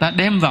 ta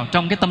đem vào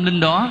trong cái tâm linh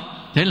đó,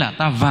 thế là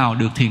ta vào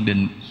được thiền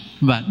định.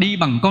 Và đi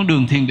bằng con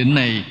đường thiền định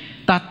này,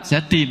 ta sẽ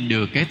tìm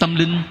được cái tâm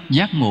linh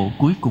giác ngộ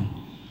cuối cùng.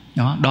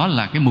 Đó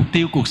là cái mục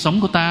tiêu cuộc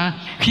sống của ta.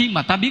 Khi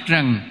mà ta biết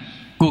rằng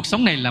cuộc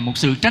sống này là một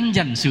sự tranh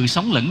giành sự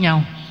sống lẫn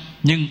nhau,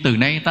 nhưng từ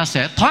nay ta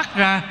sẽ thoát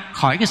ra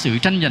khỏi cái sự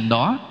tranh giành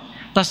đó.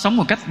 Ta sống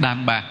một cách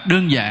đạm bạc,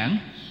 đơn giản,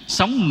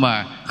 sống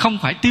mà không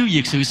phải tiêu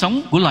diệt sự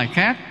sống của loài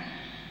khác,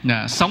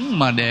 sống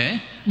mà để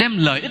đem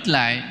lợi ích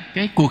lại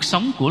cái cuộc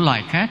sống của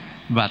loài khác.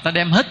 Và ta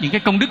đem hết những cái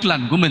công đức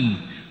lành của mình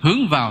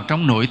hướng vào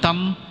trong nội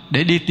tâm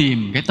để đi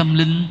tìm cái tâm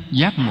linh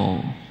giác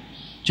ngộ.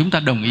 Chúng ta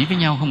đồng ý với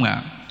nhau không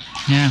ạ?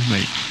 Nha,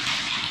 vậy.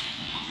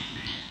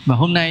 Và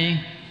hôm nay,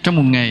 trong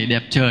một ngày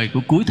đẹp trời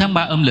của cuối tháng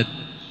 3 âm lịch,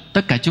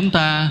 tất cả chúng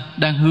ta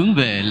đang hướng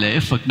về lễ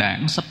Phật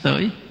đản sắp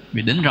tới.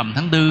 Vì đến rằm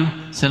tháng 4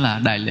 sẽ là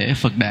đại lễ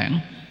Phật đản,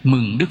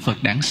 mừng Đức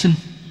Phật đản sinh.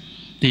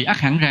 Thì ắt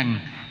hẳn rằng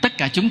tất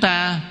cả chúng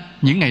ta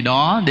những ngày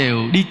đó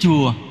đều đi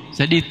chùa,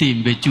 sẽ đi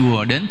tìm về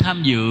chùa, đến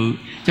tham dự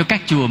cho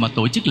các chùa mà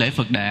tổ chức lễ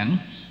Phật đản,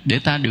 để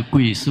ta được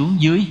quỳ xuống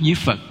dưới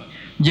Phật,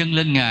 dâng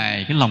lên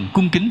Ngài cái lòng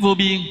cung kính vô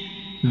biên,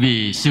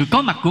 vì sự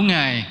có mặt của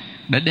Ngài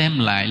đã đem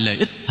lại lợi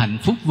ích hạnh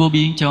phúc vô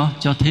biên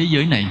cho thế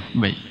giới này.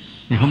 Vậy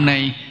thì hôm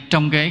nay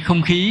trong cái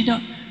không khí đó,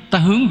 ta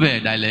hướng về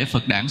đại lễ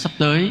Phật đản sắp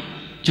tới,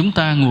 chúng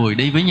ta ngồi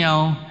đây với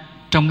nhau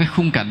trong cái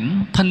khung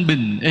cảnh thanh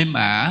bình êm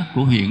ả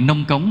của huyện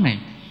Nông Cống này,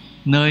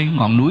 nơi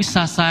ngọn núi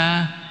xa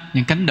xa,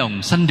 những cánh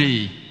đồng xanh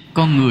rì,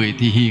 con người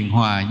thì hiền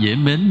hòa dễ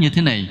mến như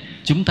thế này.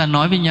 Chúng ta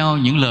nói với nhau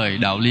những lời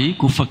đạo lý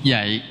của Phật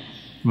dạy,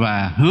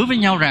 và hứa với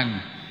nhau rằng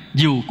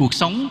dù cuộc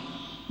sống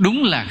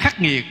đúng là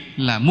khắc nghiệt,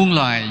 là muôn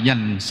loài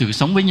dành sự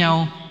sống với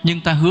nhau, nhưng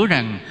ta hứa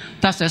rằng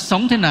ta sẽ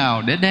sống thế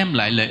nào để đem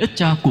lại lợi ích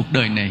cho cuộc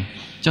đời này,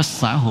 cho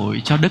xã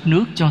hội, cho đất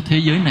nước, cho thế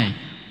giới này,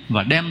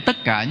 và đem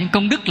tất cả những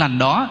công đức lành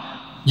đó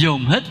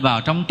dồn hết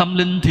vào trong tâm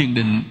linh thiền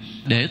định,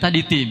 để ta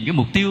đi tìm cái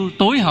mục tiêu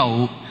tối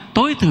hậu,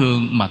 tối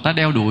thượng mà ta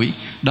đeo đuổi,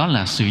 đó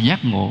là sự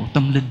giác ngộ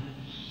tâm linh.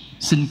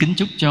 Xin kính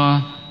chúc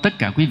cho tất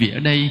cả quý vị ở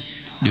đây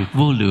được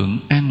vô lượng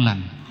an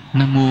lành.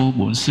 Nam mô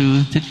Bổn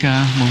Sư Thích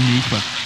Ca Mâu Ni Phật.